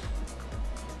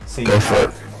 Seems Go for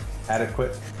it.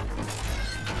 adequate.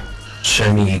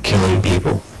 Show me you killing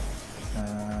people.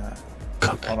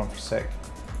 Hold on for a sec.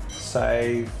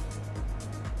 Save.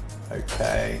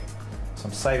 Okay. So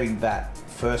I'm saving that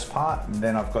first part, and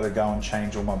then I've got to go and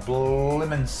change all my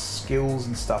blimmin' skills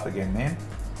and stuff again, man.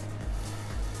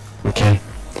 Okay.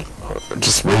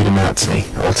 Just read them out to me.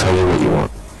 I'll tell you what you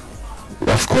want.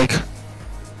 Left click.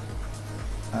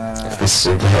 Fist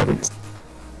of the Heavens.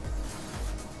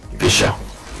 Fisher.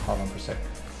 Hold on for a sec.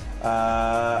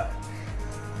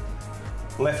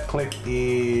 Left click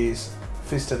is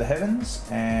Fist of the Heavens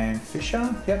and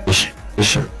Fisher. Yep.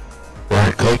 Fisher.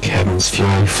 Right click, Heaven's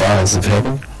Fury, Fires of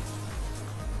Heaven.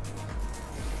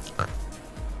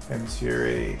 Heaven's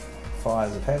Fury,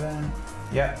 Fires of Heaven.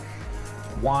 Yep.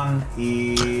 One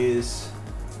is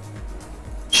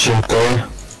Shield Glory.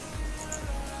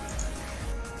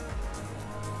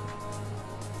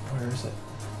 where is it?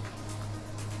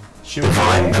 Shield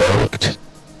Divine Glare. Verdict.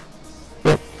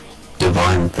 Yep.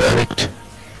 Divine Verdict.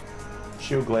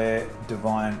 Shield Glare,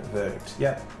 Divine Verdict.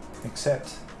 Yep.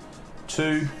 Accept.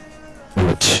 2.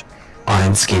 Which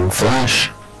Iron Skin Flash.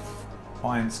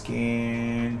 Iron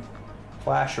Skin.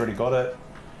 Flash, already got it.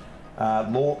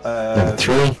 Number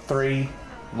 3. 3.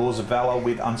 Laws of Valor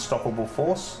with Unstoppable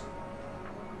Force.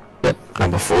 Yep.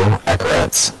 Number 4.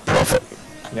 Akarat's Prophet.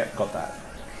 Yep, got that.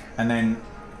 And then,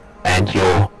 And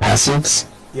your passives.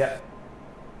 yep.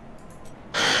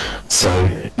 So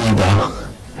either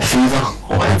Fever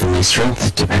or Heavenly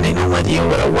Strength, depending on whether you've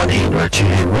got a one-hand or a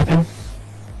two-hand weapon.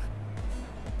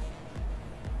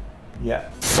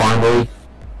 Yep. Finally,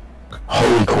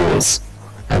 Holy Cause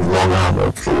and Long Armor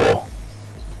of the Law.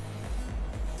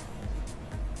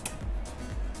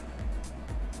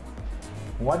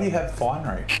 Why do you have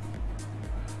Finery?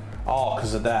 Oh,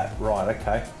 because of that. Right,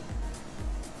 okay.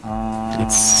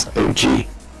 It's OG.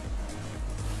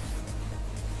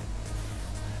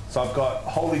 So I've got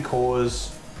Holy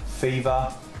Cause,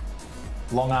 Fever,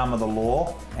 Long Arm of the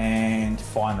Law, and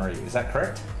Finery. Is that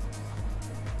correct?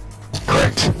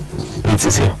 Correct.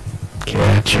 Pizza's here.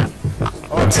 Gotcha.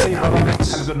 Alright, see you, brother.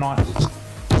 Have a good night.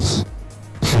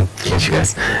 Catch you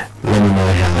guys. Let me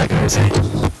know how that goes,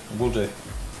 eh? Will do.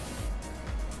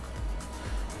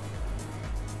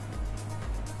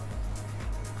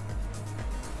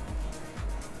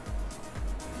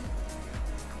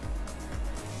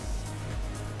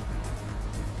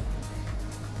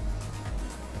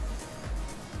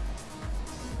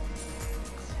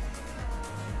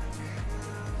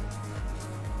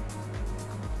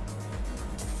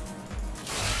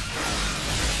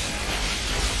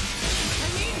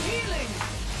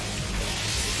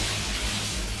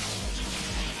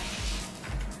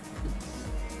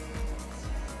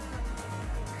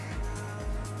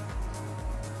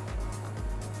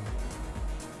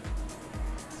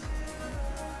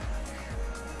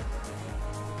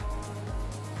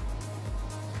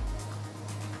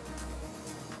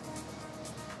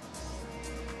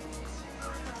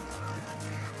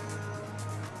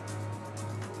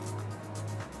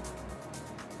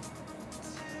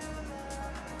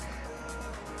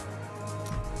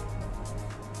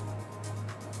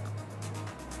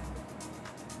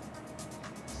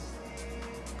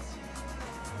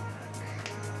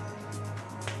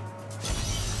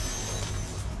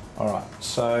 Alright,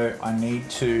 so I need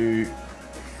to...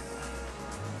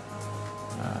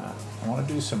 I want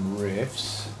to do some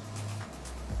riffs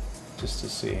just to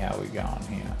see how we go on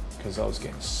here, because I was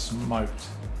getting smoked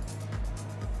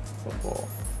before.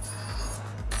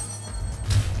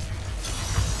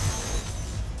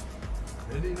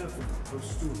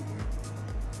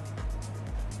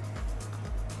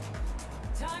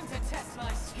 Time to test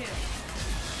my skill.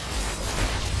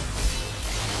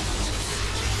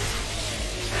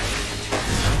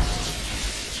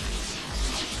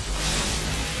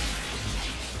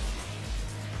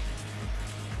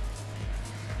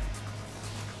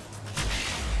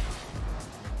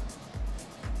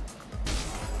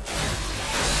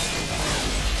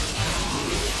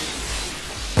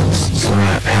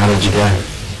 Alright, how did you go?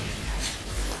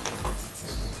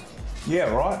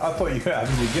 Yeah, right. I thought you were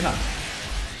having your dinner.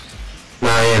 No,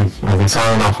 I am. I can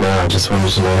sign off now. I just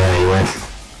wanted to know how you went.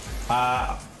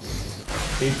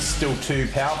 It's still too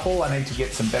powerful. I need to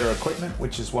get some better equipment,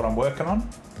 which is what I'm working on.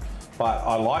 But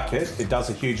I like it. It does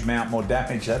a huge amount more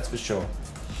damage, that's for sure.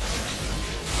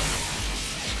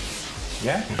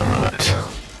 Yeah. Alright.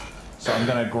 So I'm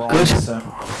going to grind Good. get some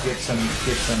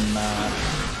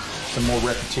more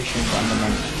repetitions under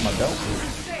my belt.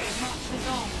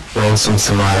 Well, some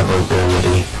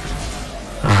survivability.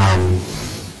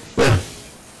 Yeah.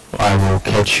 I will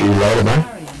catch you later, mate.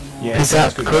 Yeah, Peace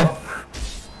out, good. cool.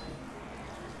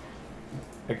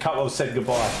 A couple have said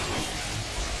goodbye.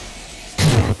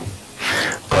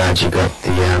 Glad you got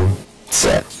the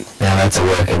set. Now that's a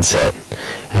working set.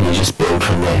 And you just build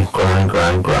from there. Grind,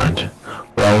 grind, grind.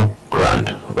 Roll,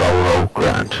 grind. Roll, roll,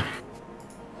 grind.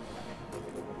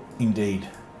 Indeed.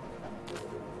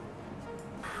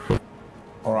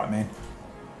 Alright, man.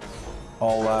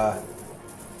 I'll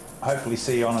hopefully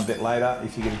see you on a bit later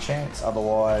if you get a chance.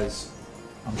 Otherwise,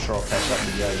 I'm sure I'll catch up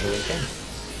with you over the weekend.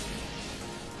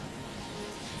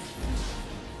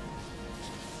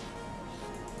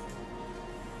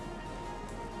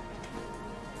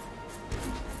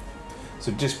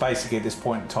 So just basically at this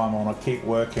point in time, I want to keep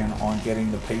working on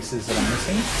getting the pieces that I'm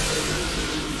missing.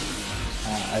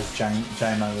 As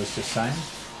JMO was just saying,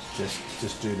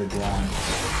 just do the grind.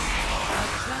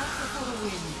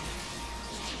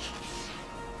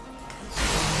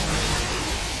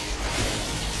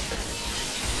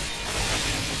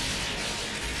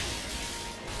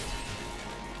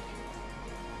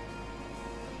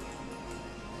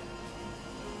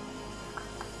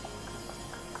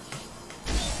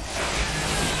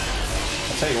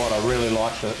 Tell you what, I really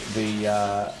like the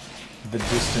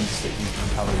distance that you can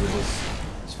cover with this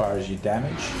as far as your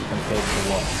damage compared to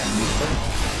what I'm used to.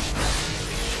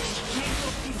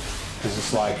 Because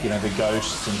it's like, you know, the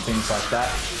ghosts and things like that,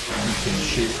 you can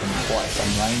shoot from quite some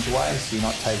range away, so you're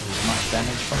not taking as much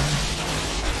damage from them.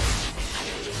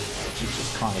 Which is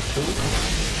just kind of cool.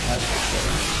 That's for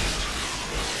sure.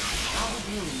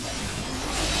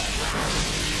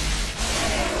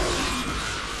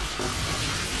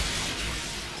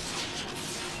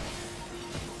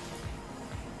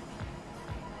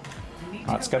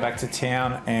 Alright, let's go back to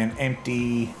town and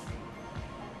empty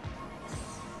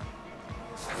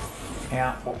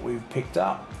out what we've picked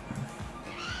up.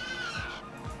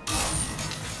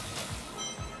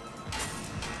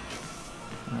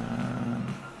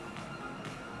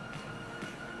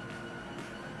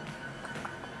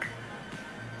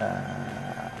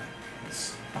 I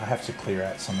have to clear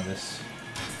out some of this.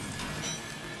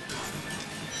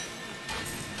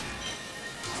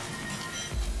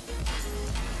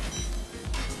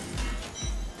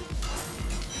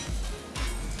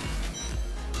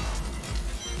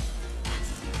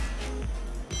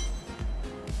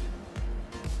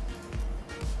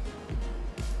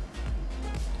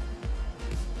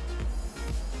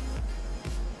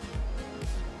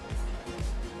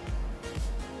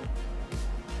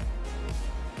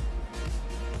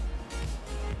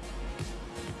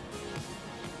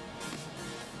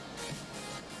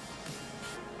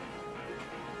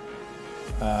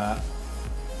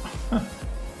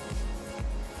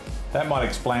 That might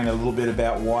explain a little bit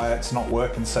about why it's not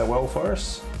working so well for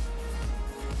us.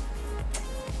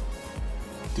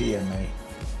 Dear me.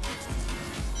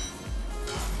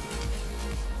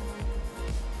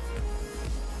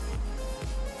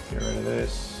 Get rid of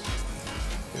this.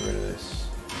 Get rid of this.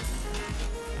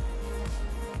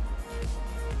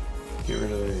 Get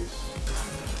rid of these.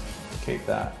 Keep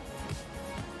that.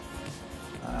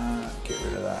 Get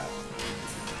rid of that.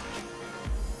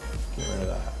 Get rid of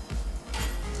that.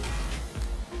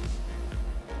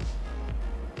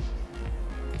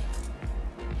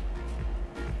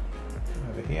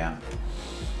 Over here.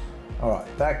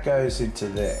 Alright, that goes into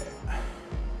there.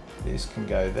 This can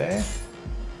go there.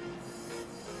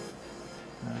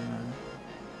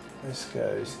 This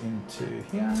goes into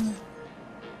here.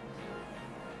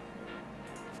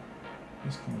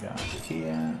 This can go into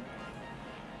here.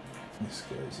 This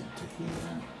goes into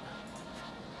here.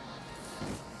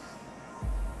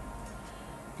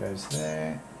 Goes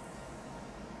there.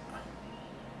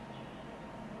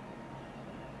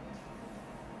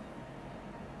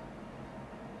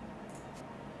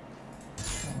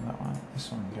 And that one.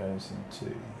 This one goes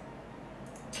into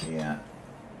here.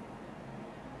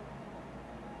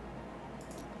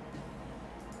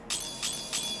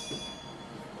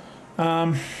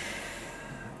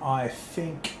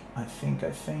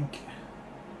 I think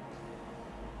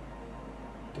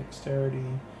dexterity,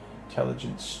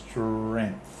 intelligence,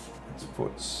 strength. Let's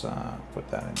put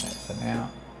that in there for now.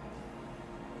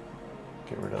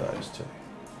 Get rid of those two.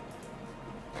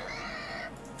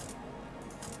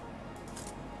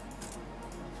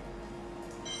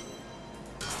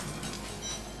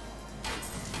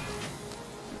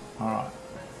 All right.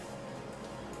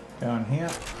 Go in here.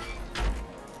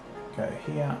 Go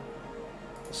here.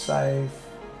 Save.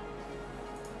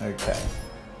 Okay.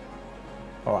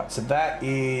 Alright, so that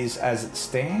is as it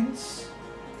stands.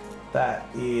 That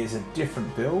is a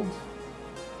different build.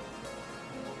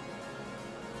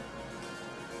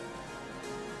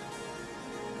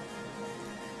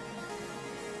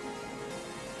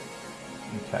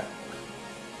 Okay.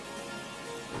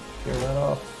 Get that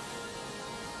off.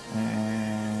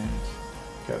 And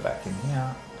go back in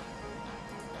here.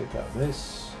 Pick up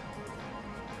this.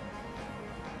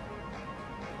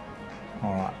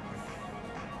 All right.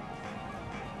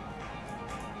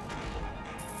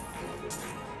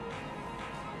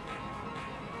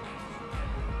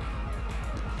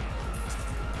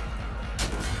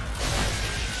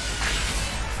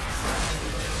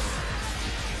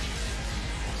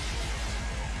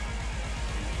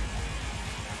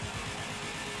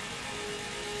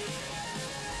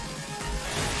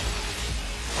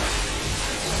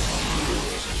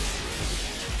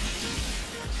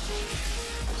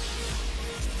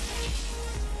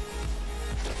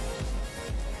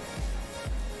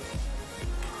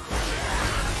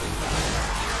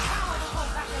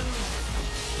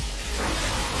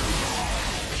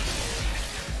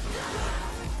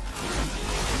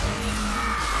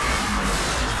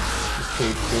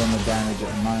 Keep doing the damage at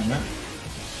the moment.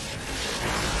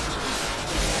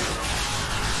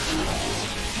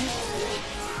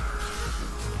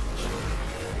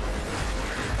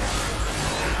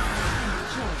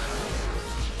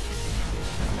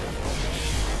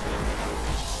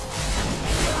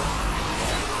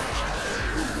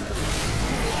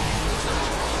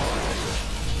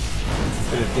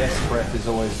 Bit of Death's Breath is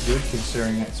always good,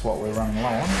 considering it's what we're running low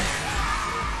on.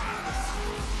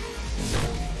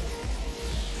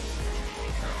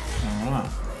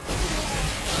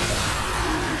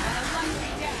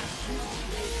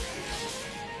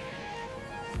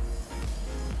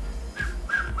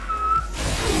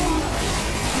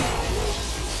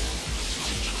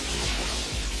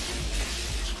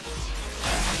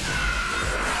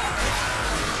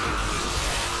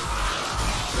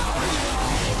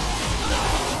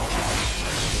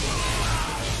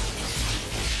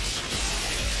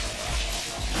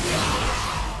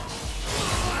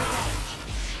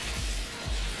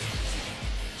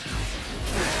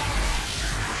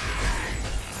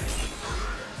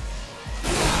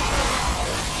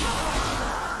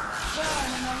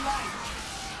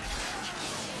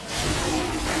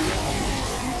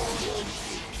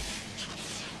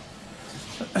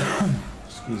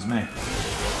 me.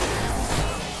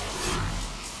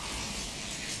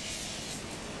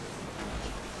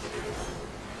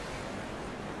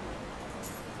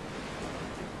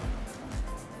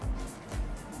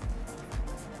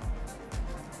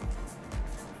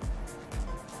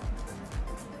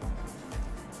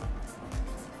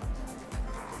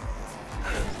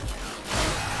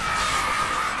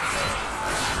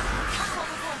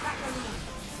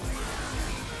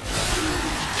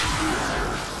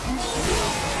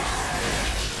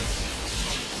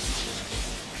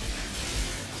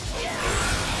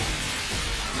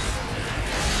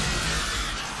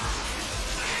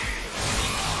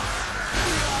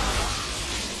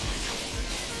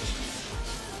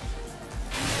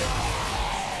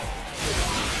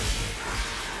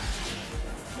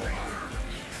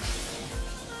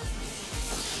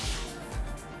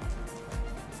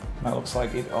 That looks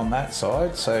like it on that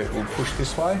side, so we'll push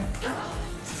this way.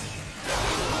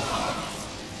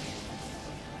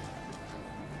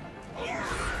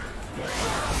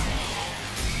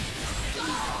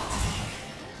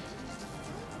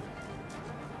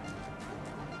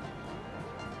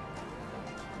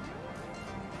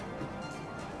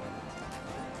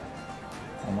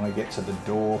 I want to get to the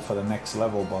door for the next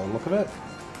level by the look of it.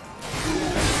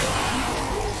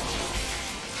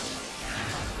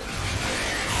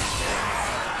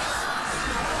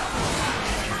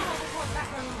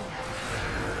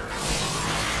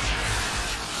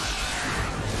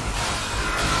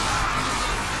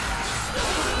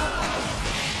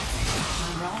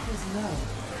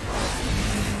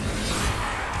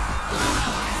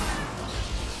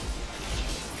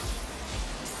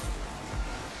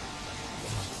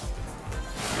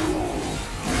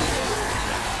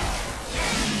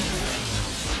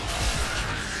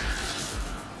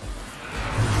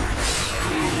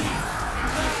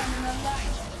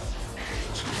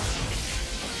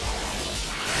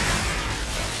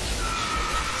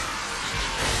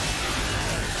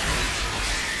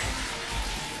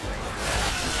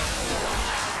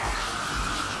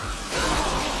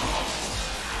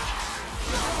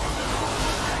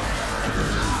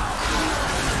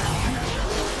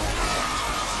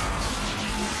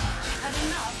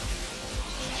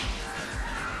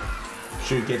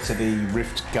 Should get to the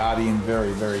Rift Guardian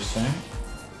very, very soon. The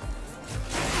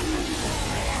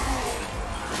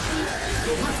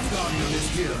Rift Guardian is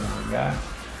here. There we go.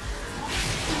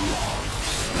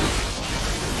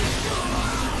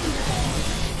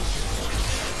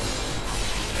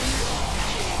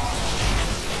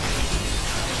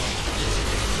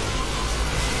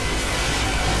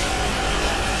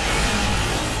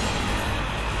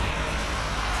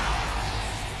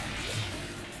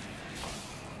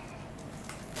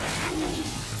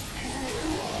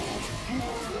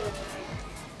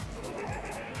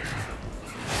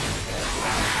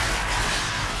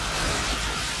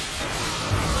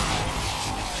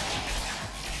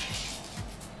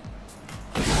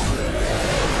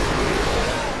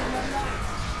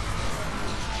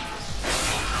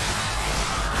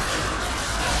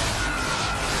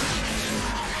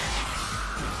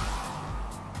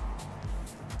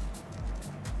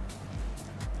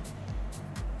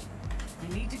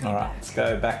 All right, let's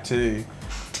go back to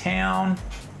town.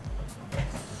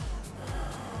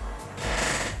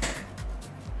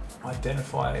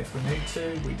 Identify if we need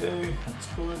to, we do, that's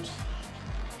good.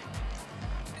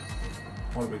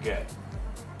 What do we get?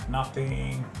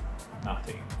 Nothing,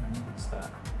 nothing. What's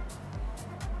that?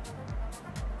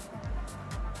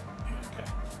 Okay.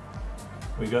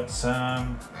 We got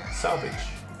some salvage.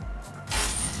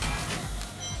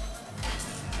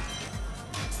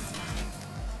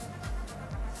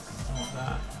 Don't want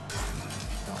that.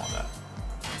 Don't want that.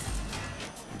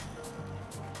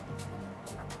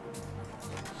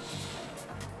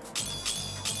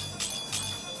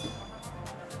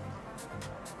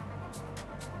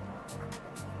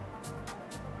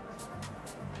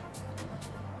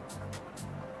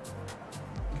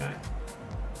 Okay.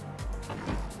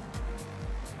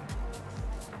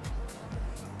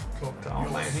 Clock to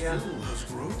outlet here.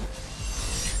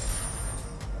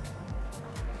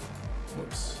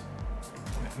 Whoops.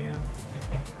 Right here.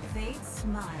 Fate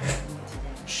smiled at me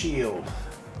today. Shield.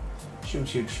 Shield,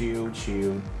 shield, shield,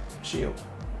 shield, shield.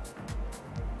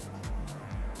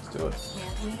 Let's do it.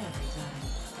 Can't win every time.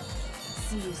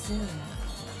 See you soon.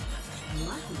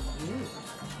 Lucky you.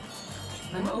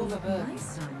 I'm What looked overburdened.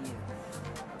 nice on you.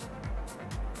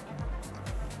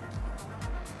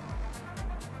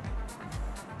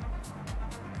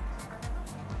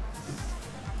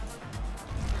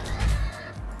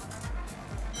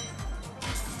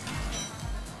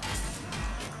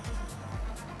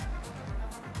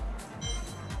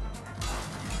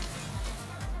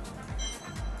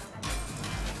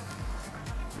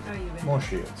 Are you ready? More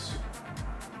shields.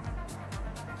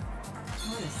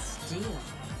 What a steal.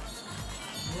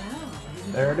 Well,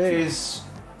 you There it got me. is.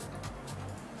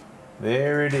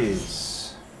 There it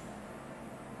is.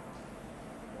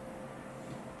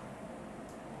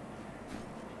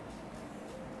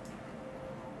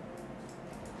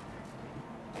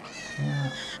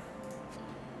 Yeah.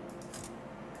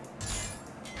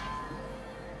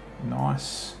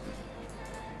 Nice.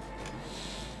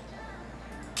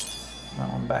 That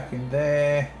one back in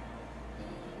there.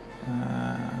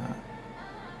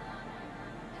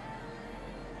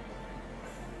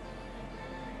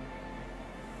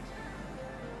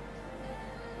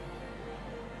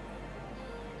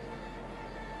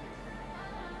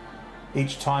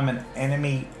 Each time an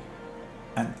enemy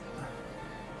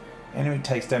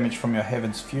takes damage from your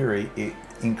Heaven's Fury, it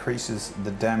increases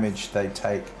the damage they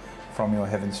take from your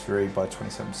Heaven's Fury by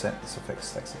 27%. This effect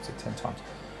stacks up to 10 times.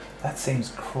 That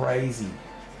seems crazy.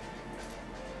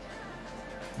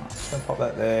 Right, just gonna pop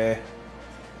that there.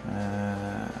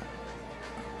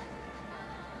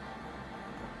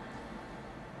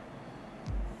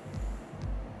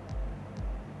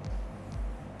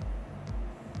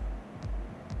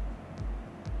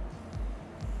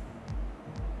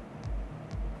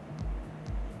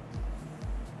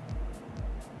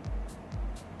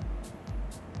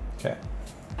 Okay,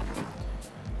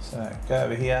 so go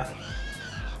over here,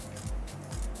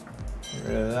 get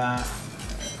rid of that,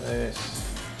 get rid of this,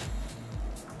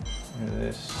 get rid of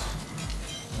this,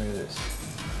 get rid of this.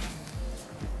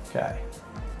 Okay,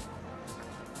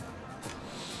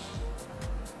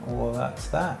 well that's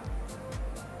that.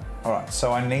 Alright,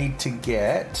 so I need to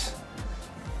get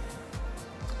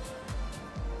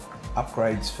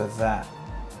upgrades for that.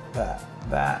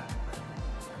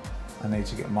 I need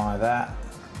to get my that.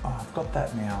 Oh, I've got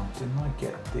that now. Didn't I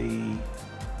get the...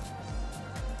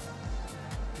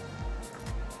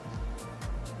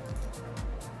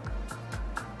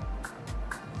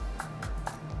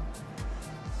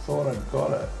 Thought I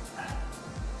got it.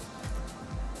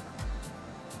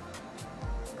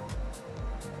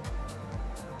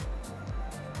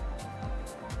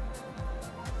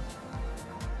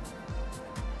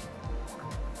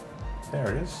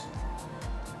 There it is.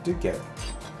 Did get it.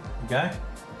 Okay.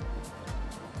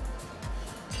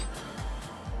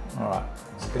 Alright,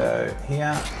 let's go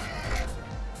here.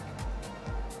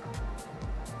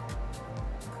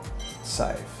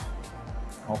 Save.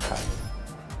 Okay.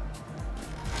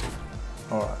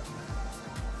 Alright.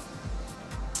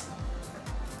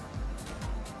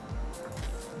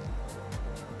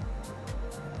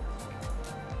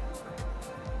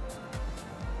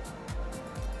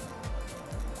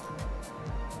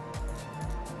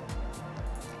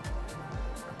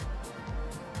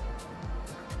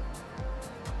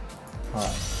 Alright,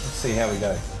 let's see how we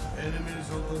go.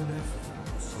 Enemies on the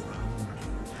left surround you.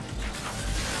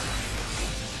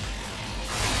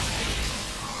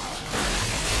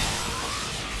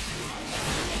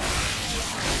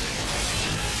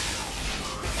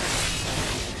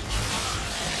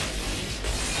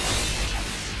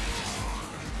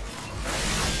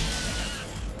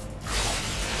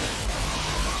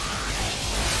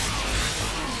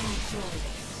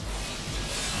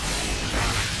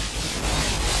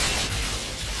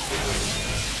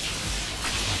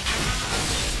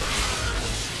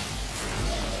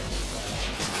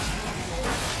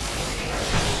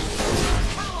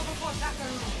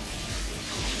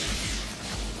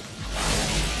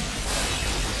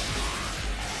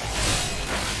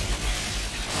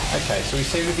 Okay, so we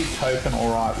seem to be coping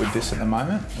all right with this at the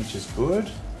moment, which is good.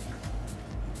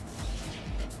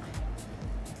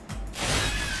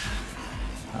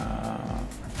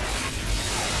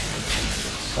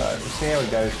 So we'll see how we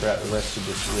go throughout the rest of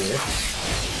this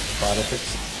rift. But if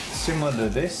it's similar to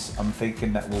this, I'm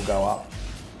thinking that we'll go up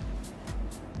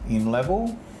in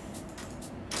level.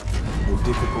 Or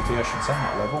difficulty, I should say,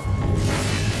 not level.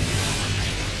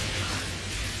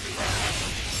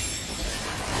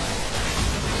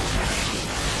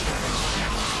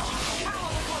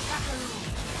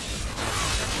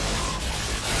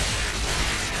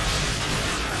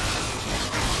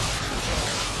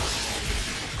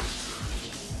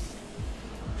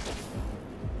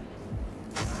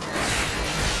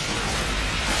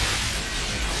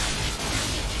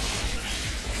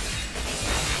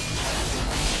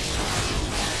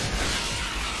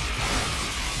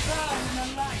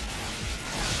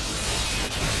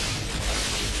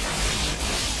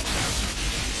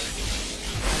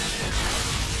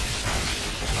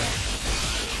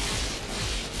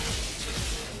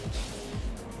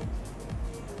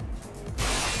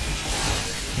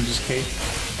 And just keep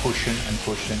pushing and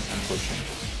pushing and pushing.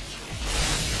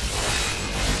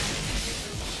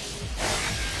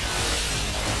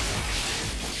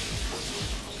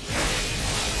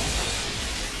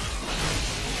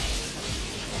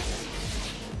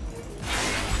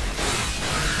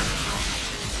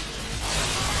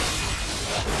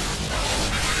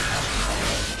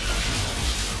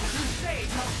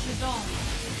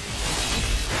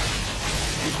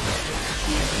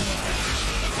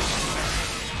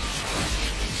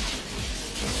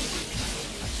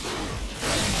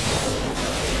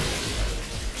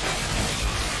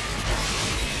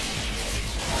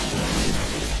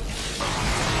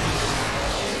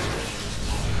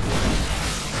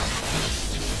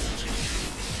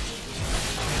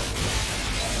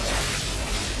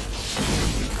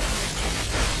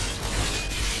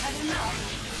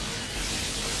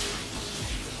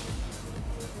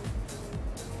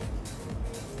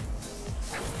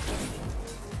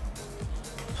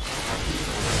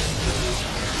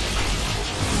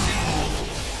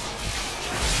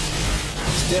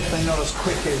 Definitely not as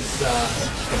quick as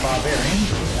the Barbarian,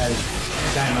 as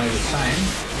Damo was saying.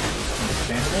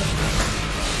 Understandable.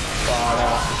 But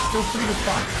it's still pretty good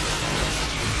fun.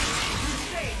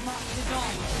 Crusade marches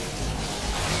on.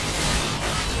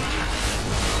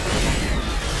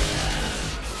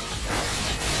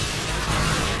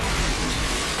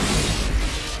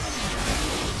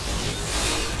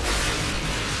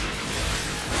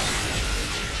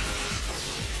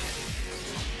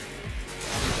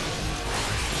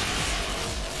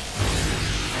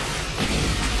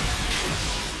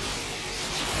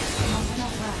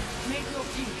 Make your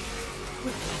peace.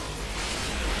 Quickly.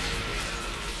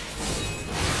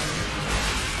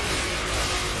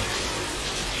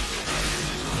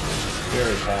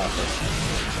 Very powerful.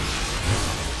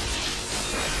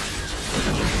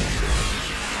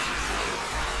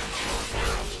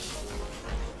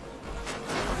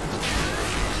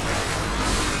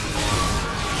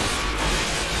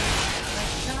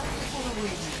 Shot for the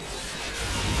win.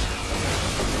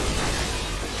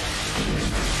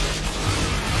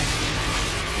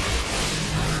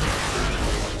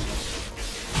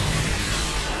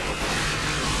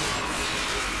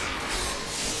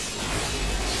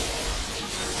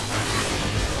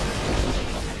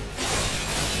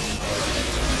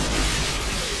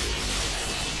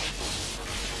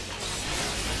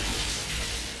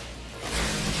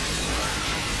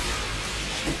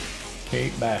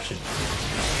 Keep bashing.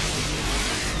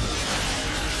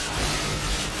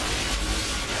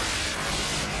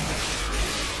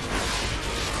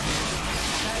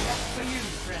 That's for you,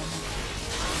 friend.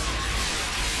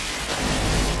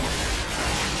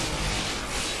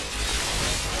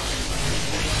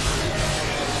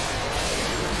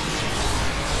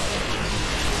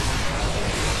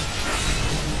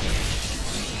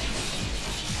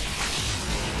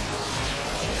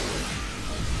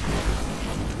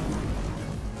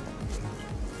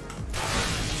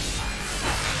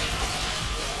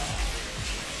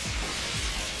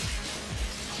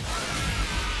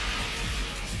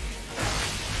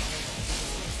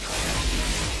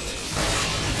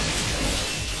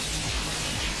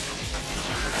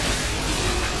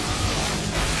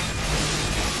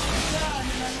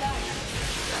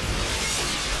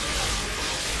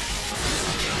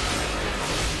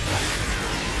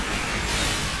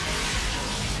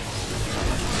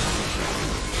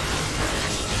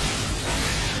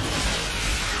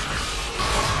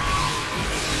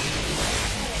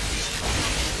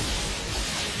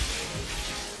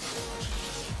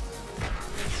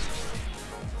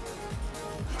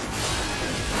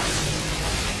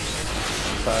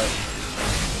 So,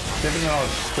 definitely not a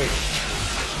quick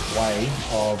way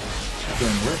of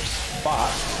doing rips,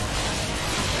 but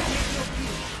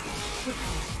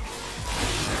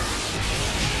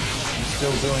I'm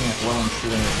still doing it well and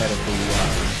truly ahead of the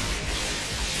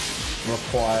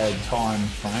required time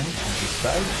frame at this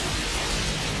stage.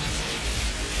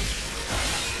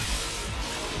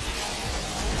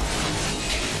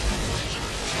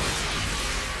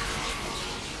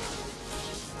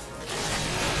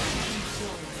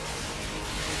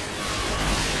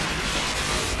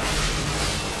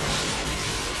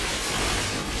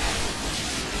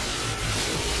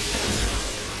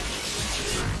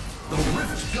 The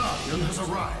Rift Guardian has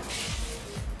arrived.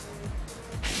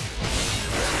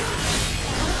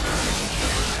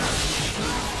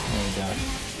 There we go.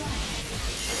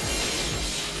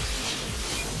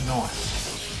 Nice.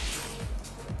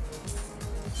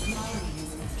 Smiling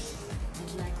is natural,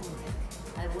 and like Ulrich,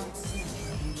 I once said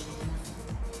for ancient nothing.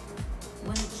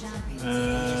 When a champion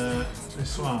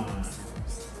This one.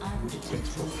 I would Let's attempt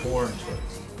put to 4 into it.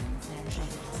 their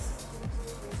chance.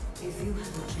 If you have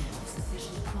a gem of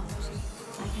sufficient quality,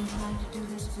 I can try to do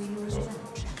this for you as well,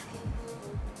 champion.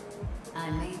 I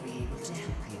may be able to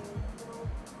help you.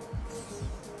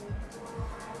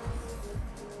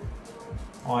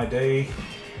 ID.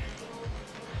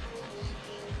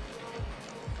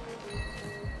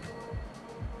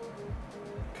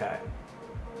 Okay.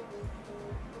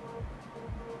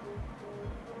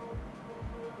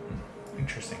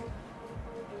 Interesting.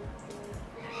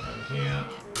 Over here.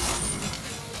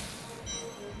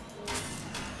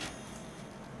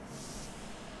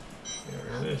 Get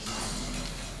rid of this.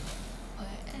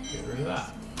 Get rid of that.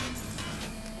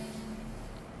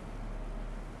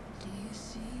 Get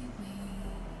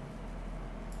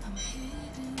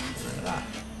rid of that.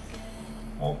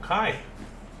 Okay.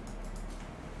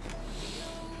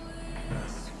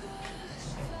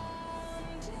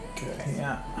 Go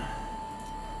here.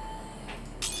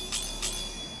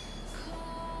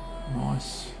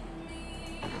 Nice.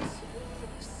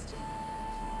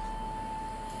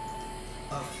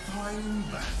 A fine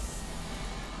battle.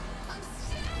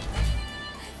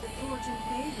 Fortune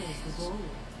favors the bold.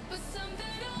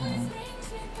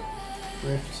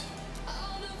 Rift.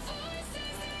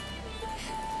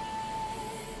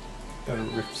 Go to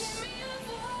rifts.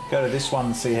 Go to this one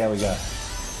and see how we go. I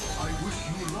wish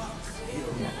you luck,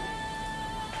 hero.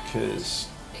 Because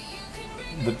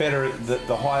the better,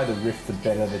 the higher the rift, the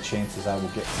better the chances are we'll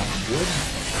get something good.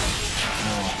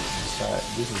 Alright, so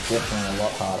this is definitely a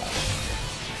lot harder.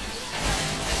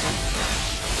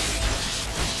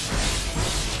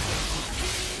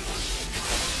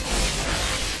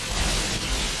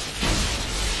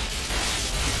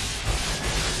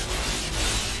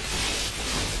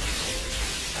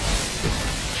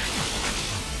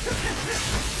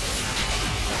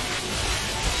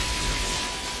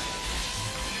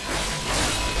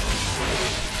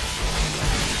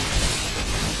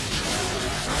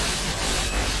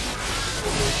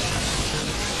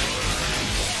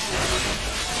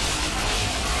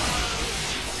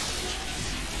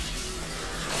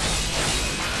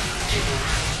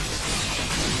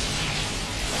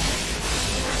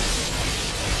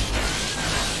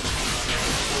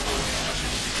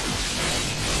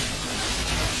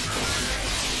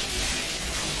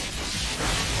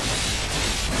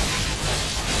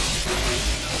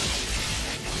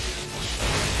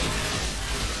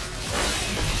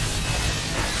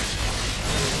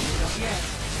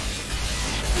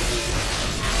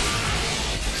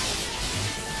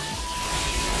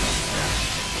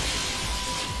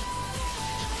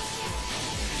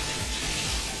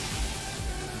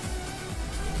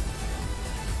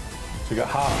 We've got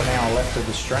half an hour left of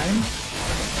the stream.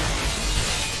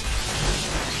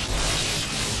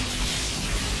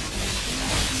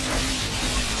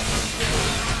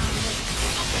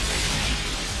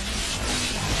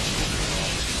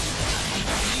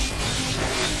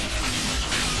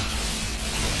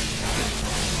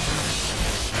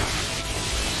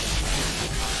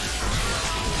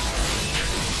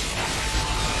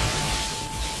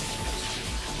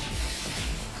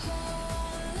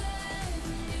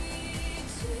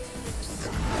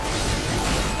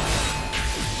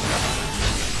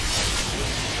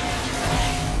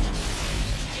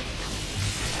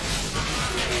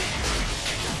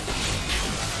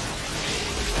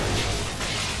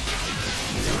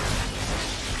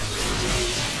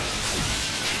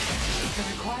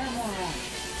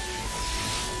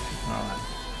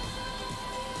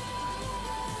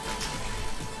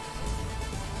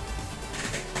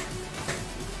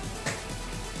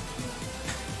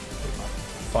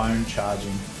 Phone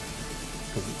charging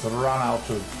because it's a run out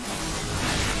of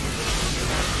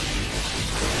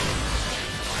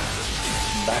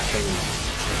battery.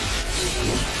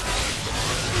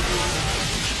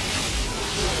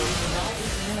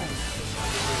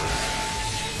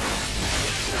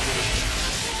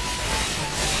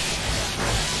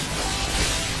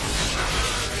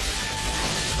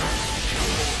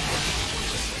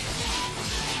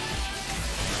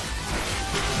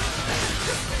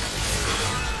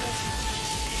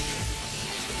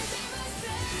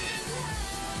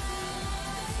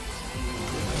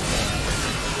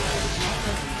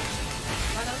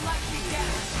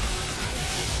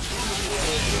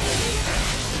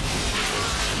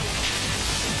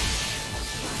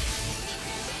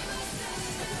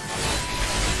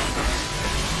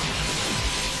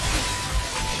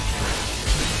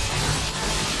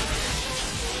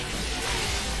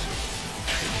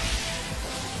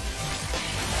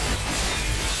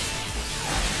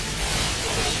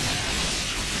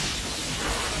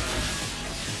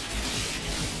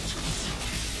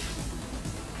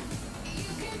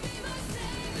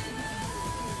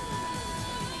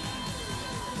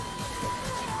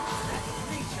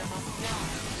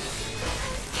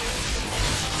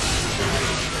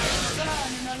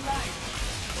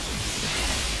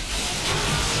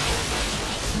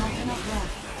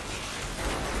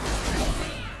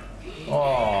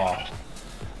 Oh,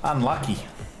 unlucky.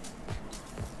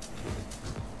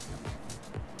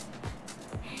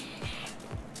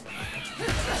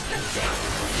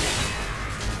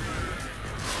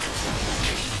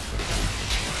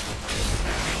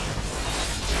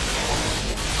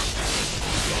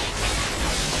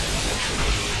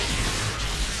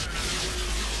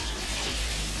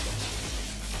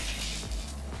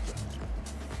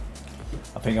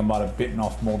 I think I might have bitten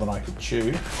off more than I could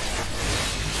chew.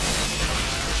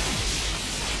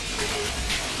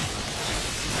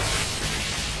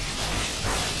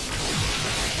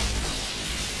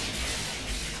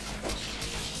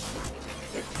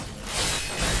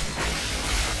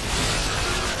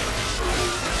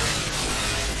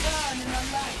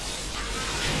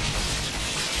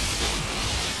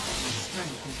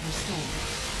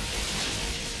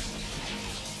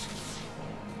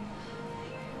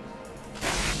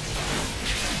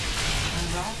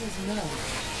 No.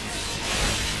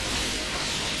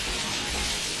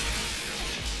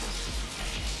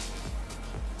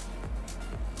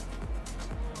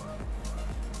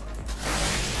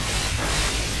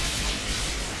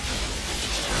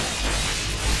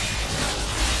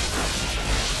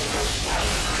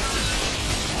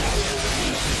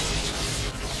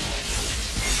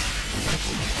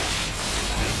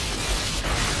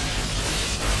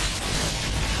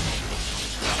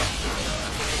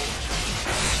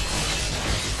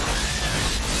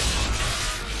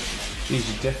 Geez,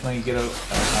 you definitely get a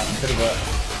bit of a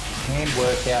hand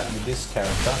workout with this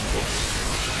character.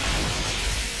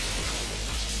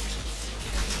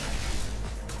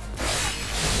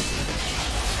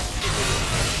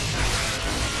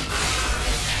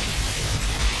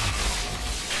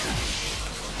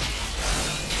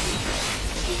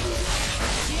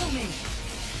 Heal me.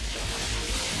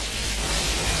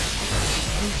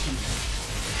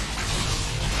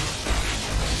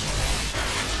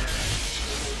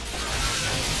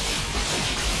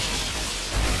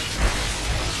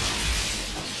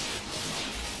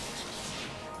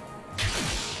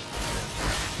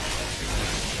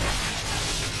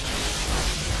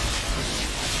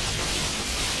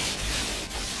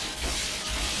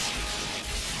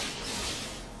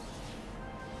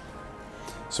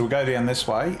 So we'll go down this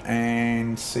way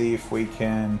and see if we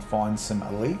can find some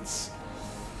elites.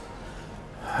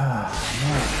 Not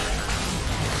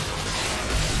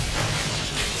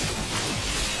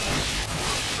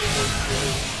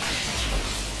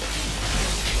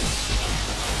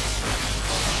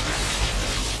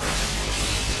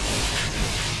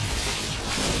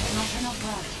enough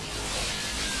blood.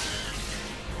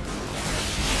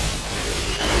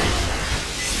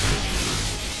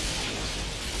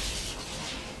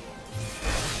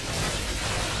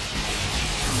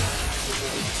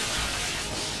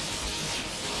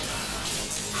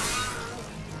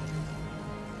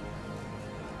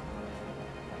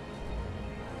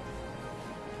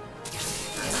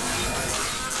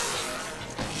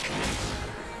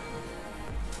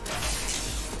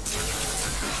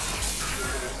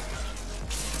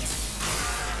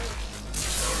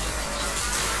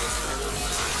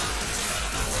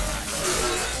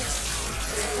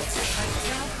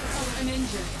 An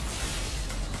injured.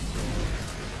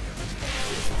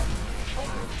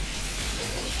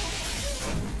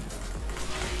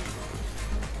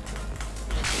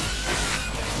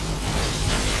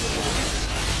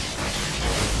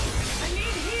 I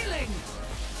need healing.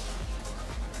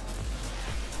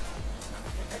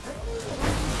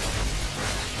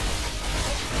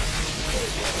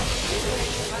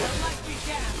 I don't like you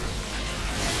down.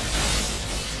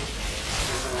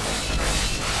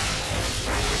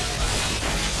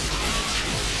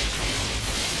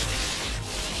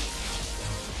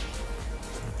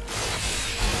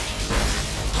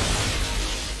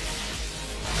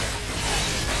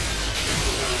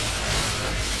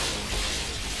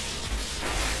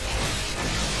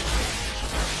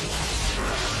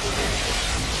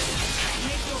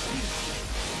 Make your peace.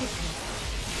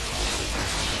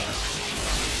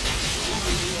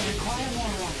 You require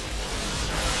more life.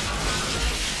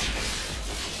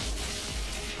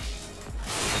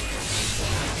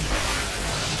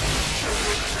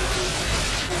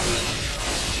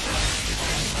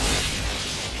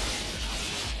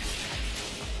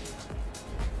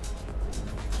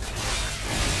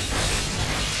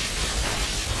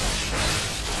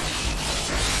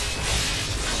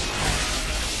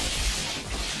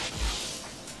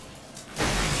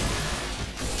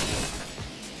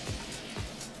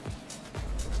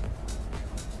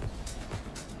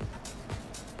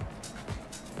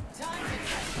 Time to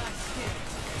test my skill.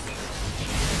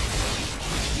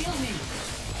 Heal me.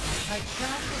 I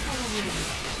trap before you.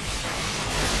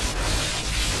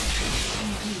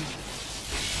 Indeed.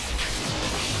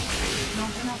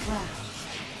 Not enough left.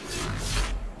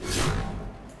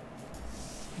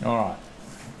 All right.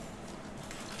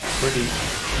 Pretty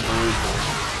brutal.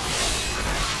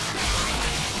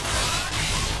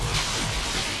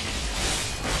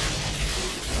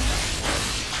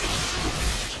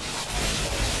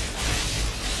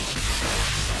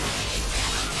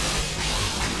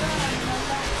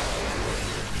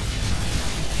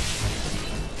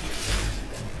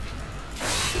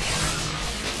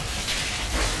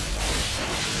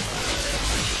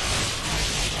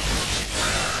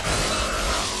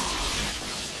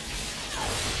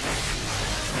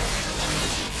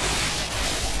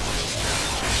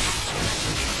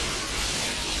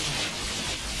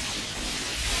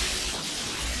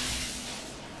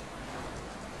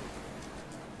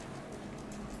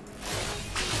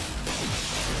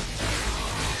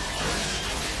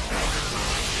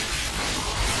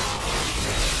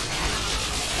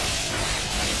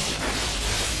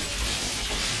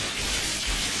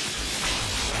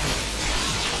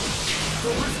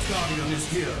 Rift Guardian is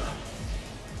here.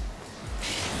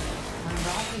 My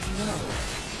wrath is low.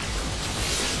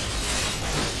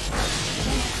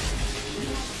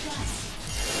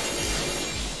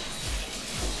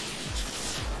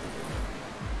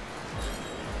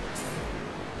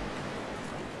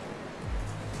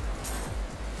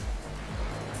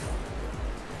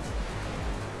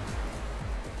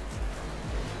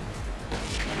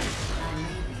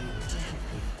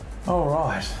 All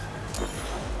right.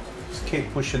 Just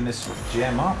keep pushing this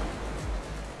gem up.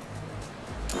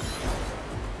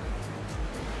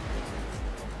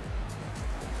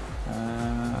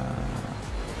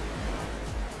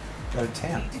 Go to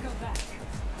town. To go back.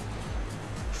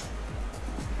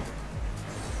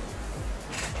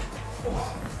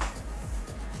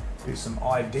 Do some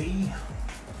ID.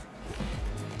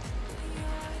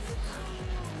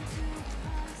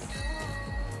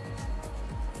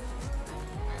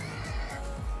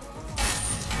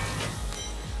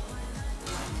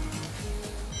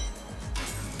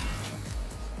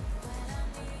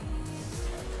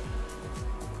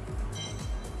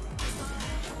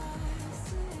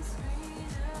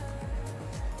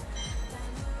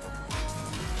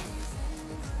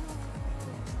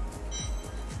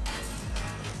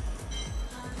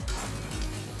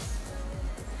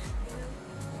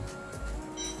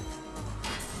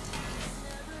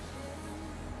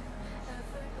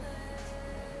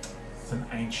 An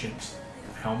ancient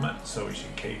helmet, so we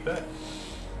should keep it.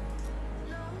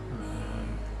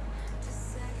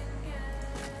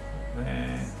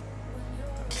 There.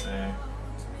 There.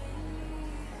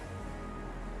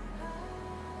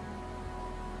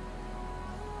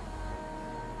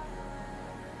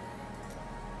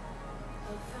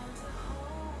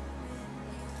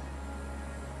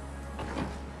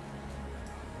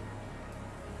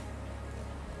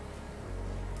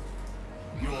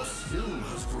 Your skill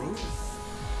has grown.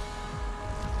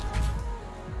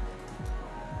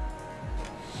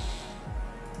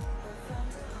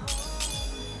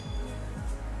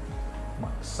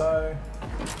 Like so.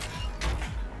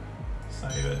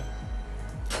 Save it.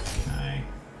 Okay.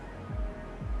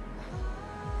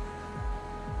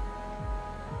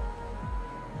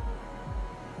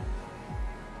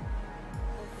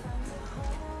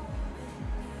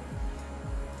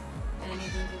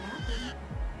 Anything can happen.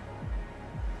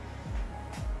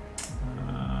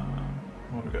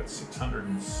 What have we got?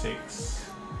 606.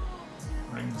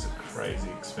 Rings are crazy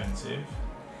expensive.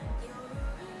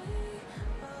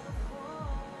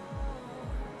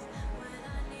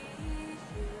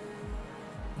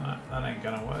 No, that ain't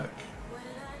gonna work.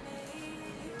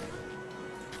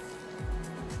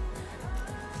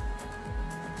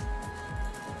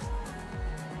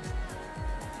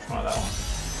 Try that one.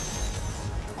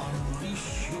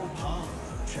 Unleash your power,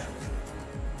 champion.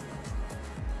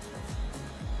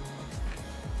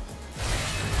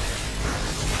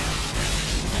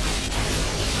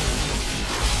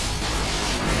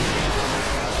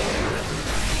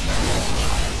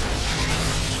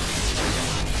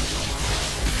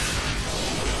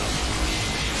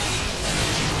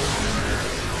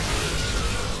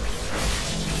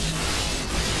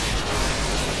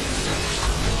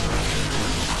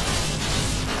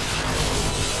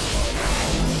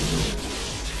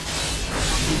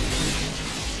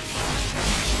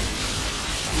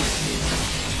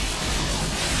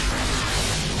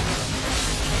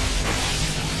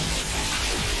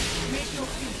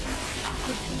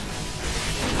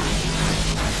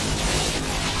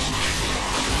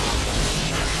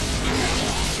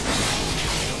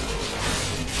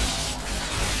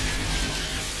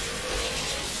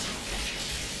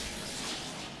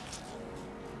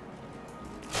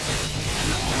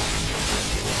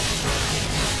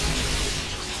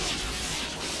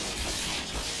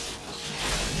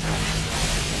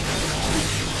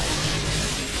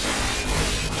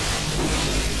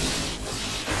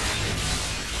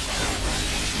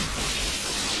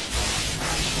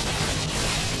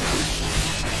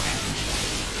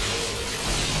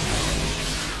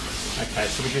 Okay,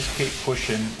 so we just keep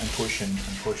pushing and pushing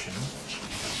and pushing.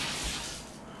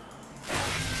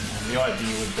 And the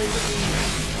idea would be that we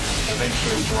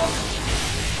eventually drop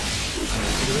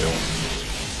material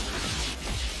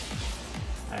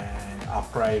and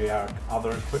upgrade our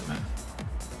other equipment.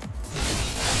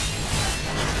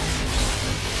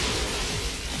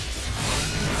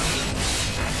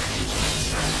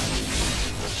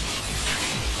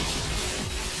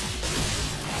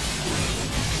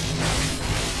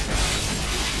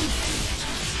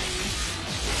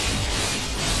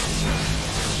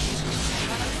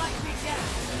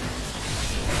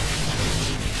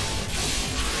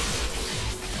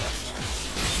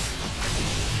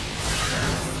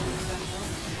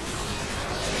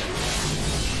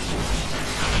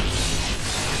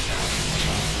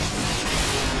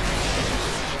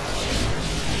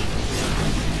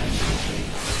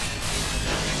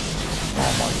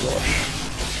 gosh.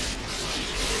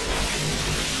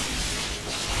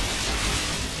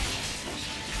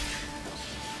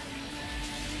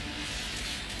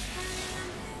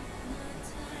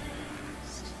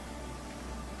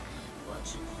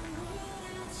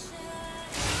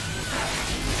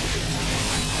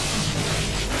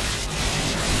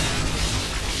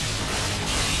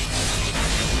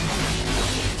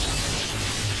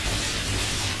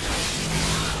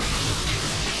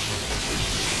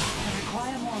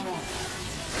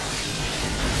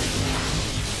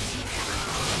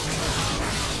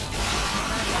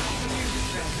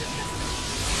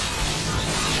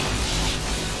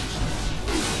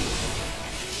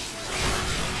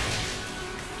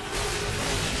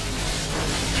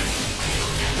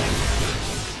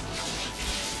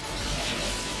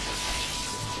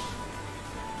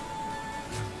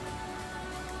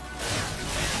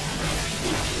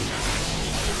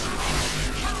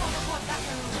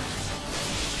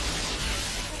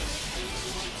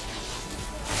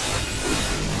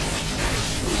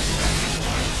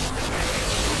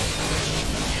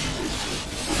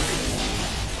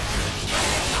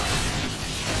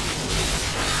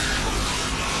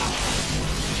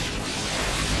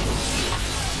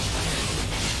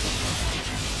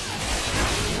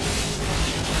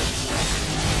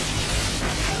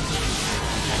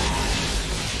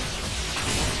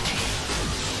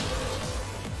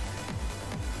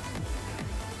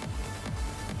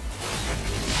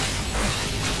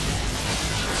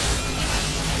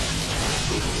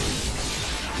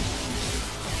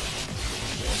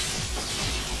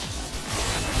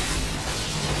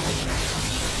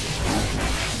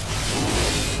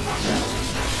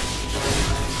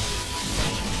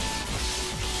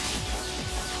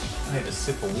 I need a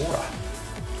sip of water.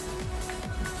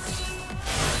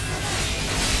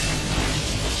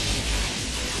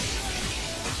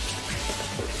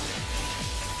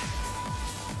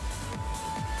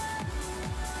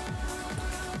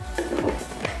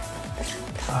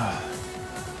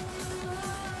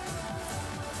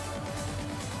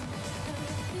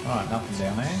 Alright, nothing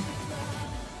down there.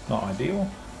 Not ideal.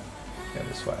 Go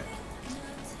this way.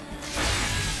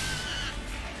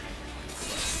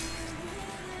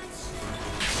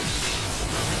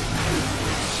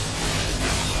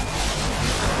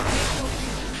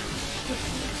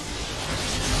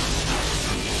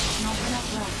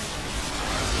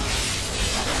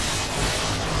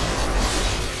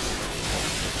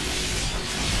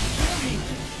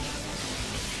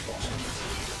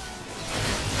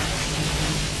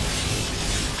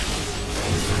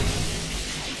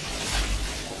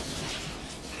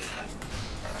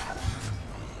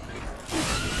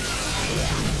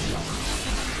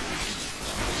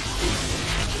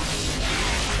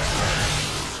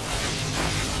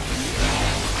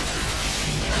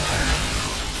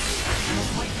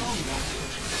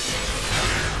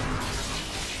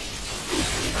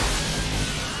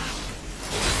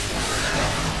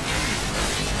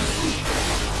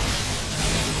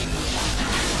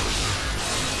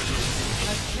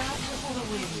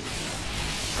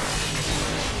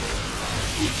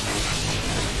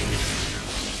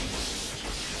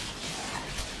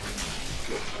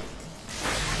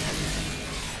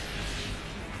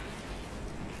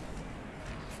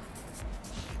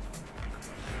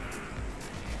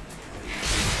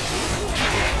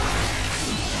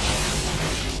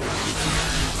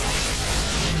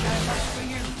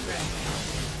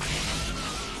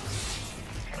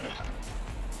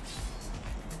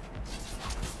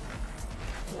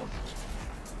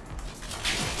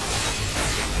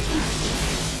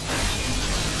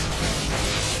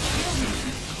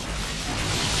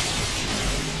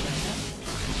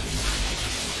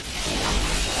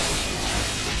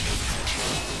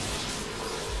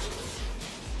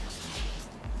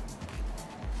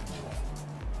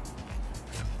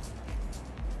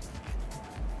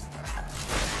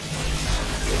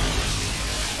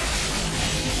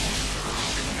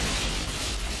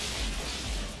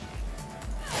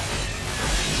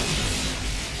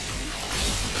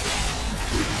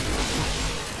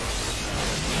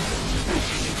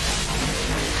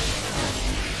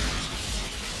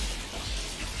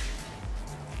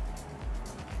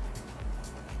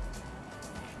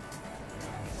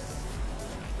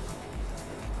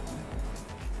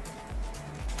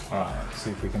 Alright, let's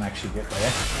see if we can actually get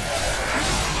there.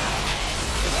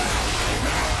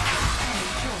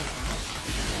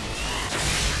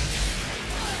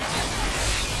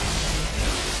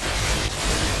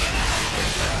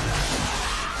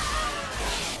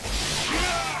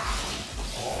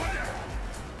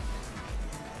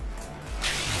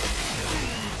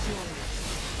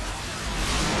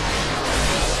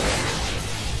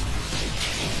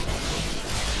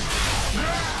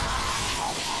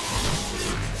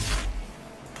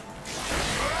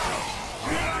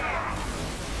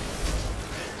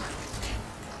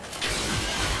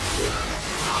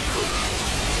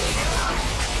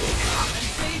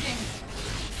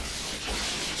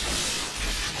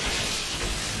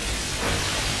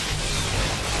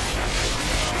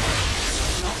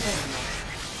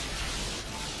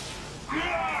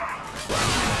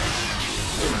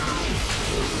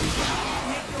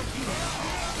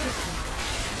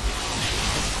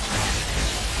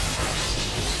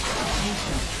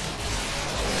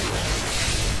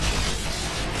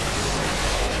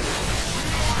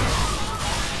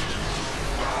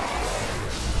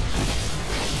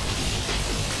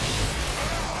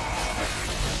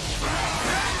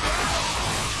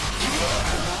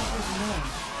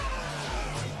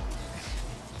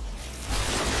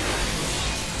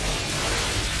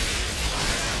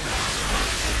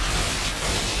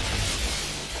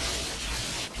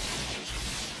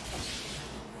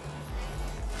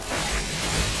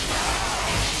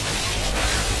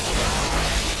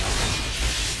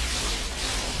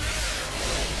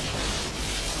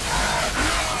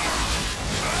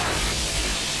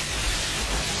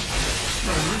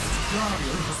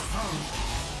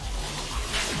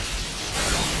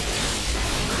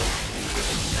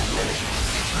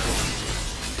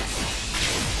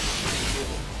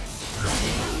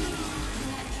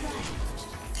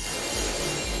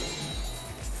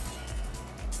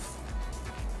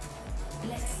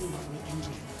 Let's see what we can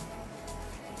do.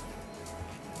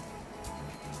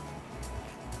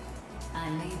 I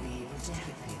may be able to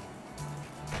help you.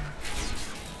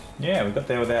 Yeah, we got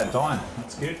there without dying.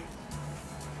 That's good.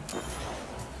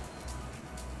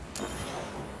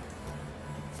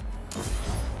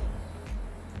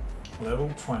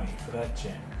 Level 20 for that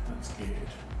gem. That's good.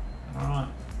 Alright.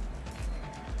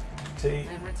 T.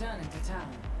 I'm returning to town.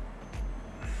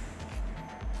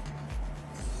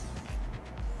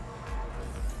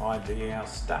 ID our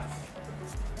stuff.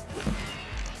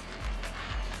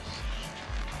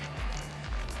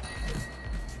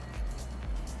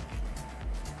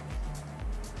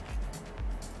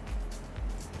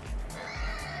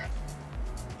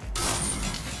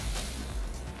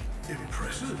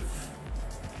 Impressive.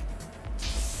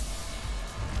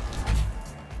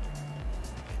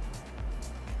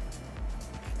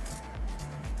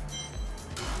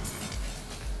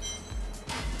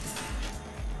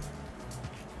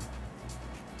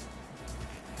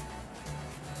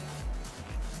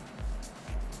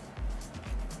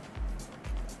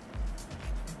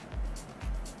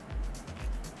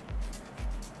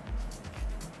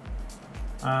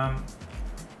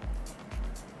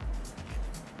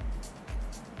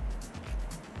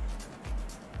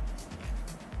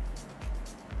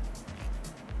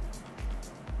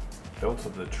 Belt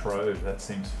of the Trove, that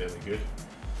seems fairly good.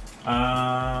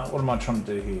 What am I trying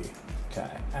to do here?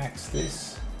 Okay, axe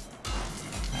this,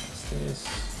 axe this,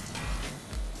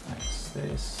 axe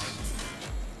this.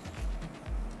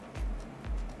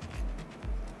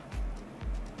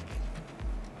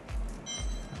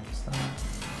 Axe that.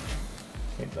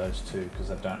 Keep those two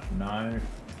because I don't know.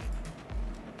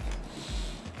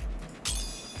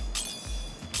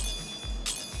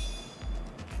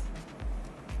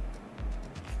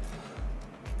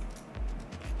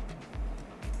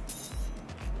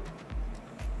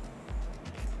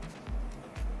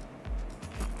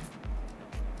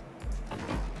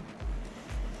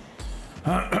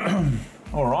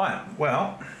 All right,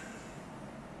 well,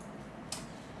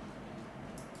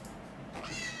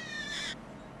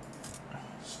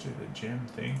 let's do the gem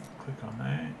thing. Click on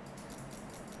that.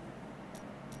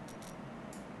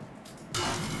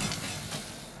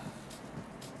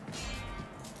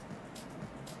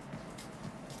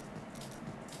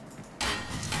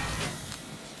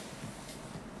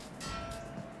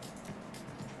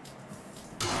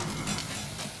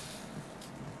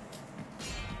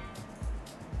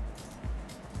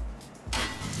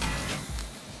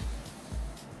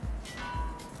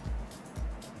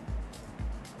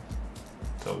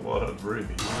 It's a lot of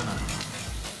rubies, isn't it?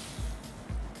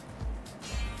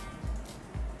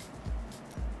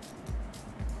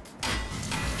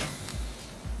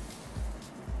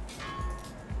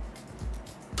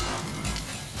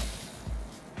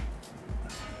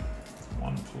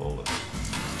 One flawless.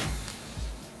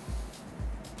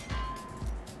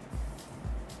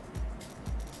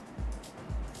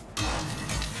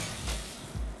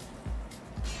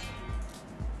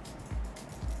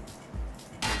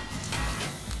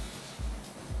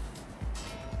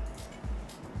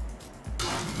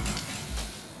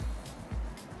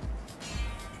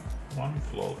 One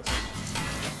flawless.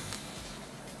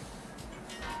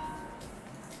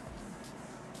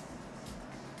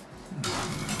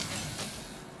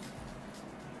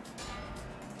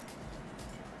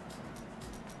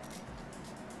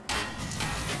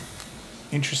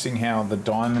 Interesting how the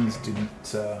diamonds didn't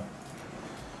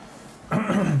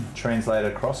translate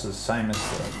across as same as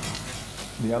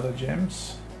the other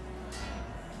gems.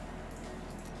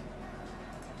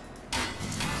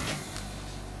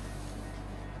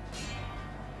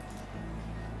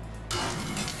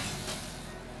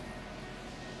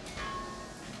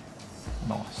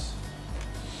 Nice.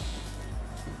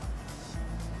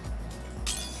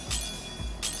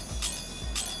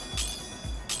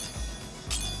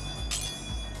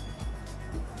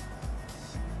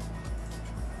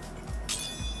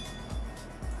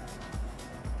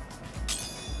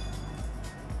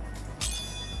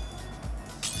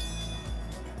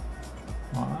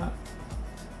 Like that.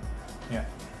 Yeah.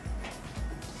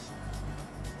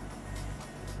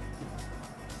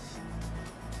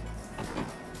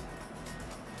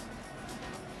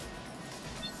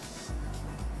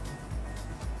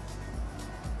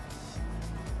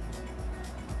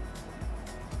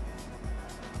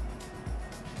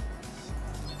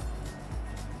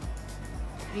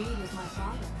 He was my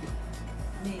father.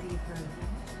 Maybe you've heard of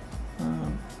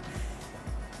him.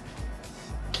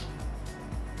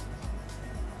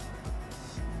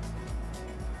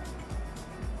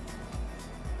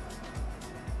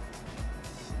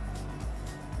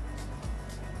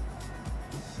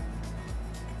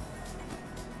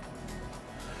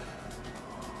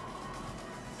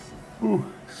 Ooh,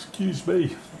 excuse me.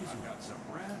 I've got some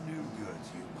brand new goods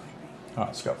you might be. Alright,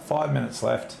 it's got 5 minutes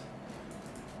left.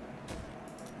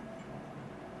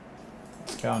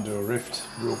 Let's go and do a rift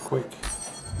real quick.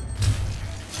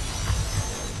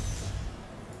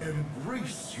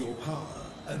 Embrace your power,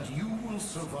 and you will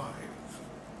survive.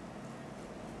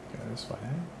 Go this way, eh?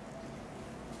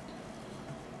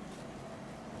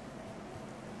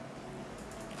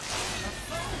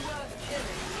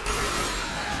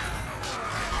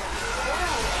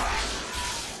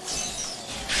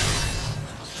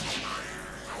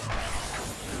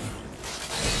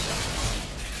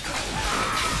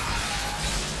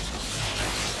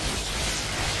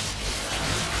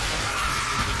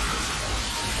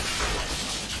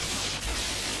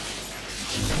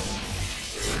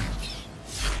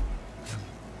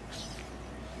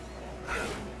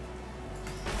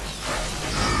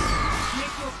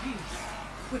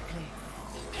 Quickly.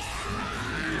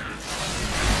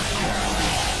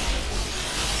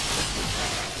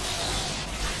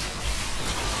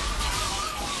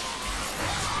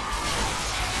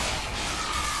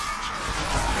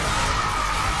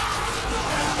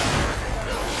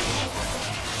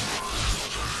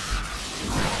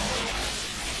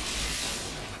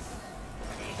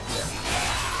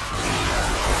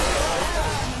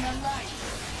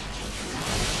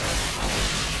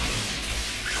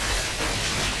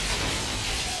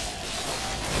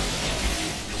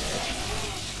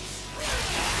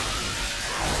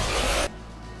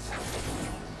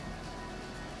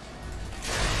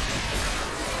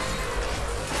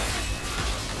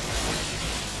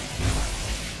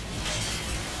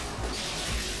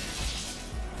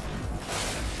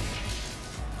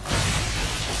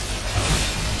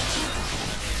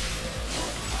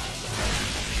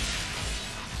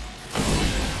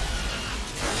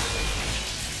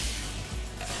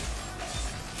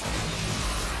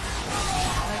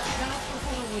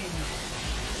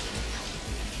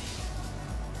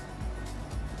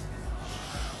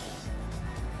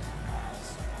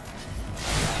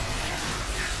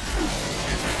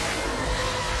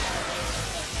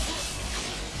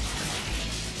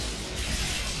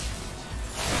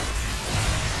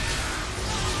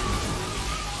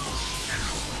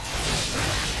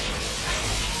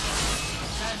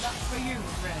 For you,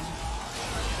 friend.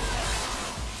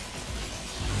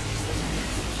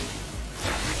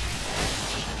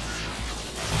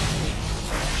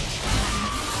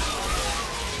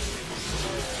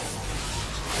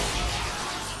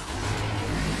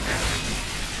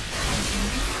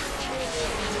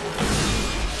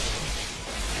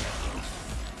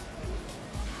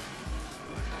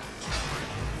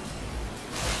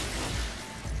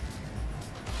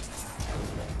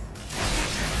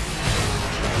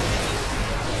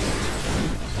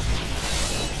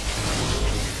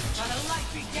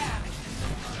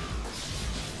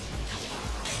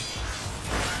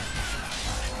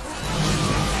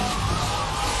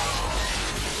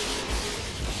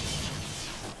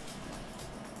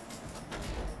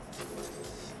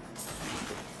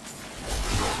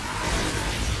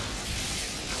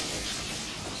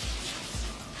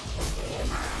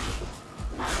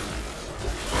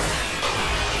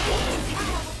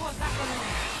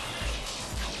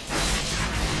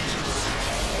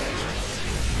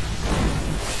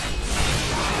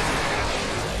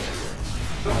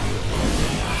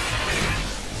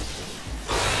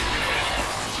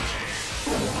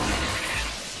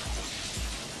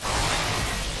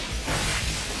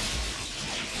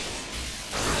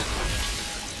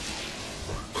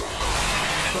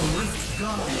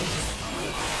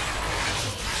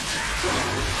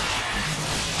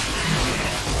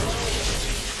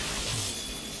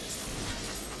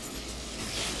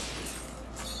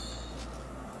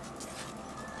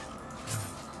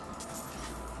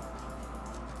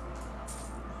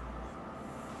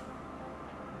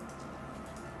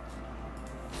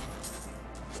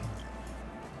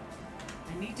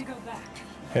 I need to go back.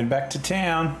 Head back to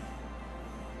town.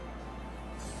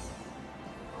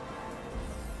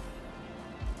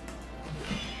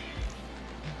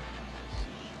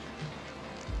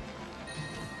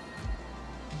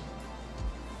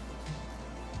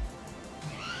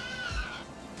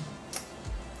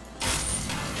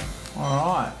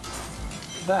 Alright,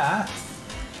 that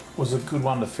was a good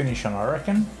one to finish on, I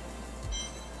reckon,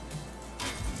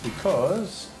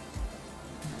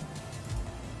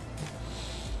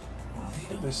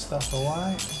 Put this stuff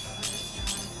away.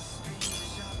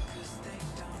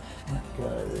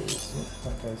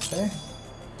 That goes there.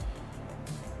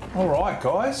 Alright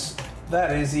guys,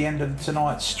 that is the end of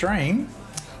tonight's stream.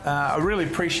 I really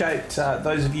appreciate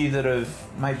those of you that have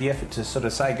made the effort to sort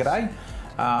of say g'day.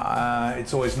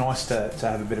 It's always nice to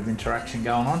have a bit of interaction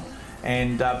going on.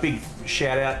 And big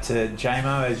shout out to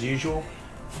JMO as usual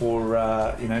for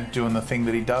you know, doing the thing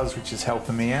that he does, which is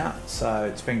helping me out. So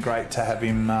it's been great to have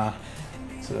him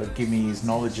sort of give me his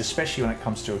knowledge, especially when it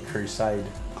comes to a Crusade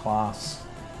class,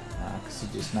 because he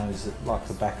just knows it like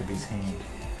the back of his hand.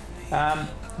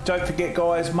 Don't forget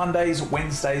guys, Mondays,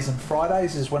 Wednesdays and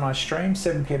Fridays is when I stream,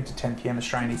 7 PM to 10 PM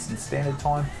Australian Eastern Standard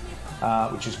Time,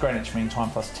 which is Greenwich Mean Time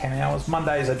plus 10 hours.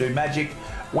 Mondays I do Magic.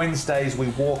 Wednesdays we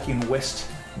walk in West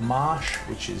Marsh,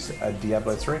 which is a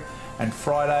Diablo 3. And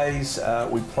Fridays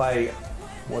we play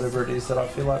whatever it is that I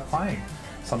feel like playing.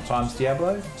 Sometimes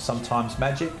Diablo, sometimes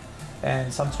Magic,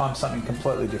 and sometimes something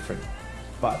completely different.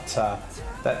 But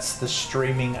that's the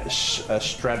streaming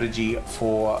strategy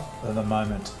for the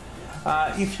moment.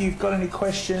 If you've got any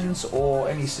questions or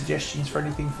any suggestions for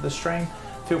anything for the stream,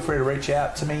 feel free to reach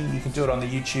out to me. You can do it on the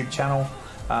YouTube channel,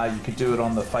 you can do it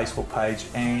on the Facebook page,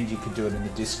 and you can do it in the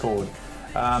Discord.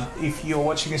 If you're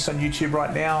watching this on YouTube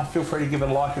right now, feel free to give it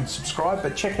a like and subscribe,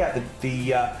 but check out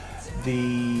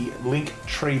the link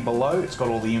tree below. It's got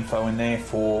all the info in there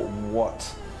for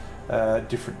what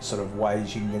different sort of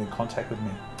ways you can get in contact with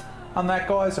me. On that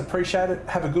guys, appreciate it,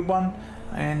 have a good one,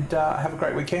 and have a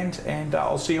great weekend, and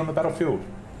I'll see you on the battlefield.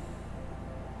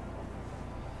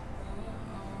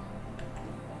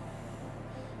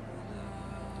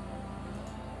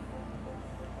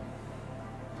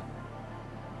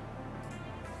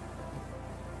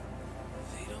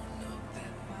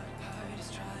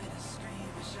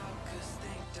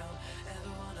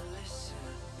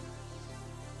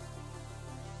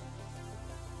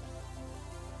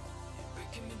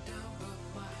 Breaking me down, but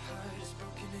my heart is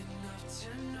broken enough to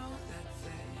know that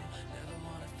they never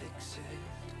wanna fix it.